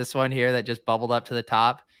teams. This one here that just bubbled up to the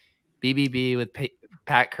top, BBB with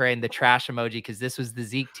Pat Crane, the trash emoji, because this was the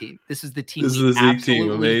Zeke team. This was the team. This is the Zeke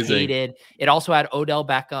team. Amazing. Hated. It also had Odell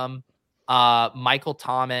Beckham, Michael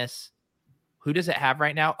Thomas. Who does it have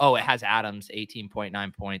right now? Oh, it has Adams,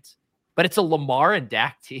 18.9 points. But it's a Lamar and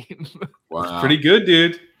Dak team. Wow, pretty good,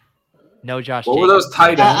 dude. No Josh. What were those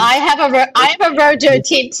tight ends? I have a Rojo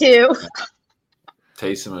team too.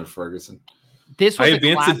 Taysom and Ferguson. This was I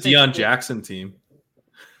advanced a Deion team. Jackson team.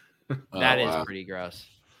 That is pretty gross.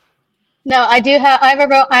 No, I do have. I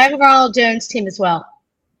have a Ronald Jones team as well.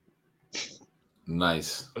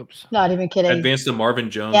 Nice. Oops. Not even kidding. Advanced to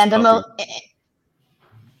Marvin Jones. And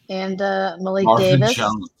Malik Marvin Davis.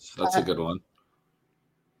 Jones. That's a good one.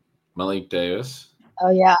 Malik Davis.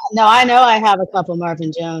 Oh yeah, no, I know I have a couple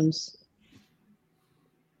Marvin Jones.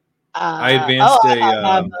 I advanced I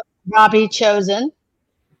have Robbie Chosen.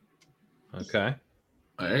 Okay.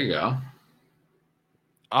 There you go.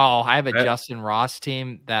 Oh, I have a Justin Ross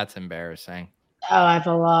team. That's embarrassing. Oh, I have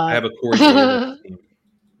a lot. I have a Corey Davis team.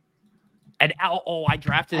 And I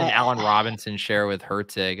drafted an Allen Robinson share with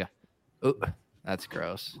Herzig. Ooh, that's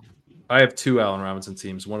gross. I have 2 Allen Robinson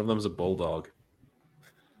teams. One of them is a Bulldog.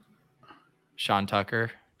 Sean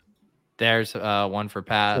Tucker. There's one for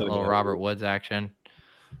Pat. A little Robert Woods action.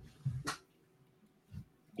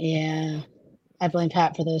 Yeah, I blame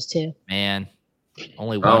Pat for those two. Man,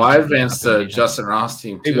 only one. Oh, I advanced the Justin Ross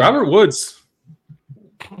team too. Hey, Robert Woods.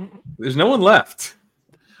 There's no one left.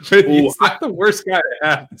 He's not the worst guy to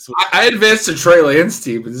have. I advanced to Trey Lance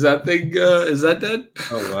team. Is that thing? Is that dead?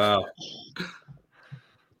 Oh wow.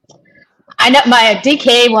 I know my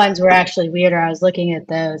DK ones were actually weirder. I was looking at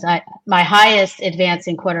those. My highest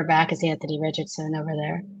advancing quarterback is Anthony Richardson over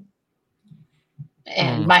there,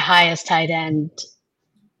 and my highest tight end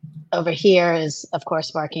over here is, of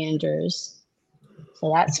course, Mark Andrews.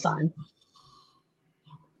 So that's fun.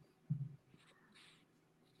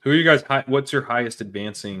 Who are you guys? What's your highest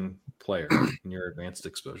advancing player in your advanced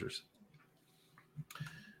exposures?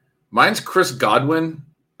 Mine's Chris Godwin.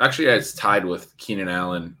 Actually, it's tied with Keenan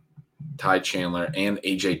Allen, Ty Chandler, and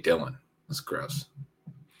AJ Dillon. That's gross.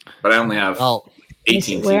 But I only have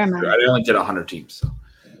 18 teams. I only did 100 teams. So.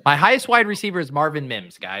 My highest wide receiver is Marvin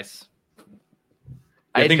Mims, guys.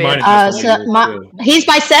 I think mine is he's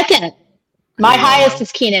my second. My highest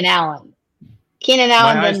is Keenan Allen. Keenan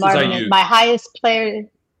Allen, then Marvin. My highest player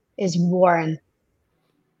is Warren.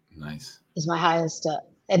 Nice. Is my highest.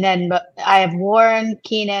 And then I have Warren,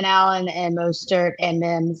 Keenan Allen, and Mostert, and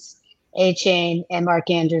Mims, A-Chain, and Mark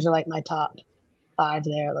Andrews are like my top 5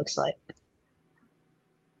 there, it looks like.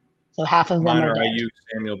 So half of them are dead. Ayuk,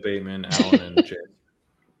 Samuel Bateman, Allen, and Jay.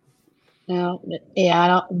 No, yeah, I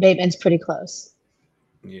don't. Bateman's pretty close.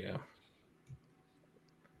 Yeah.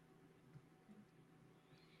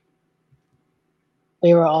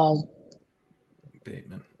 We were all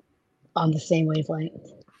Bateman on the same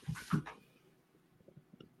wavelength.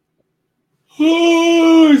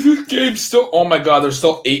 Oh, this game's still. Oh my God, there's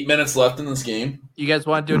still 8 minutes left in this game. You guys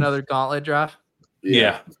want to do another gauntlet draft?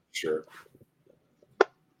 Yeah, sure.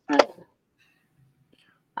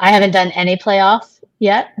 I haven't done any playoff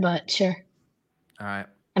yet, but sure. All right.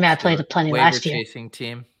 I mean, I played plenty last year. Chasing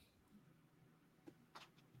team.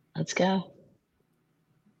 Let's go.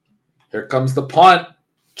 Here comes the punt.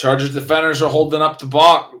 Chargers defenders are holding up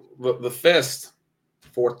the fist.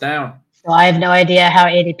 4th down. So I have no idea how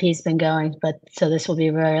ADP's been going, but so this will be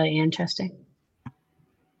really interesting.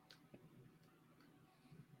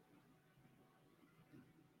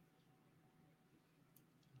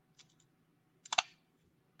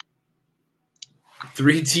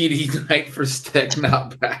 Three TD night for Stick,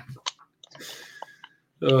 not bad.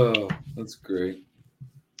 Oh, that's great.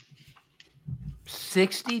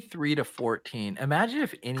 63-14. Imagine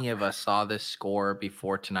if any of us saw this score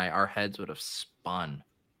before tonight, our heads would have spun.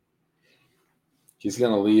 He's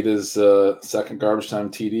going to lead his second garbage time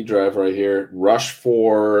TD drive right here. Rush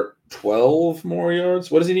for 12 more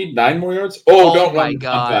yards. What does he need? 9 more yards? Oh, don't my run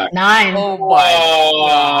God. back. 9. Oh my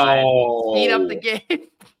God. Oh. Speed up the game.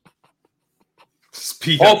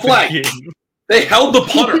 Speed Oh, up the flag. game. They held the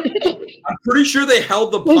punter. I'm pretty sure they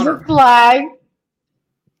held the There's punter. a flag.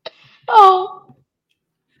 Oh.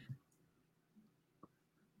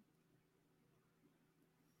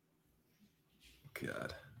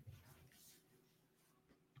 God.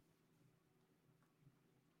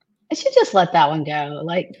 I should just let that one go.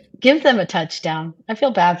 Like, give them a touchdown. I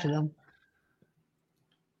feel bad for them.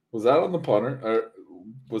 Was that on the punter? Or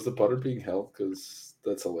was the punter being held? Because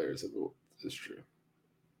that's hilarious. If it is true.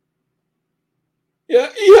 Yeah,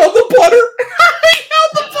 he held the punter. He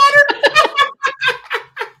held the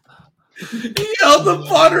punter. He held the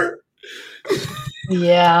punter.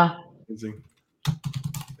 Yeah. Amazing.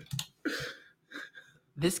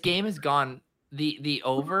 This game has gone. The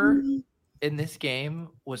over in this game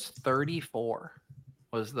was 34.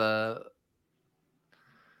 It's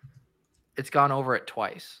gone over it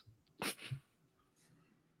twice.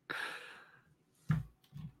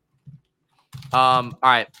 All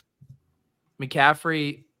right.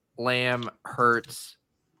 McCaffrey, Lamb, Hurts.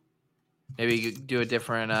 Maybe you could do a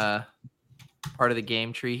different part of the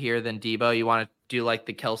game tree here than Debo. You want to do like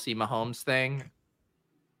the Kelsey Mahomes thing?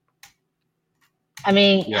 I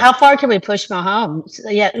mean, Yeah. how far can we push Mahomes?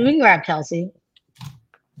 Yeah, we can grab Kelsey.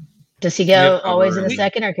 Does he go Yeah, always in the we-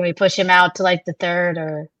 second, or can we push him out to like the third?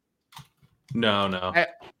 Or No.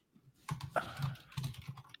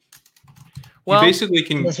 Well, you basically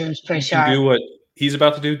can, this room's pretty you can sharp. do what he's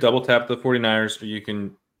about to do, double tap the 49ers, or you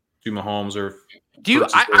can do Mahomes or do you?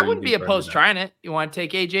 Hurts is I there, you wouldn't be can opposed try trying it. You want to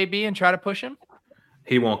take AJB and try to push him?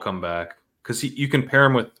 he won't come back because you can pair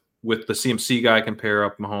him with the CMC guy, can pair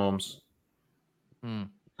up Mahomes. All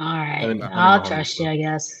right, And then I'll Mahomes trust you, I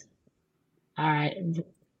guess. All right.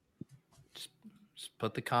 Just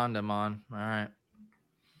put the condom on. All right.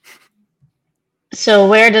 So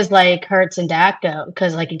where does like Hurts and Dak go?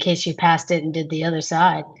 Because like in case you passed it and did the other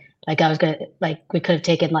side, like I was gonna like we could have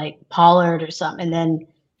taken like Pollard or something, and then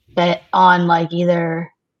bet on like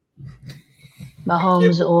either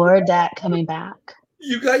Mahomes or Dak coming back.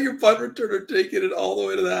 You got your punt returner taking it all the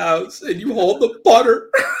way to the house, and you hold the punter.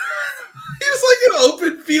 He's like an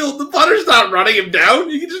open field. The punter's not running him down.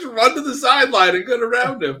 You can just run to the sideline and get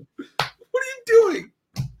around him. What are you doing?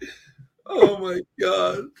 Oh my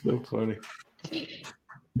God. So funny.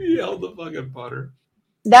 He held the fucking punter.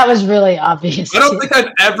 That was really obvious. I don't think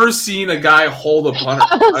I've ever seen a guy hold a punter.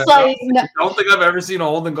 I was like, no. I don't think I've ever seen a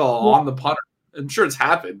holding call on the punter. I'm sure it's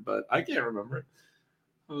happened, but I can't remember it.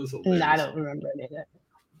 That was hilarious. No, I don't remember it either.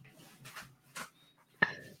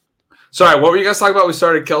 Sorry, what were you guys talking about? We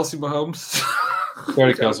started Kelsey Mahomes.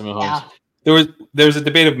 Started Kelsey Mahomes. Yeah. There was a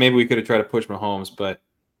debate of maybe we could have tried to push Mahomes, but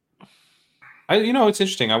it's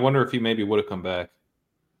interesting. I wonder if he maybe would have come back.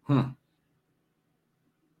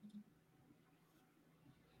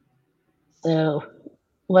 So,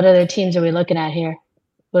 what other teams are we looking at here?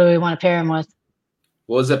 What do we want to pair him with?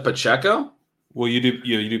 What was it, Pacheco? Well, you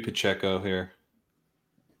do Pacheco here.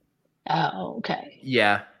 Oh, okay.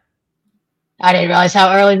 Yeah. I didn't realize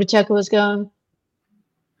how early Pacheco was going.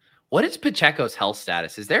 What is Pacheco's health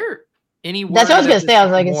status? Is there any? That's what I was word gonna that say. I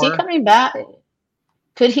was this like, is he more- coming back?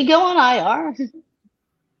 Could he go on IR?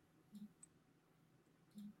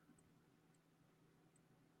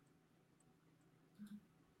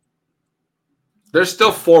 There's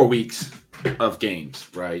still 4 weeks of games,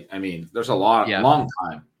 right? I mean, there's a long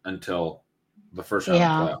time until the first round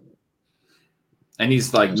of the playoff. And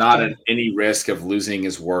he's like not at any risk of losing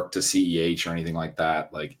his work to CEH or anything like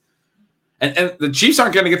that. Like, and the Chiefs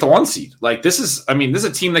aren't going to get the 1 seed. Like, this is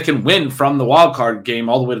a team that can win from the wild card game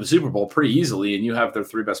all the way to the Super Bowl pretty easily, and you have their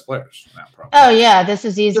 3 best players now. Probably. Oh yeah, this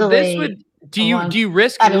is easily. So this would. Do you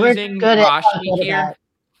risk I mean, we're losing good at Rashi talking here, about-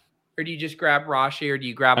 or do you just grab Rashi, or do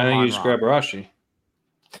you grab? I think Amon you just Ra? grab Rashi.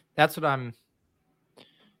 That's what I'm.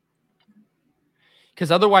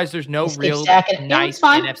 Because otherwise, there's no Just keep real stacking it. Yeah, nice it's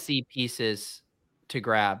fine. NFC pieces to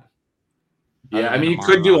grab. Yeah, other I than mean, you Amon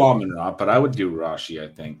could do Ra. Amon-Ra, but I would do Rashi, I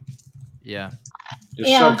think. Yeah.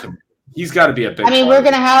 Yeah. He's got to be a big I mean, part we're of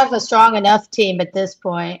it. going to have a strong enough team at this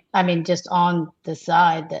point. I mean, just on the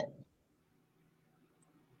side that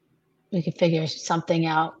we could figure something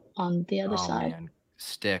out on the other side. Man.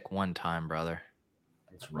 Stick one time, brother.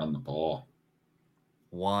 Let's run the ball.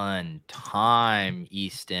 One time,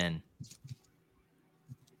 Easton.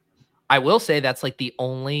 I will say that's like the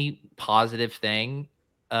only positive thing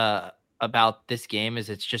about this game is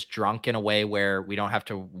it's just drunk in a way where we don't have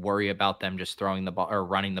to worry about them just throwing the ball or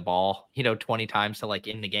running the ball, 20 times to like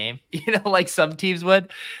in the game, like some teams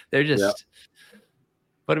would. They're just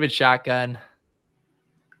put them in shotgun.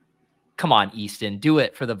 Come on, Easton, do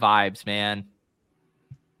it for the vibes, man.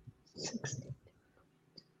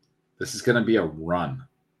 This is going to be a run.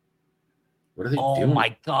 What are they doing? Oh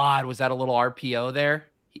my God. Was that a little RPO there?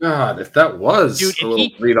 God, if that was a little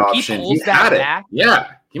read option, he had it. Back,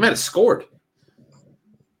 yeah, he might have scored.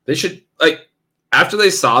 They should after they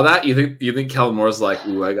saw that. You think Kellen Moore's like,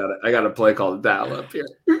 ooh, I got a play called dial up here.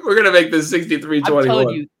 We're gonna make this 63-21. I'm telling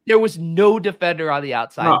you, there was no defender on the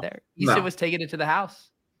outside there. Easton was taking it to the house.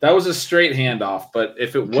 That was a straight handoff, but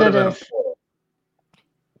if it would have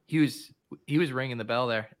been, he was ringing the bell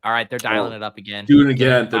there. All right, they're dialing it up again. Doing it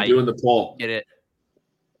again. They're doing the pull. Get it.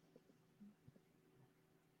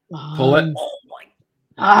 Pull it. Oh my!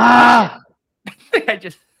 I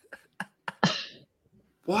just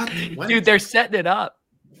what? Dude, they're setting it up.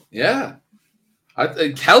 Yeah,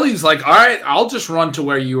 Kelly's like, all right, I'll just run to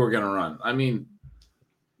where you were gonna run. I mean,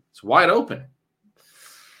 it's wide open.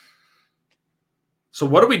 So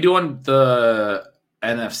what are we doing the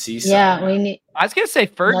NFC side? Yeah, we need. I was gonna say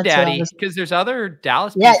Ferg Daddy because there's other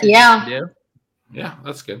Dallas. Yeah, yeah,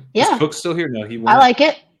 that's good. Yeah, is Cook still here? No, he won't. I like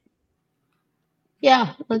it.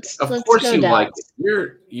 Yeah, let's. Of let's course go you down. like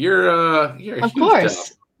it. You're a Of huge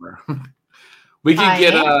course. we could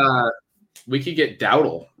get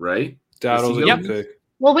Dowdle, right? Dowdle's a good pick.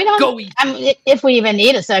 Well, we don't. Go I mean, if we even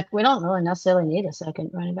need we don't really necessarily need a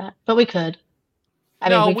second running back, but we could. I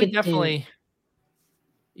mean, we could definitely.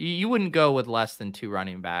 You wouldn't go with less than 2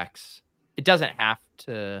 running backs. It doesn't have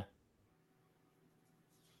to.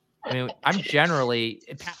 I mean, I'm generally.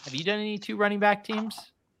 Have you done any 2 running back teams?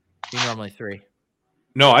 You normally 3.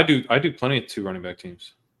 No, I do plenty of 2 running back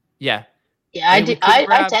teams. Yeah. Yeah, I do.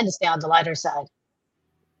 I tend to stay on the lighter side.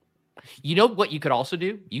 You know what you could also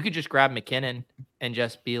do? You could just grab McKinnon and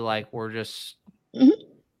just be like, we're just. Mm-hmm.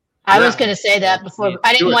 I was going to say that before.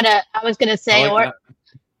 I didn't want to. I was going to say,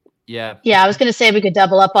 Yeah. Yeah, I was going to say we could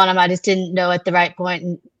double up on him. I just didn't know at the right point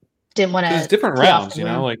and didn't want to. It's different rounds,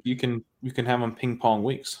 like you can have them ping pong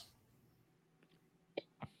weeks.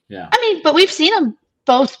 Yeah. I mean, but we've seen them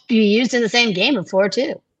both be used in the same game before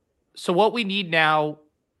too. So what we need now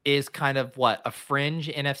is kind of a fringe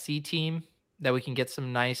NFC team that we can get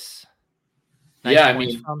some nice I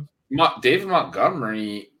points mean, from. David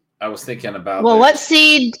Montgomery, I was thinking about. Well, what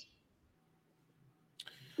seed?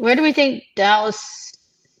 Where do we think Dallas?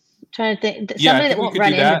 I'm trying to think. Somebody that won't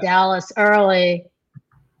run into Dallas early.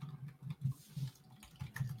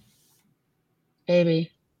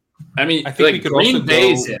 Maybe. I mean, I think Green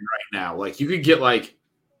Bay's in right now. Like you could get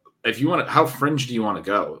if you want to. How fringe do you want to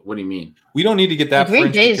go? What do you mean? We don't need to get that Green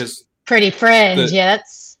fringe Bay's because pretty fringe.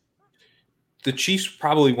 That's the Chiefs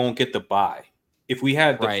probably won't get the bye. If we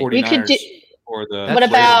had the 49ers or the what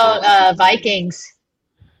about Vikings?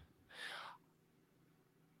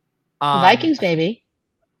 Vikings, maybe.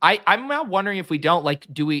 I'm now wondering if we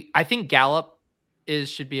don't do we? I think Gallup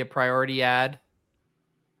should be a priority ad.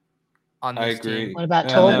 On this I agree. team. What about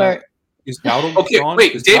Tolbert? Is Dowdle gone?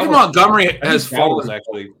 Wait, David Montgomery has fallen.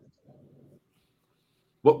 Actually,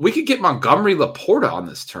 well, we could get Montgomery Laporta on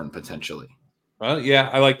this turn potentially. Well,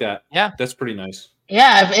 yeah, I like that. Yeah, that's pretty nice.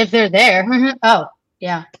 Yeah, if they're there. Oh,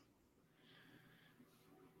 yeah.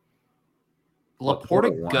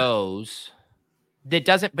 Laporta goes. That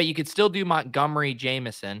doesn't, but you could still do Montgomery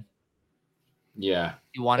Jameson. Yeah,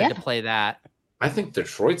 you wanted to play that. I think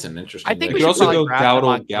Detroit's an interesting. I think we should also go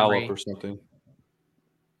Dowdle Gallup or something.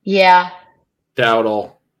 Yeah,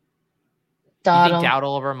 Dowdle. You think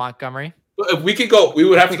Dowdle over Montgomery? If we could go, we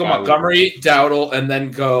would have to go Montgomery, Dowdle, and then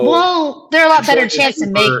go. Well, they're a lot better chance to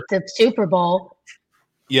make the Super Bowl.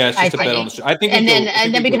 Yeah, it's just a bet on the. I think, and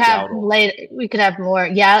then we could have later. We could have more.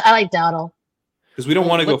 Yeah, I like Dowdle. Because we don't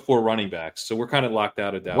want to go 4 running backs, so we're kind of locked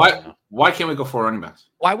out of Dowdle. Why can't we go 4 running backs?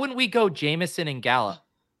 Why wouldn't we go Jameson and Gallup?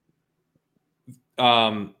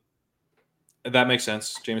 That makes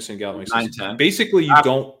sense. Jameson and Gallup makes 9, sense. 10. Basically, you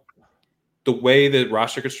don't. The way that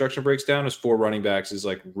roster construction breaks down is 4 running backs is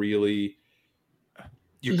really.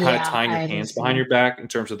 you're kind of Yeah, tying your I hands understand. behind your back in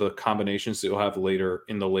terms of the combinations that you'll have later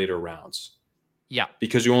in the later rounds. Yeah.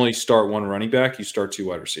 Because you only start one running back, you start 2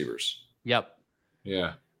 wide receivers. Yep.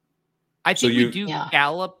 Yeah. I So think we do Yeah.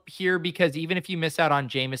 Gallup here because even if you miss out on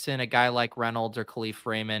Jameson, a guy like Reynolds or Khalif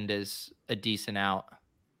Raymond is a decent out.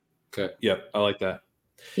 Okay. Yep, I like that.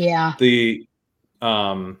 Yeah. The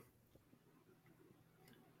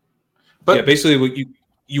But yeah, basically what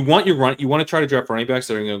you want you want to try to draft running backs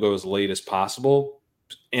that are going to go as late as possible,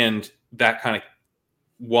 and that kind of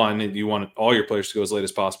you want all your players to go as late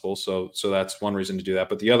as possible. So that's one reason to do that.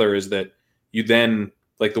 But the other is that you then,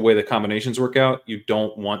 like the way the combinations work out, you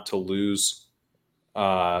don't want to lose.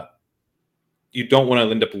 You don't want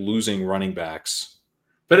to end up losing running backs.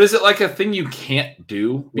 But is it like a thing you can't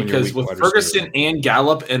do? When you're Because weak with wide receiver. Ferguson and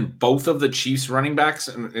Gallup and both of the Chiefs running backs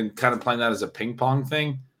and kind of playing that as a ping pong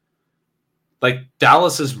thing, like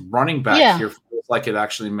Dallas's running back Yeah. here feels like it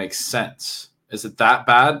actually makes sense. Is it that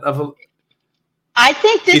bad of a? I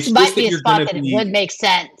think this It's just might that be a you're spot gonna that be- it would make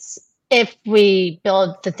sense if we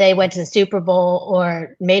build that they went to the Super Bowl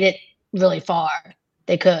or made it really far.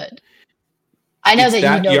 They could. I know It's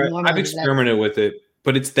that yeah, normally I've experimented with it,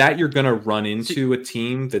 but it's that you're going to run into a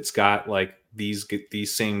team that's got like these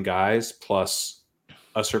same guys plus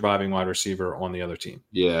a surviving wide receiver on the other team.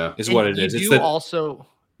 Yeah. Is And what it you is. do It's that also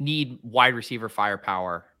need wide receiver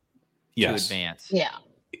firepower to yes, advance. Yeah.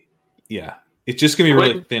 yeah. It's just going to be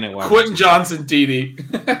really thin at wide Quentin receiver. Johnson,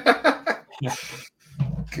 TD.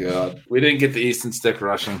 God, we didn't get the Easton stick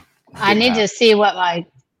rushing. I need to see what my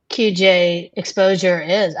QJ exposure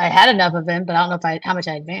is. I had enough of him, but I don't know how much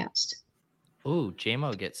I advanced. Ooh,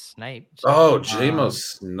 JMO gets sniped. Oh, JMO's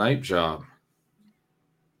snipe job.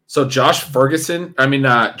 So Josh Reynolds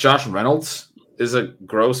is a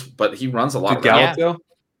gross, but he runs a lot Did of Gallup routes.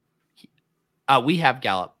 go? We have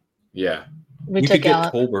Gallup. Yeah. We We took could get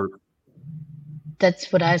out. Tolbert.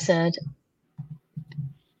 That's what I said.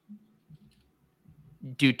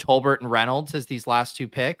 Do Tolbert and Reynolds as these last 2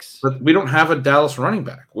 picks. But we don't have a Dallas running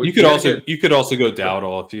back. You could also go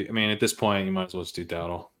Dowdle if you. I mean, at this point, you might as well just do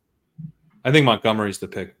Dowdle. I think Montgomery's the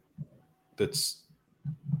pick. That's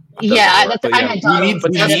Yeah, work, that's, but I yeah, meant we Donald. need-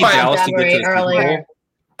 we I need meant Dallas to get to Montgomery the Super Bowl. earlier.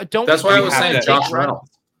 Don't That's why I we was have saying to Josh take-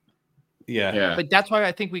 Reynolds. yeah. Yeah. But that's why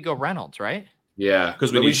I think we go Reynolds, right? Yeah.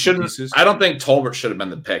 'Cause we But need we some shouldn't. pieces. I don't think Tolbert should have been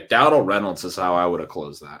the pick. Dowdle Reynolds is how I would have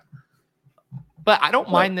closed that. But I don't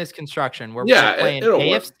mind this construction. We're Yeah, playing it'll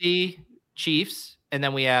work. AFC Chiefs, and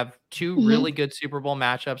then we have 2 Mhm. really good Super Bowl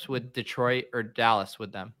matchups with Detroit or Dallas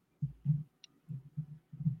with them.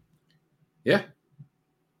 Yeah.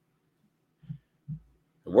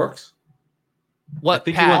 It works. What I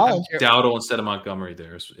think Pat, you I'm want curious- Dowdle instead of Montgomery.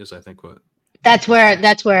 There is I think what. That's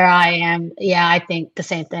where I am. Yeah, I think the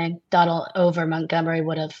same thing. Donald over Montgomery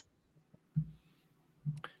would have.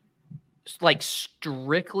 like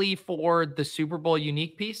strictly for the Super Bowl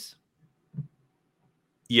unique piece?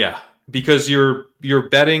 Yeah, because you're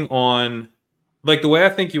betting on, like, the way I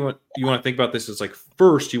think you want to think about this is, like,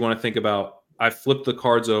 first you want to think about, I flipped the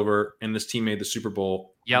cards over and this team made the Super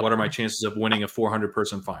Bowl. Yep. What are my chances of winning a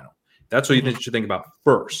 400-person final? That's what you should think about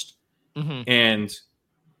first. Mm-hmm. And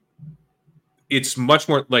it's much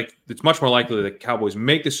more likely that Cowboys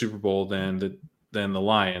make the Super Bowl than the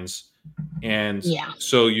Lions. And Yeah.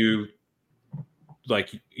 so you're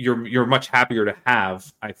much happier to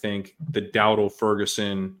have, I think, the Dowdle,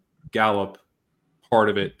 Ferguson, Gallup part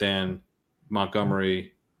of it than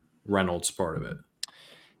Montgomery, Reynolds part of it.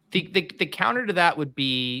 The counter to that would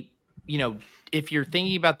be, if you're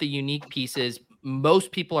thinking about the unique pieces,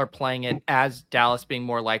 most people are playing it as Dallas being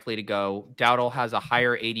more likely to go. Dowdle has a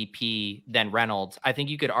higher ADP than Reynolds. I think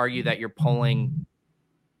you could argue that you're pulling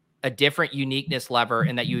a different uniqueness lever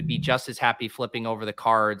and that you would be just as happy flipping over the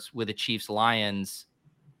cards with the Chiefs Lions.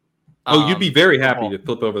 You'd be very happy to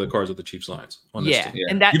flip over the cards with the Chiefs Lions on this team.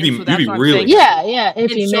 And that You'd be so that's what I'm really saying. Yeah. If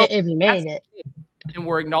And you so if you made it. And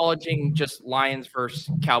we're acknowledging just Lions versus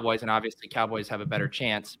Cowboys, and obviously Cowboys have a better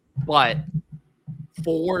chance. But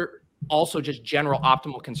for also just general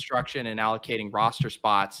optimal construction and allocating roster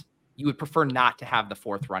spots, you would prefer not to have the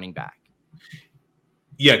 4th running back.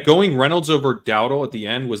 Yeah, going Reynolds over Dowdle at the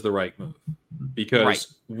end was the right move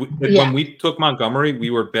because when we took Montgomery, we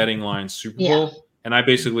were betting Lions Super Bowl, and I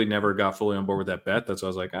basically never got fully on board with that bet. That's why I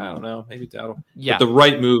was like, I don't know, maybe Dowdle. Yeah, but the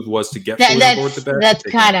right move was to get fully on board with the bet. That's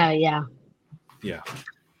kind of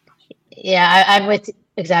Yeah, I'm with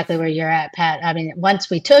exactly where you're at, Pat. I mean, once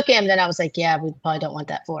we took him, then I was like, yeah, we probably don't want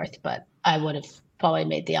that 4th, but I would have probably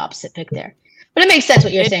made the opposite pick there. But it makes sense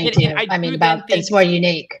what you're saying too. I mean, about that it's more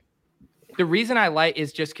unique. The reason I like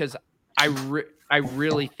is just because I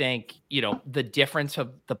really think, the difference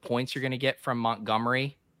of the points you're going to get from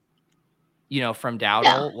Montgomery from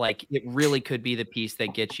Dowdle, like it really could be the piece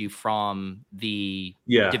that gets you from the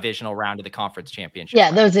divisional round of the conference championship.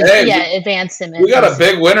 Yeah, those advanced Simmons. We got a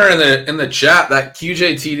big winner in the chat. That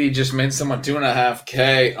QJTD just made someone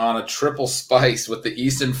 $2.5K on a triple spice with the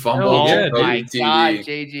Easton fumble. Oh my God,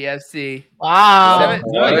 JGFC! Wow.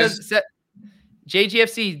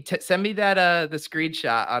 JGFC, send me that the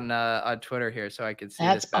screenshot on Twitter here so I can see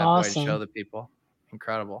this bad boy and show the people.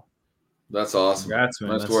 Incredible. That's awesome. Congrats,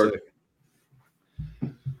 man. Nice work.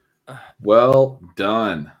 Well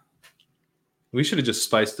done. We should have just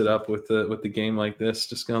spiced it up with the game like this.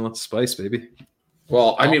 Just gonna let spice, baby.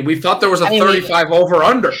 Well, I mean, we thought there was a 35 over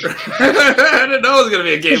under. I didn't know it was gonna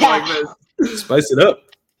be a game like this. Spice it up.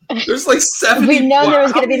 There's like 70. We know there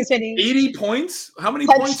was gonna be this many 80 points. How many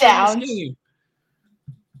points in this game?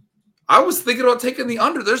 I was thinking about taking the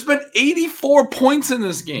under. There's been 84 points in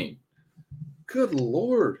this game. Good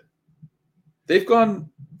Lord. They've gone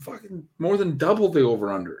fucking more than double the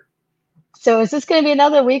over under. So is this going to be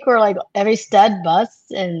another week where like every stud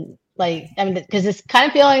busts and because it's kind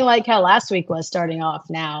of feeling like how last week was starting off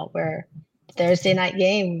now, where Thursday night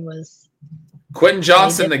game was Quentin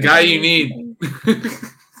Johnson, the guy you need.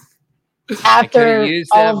 After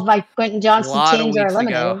all of my Quentin Johnson teams are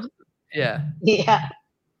eliminated. Ago. Yeah. Yeah.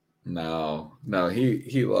 No,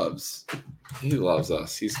 he loves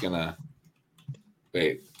us. He's gonna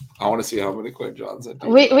wait. I want to see how many Quentin Johnson.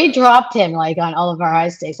 We dropped him like on all of our high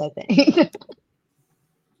stakes, I think.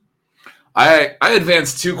 I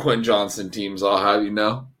advanced 2 Quentin Johnson teams. I'll have you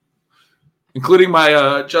know, including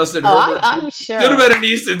my Justin Herbert. I'm sure. Could have been an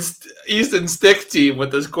Easton Stick team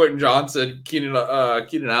with this Quentin Johnson, Keenan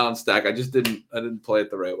Allen stack. I didn't play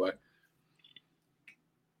it the right way.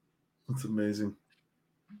 That's amazing.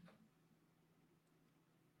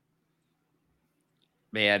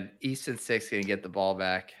 Man, Easton Stick's going to get the ball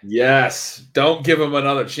back. Yes. Don't give them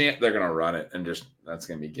another chance. They're going to run it, and that's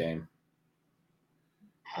going to be game.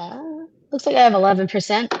 Looks like I have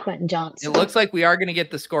 11% Quentin Johnson. It looks like we are going to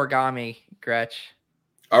get the scoregami, Gretch.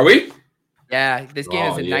 Are we? Yeah, this game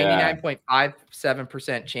has a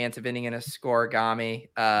 99.57% chance of ending in a scoregami.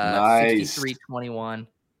 Nice. 63-21.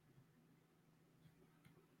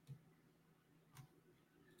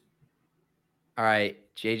 All right,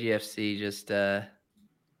 JGFC just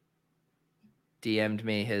DM'd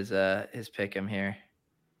me his pick'em here.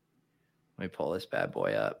 Let me pull this bad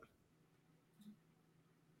boy up.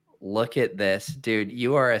 Look at this, dude.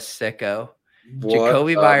 You are a sicko.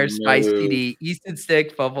 Jacoby Myers, Spice TD, Easton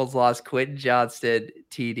Stick, fumbles lost, Quentin Johnston,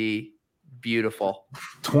 TD. Beautiful.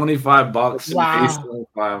 $25. Wow.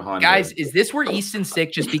 500. Guys, is this where Easton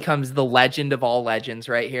Stick just becomes the legend of all legends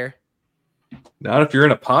right here? Not if you're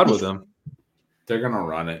in a pod with them. They're gonna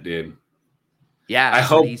run it, dude. Yeah. I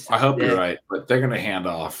hope you're right, but they're gonna hand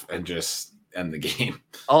off and just end the game.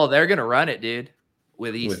 Oh, they're gonna run it, dude.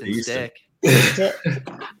 With Easton Stick. This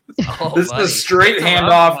is a straight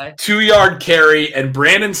handoff, 2-yard carry, and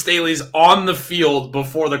Brandon Staley's on the field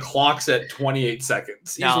before the clock's at 28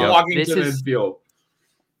 seconds. He's walking to midfield.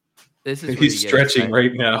 He's stretching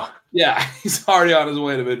right now. Yeah, he's already on his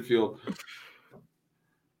way to midfield.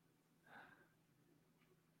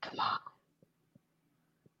 Come on.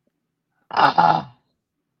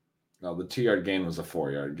 No, the 2-yard gain was a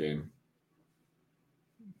 4-yard gain.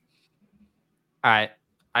 All right.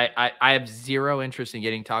 I have zero interest in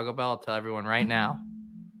getting Taco Bell. I'll tell everyone right now.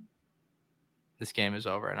 This game is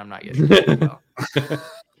over, and I'm not getting Taco Bell.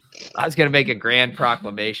 I was going to make a grand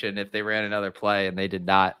proclamation if they ran another play, and they did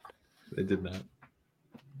not. They did not.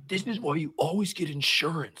 This is why you always get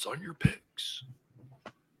insurance on your picks.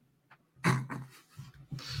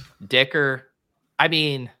 Dicker, I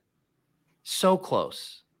mean, so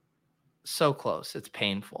close. So close. It's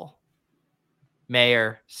painful.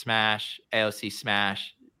 Mayer, smash. AOC,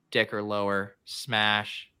 smash. Dicker, lower,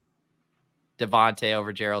 smash. Devontae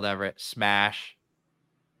over Gerald Everett, smash.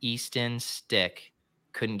 Easton Stick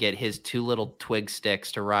couldn't get his 2 little twig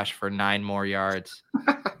sticks to rush for 9 more yards.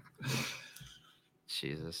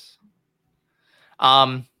 Jesus.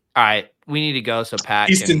 All right, we need to go so Pat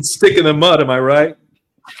Easton Stick in the mud, am I right?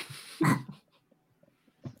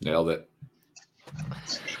 Nailed it.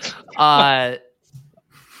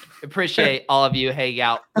 Appreciate all of you hanging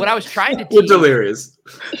out. What I was trying to tease, We're delirious.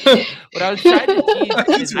 What I was trying to tease, I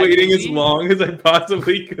was waiting as long as I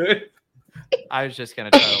possibly could. I was just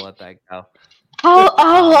gonna try to let that go.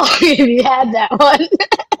 How long have you had that one?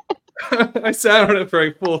 I sat on it for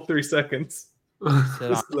a full 3 seconds.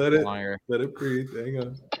 Just let it breathe. Hang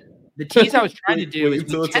on. The tease I was trying to do is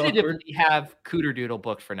until we it's tentatively have Cooter Doodle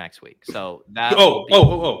booked for next week. So that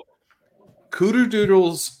Cooter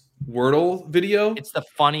Doodle's Wordle video. It's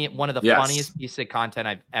one of the funniest pieces of content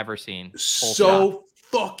I've ever seen. So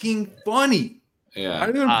fucking funny. Yeah, I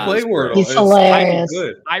didn't even play Wordle. He's hilarious.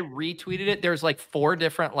 Good. I retweeted it. There's like 4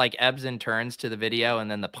 different like ebbs and turns to the video,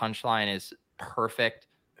 and then the punchline is perfect.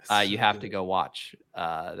 You have to go watch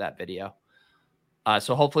that video.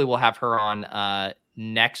 So hopefully we'll have her on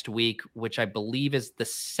next week, which I believe is the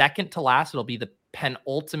second to last. It'll be the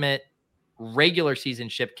penultimate regular season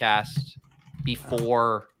shipcast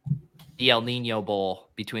before the El Nino Bowl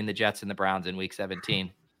between the Jets and the Browns in week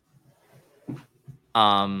 17.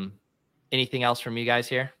 Anything else from you guys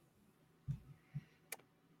here?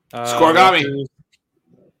 Scoregami.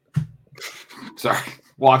 Sorry,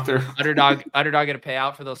 walkthrough. Underdog gonna pay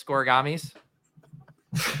out for those scoregamis.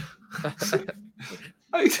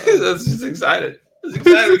 That's just excited. We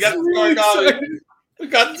got the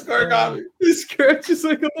scoregami. He scratches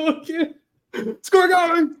like a little kid.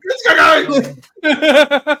 Scoregami.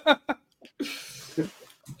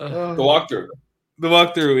 The walkthrough. The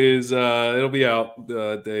walkthrough is it'll be out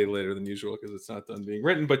a day later than usual because it's not done being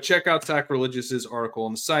written. But check out Sacrilegious's article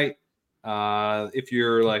on the site. If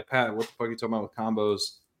you're like, Pat, what the fuck are you talking about with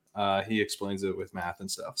combos? He explains it with math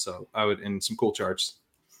and stuff. So I would, and some cool charts.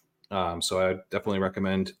 So I definitely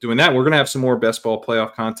recommend doing that. We're gonna have some more best ball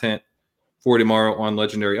playoff content for tomorrow on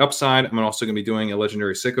Legendary Upside. I'm also gonna be doing a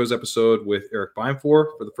Legendary Sickos episode with Eric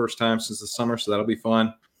Beinfor for the first time since the summer. So that'll be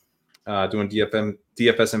fun. Doing DFS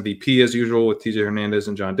MVP as usual with TJ Hernandez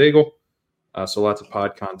and John Daigle. So lots of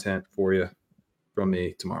pod content for you from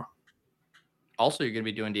me tomorrow. Also, you're going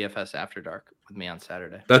to be doing DFS After Dark with me on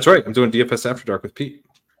Saturday. That's right. I'm doing DFS After Dark with Pete.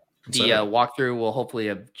 The walkthrough will hopefully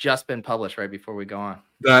have just been published right before we go on.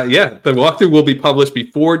 Yeah, the walkthrough will be published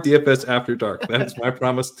before DFS After Dark. That is my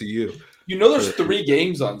promise to you. You know there's 3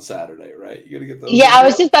 games on Saturday, right? You got to get those. Yeah, I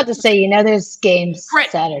was just about to say, there's games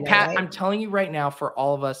Saturday. Pat, right? I'm telling you right now, for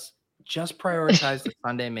all of us, just prioritize the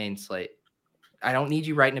Sunday main slate. I don't need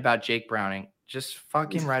you writing about Jake Browning. Just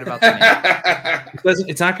fucking write about the main.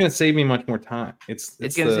 It's not going to save me much more time. It's going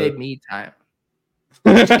to save me time.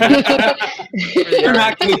 You're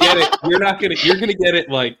not going to get it. You're going to get it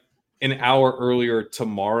like an hour earlier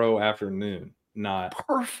tomorrow afternoon. Not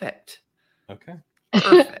perfect. Okay.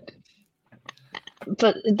 Perfect.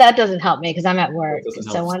 But that doesn't help me because I'm at work.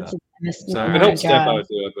 So once it helps Steph out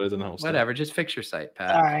to it, but it doesn't help. Whatever. Just fix your site,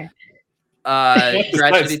 Pat. All right.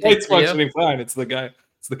 It's functioning fine. It's the guy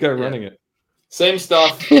running it. Same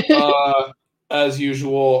stuff as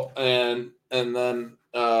usual, and then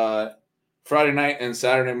Friday night and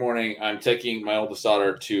Saturday morning, I'm taking my oldest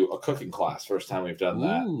daughter to a cooking class. First time we've done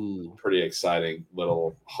that. Ooh. Pretty exciting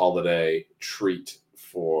little holiday treat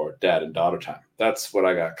for dad and daughter time. That's what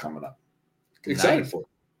I got coming up. Excited for.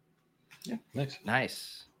 Yeah,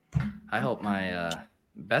 nice. I hope my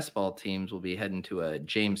best ball teams will be heading to a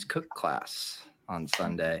James Cook class on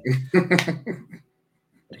Sunday.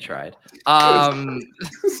 I tried. How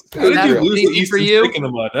did you lose the Eastern stick in the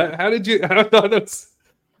mud? How did you? I thought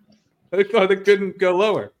it couldn't go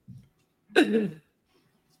lower.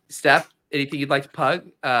 Steph, anything you'd like to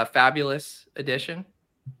plug? Fabulous edition.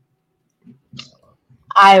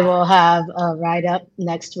 I will have a write-up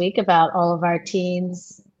next week about all of our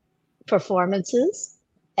teams' performances,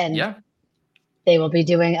 and they will be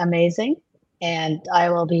doing amazing. And I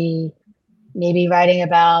will be maybe writing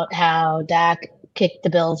about how Dak kicked the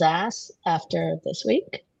Bills' ass after this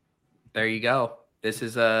week. There you go. This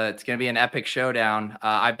is it's going to be an epic showdown.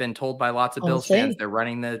 I've been told by lots of Bills fans they're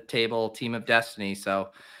running the table team of destiny. So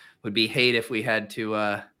would be hate if we had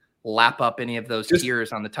to lap up any of those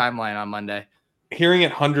tears on the timeline on Monday. Hearing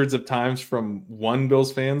it hundreds of times from one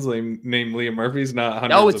Bills fans named Liam Murphy's not hundreds.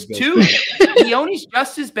 No, it's of Bills 2. Leone's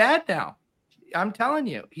just as bad now. I'm telling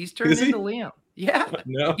you, he's turned into Liam. Yeah,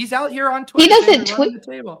 no. He's out here on Twitter. He doesn't tweet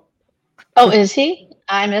the table. Oh, is he?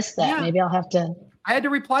 I missed that. Yeah. Maybe I'll have to. I had to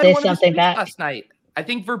reply to one of his tweets last night. I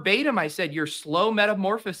think verbatim, I said, "Your slow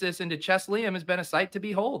metamorphosis into Chess Liam has been a sight to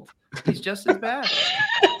behold." He's just as bad.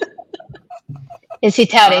 Is he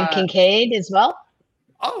touting Kincaid as well?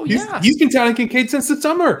 Oh, yeah. He's been touting Kincaid since the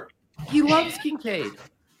summer. He loves Kincaid.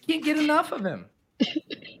 Can't get enough of him.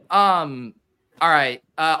 All right.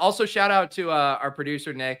 Also, shout out to our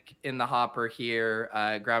producer, Nick, in the hopper here,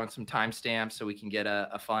 grabbing some timestamps so we can get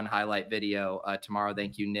a fun highlight video tomorrow.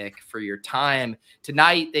 Thank you, Nick, for your time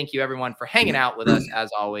tonight. Thank you, everyone, for hanging out with us.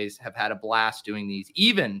 As always, have had a blast doing these,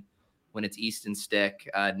 even when it's Easton Stick,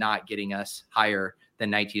 not getting us higher than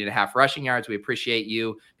 19.5 rushing yards. We appreciate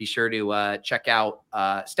you. Be sure to check out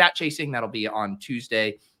Stat Chasing. That'll be on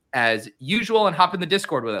Tuesday as usual, and hop in the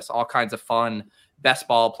Discord with us. All kinds of fun best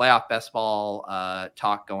ball, playoff best ball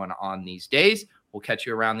talk going on these days. We'll catch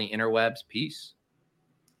you around the interwebs. Peace.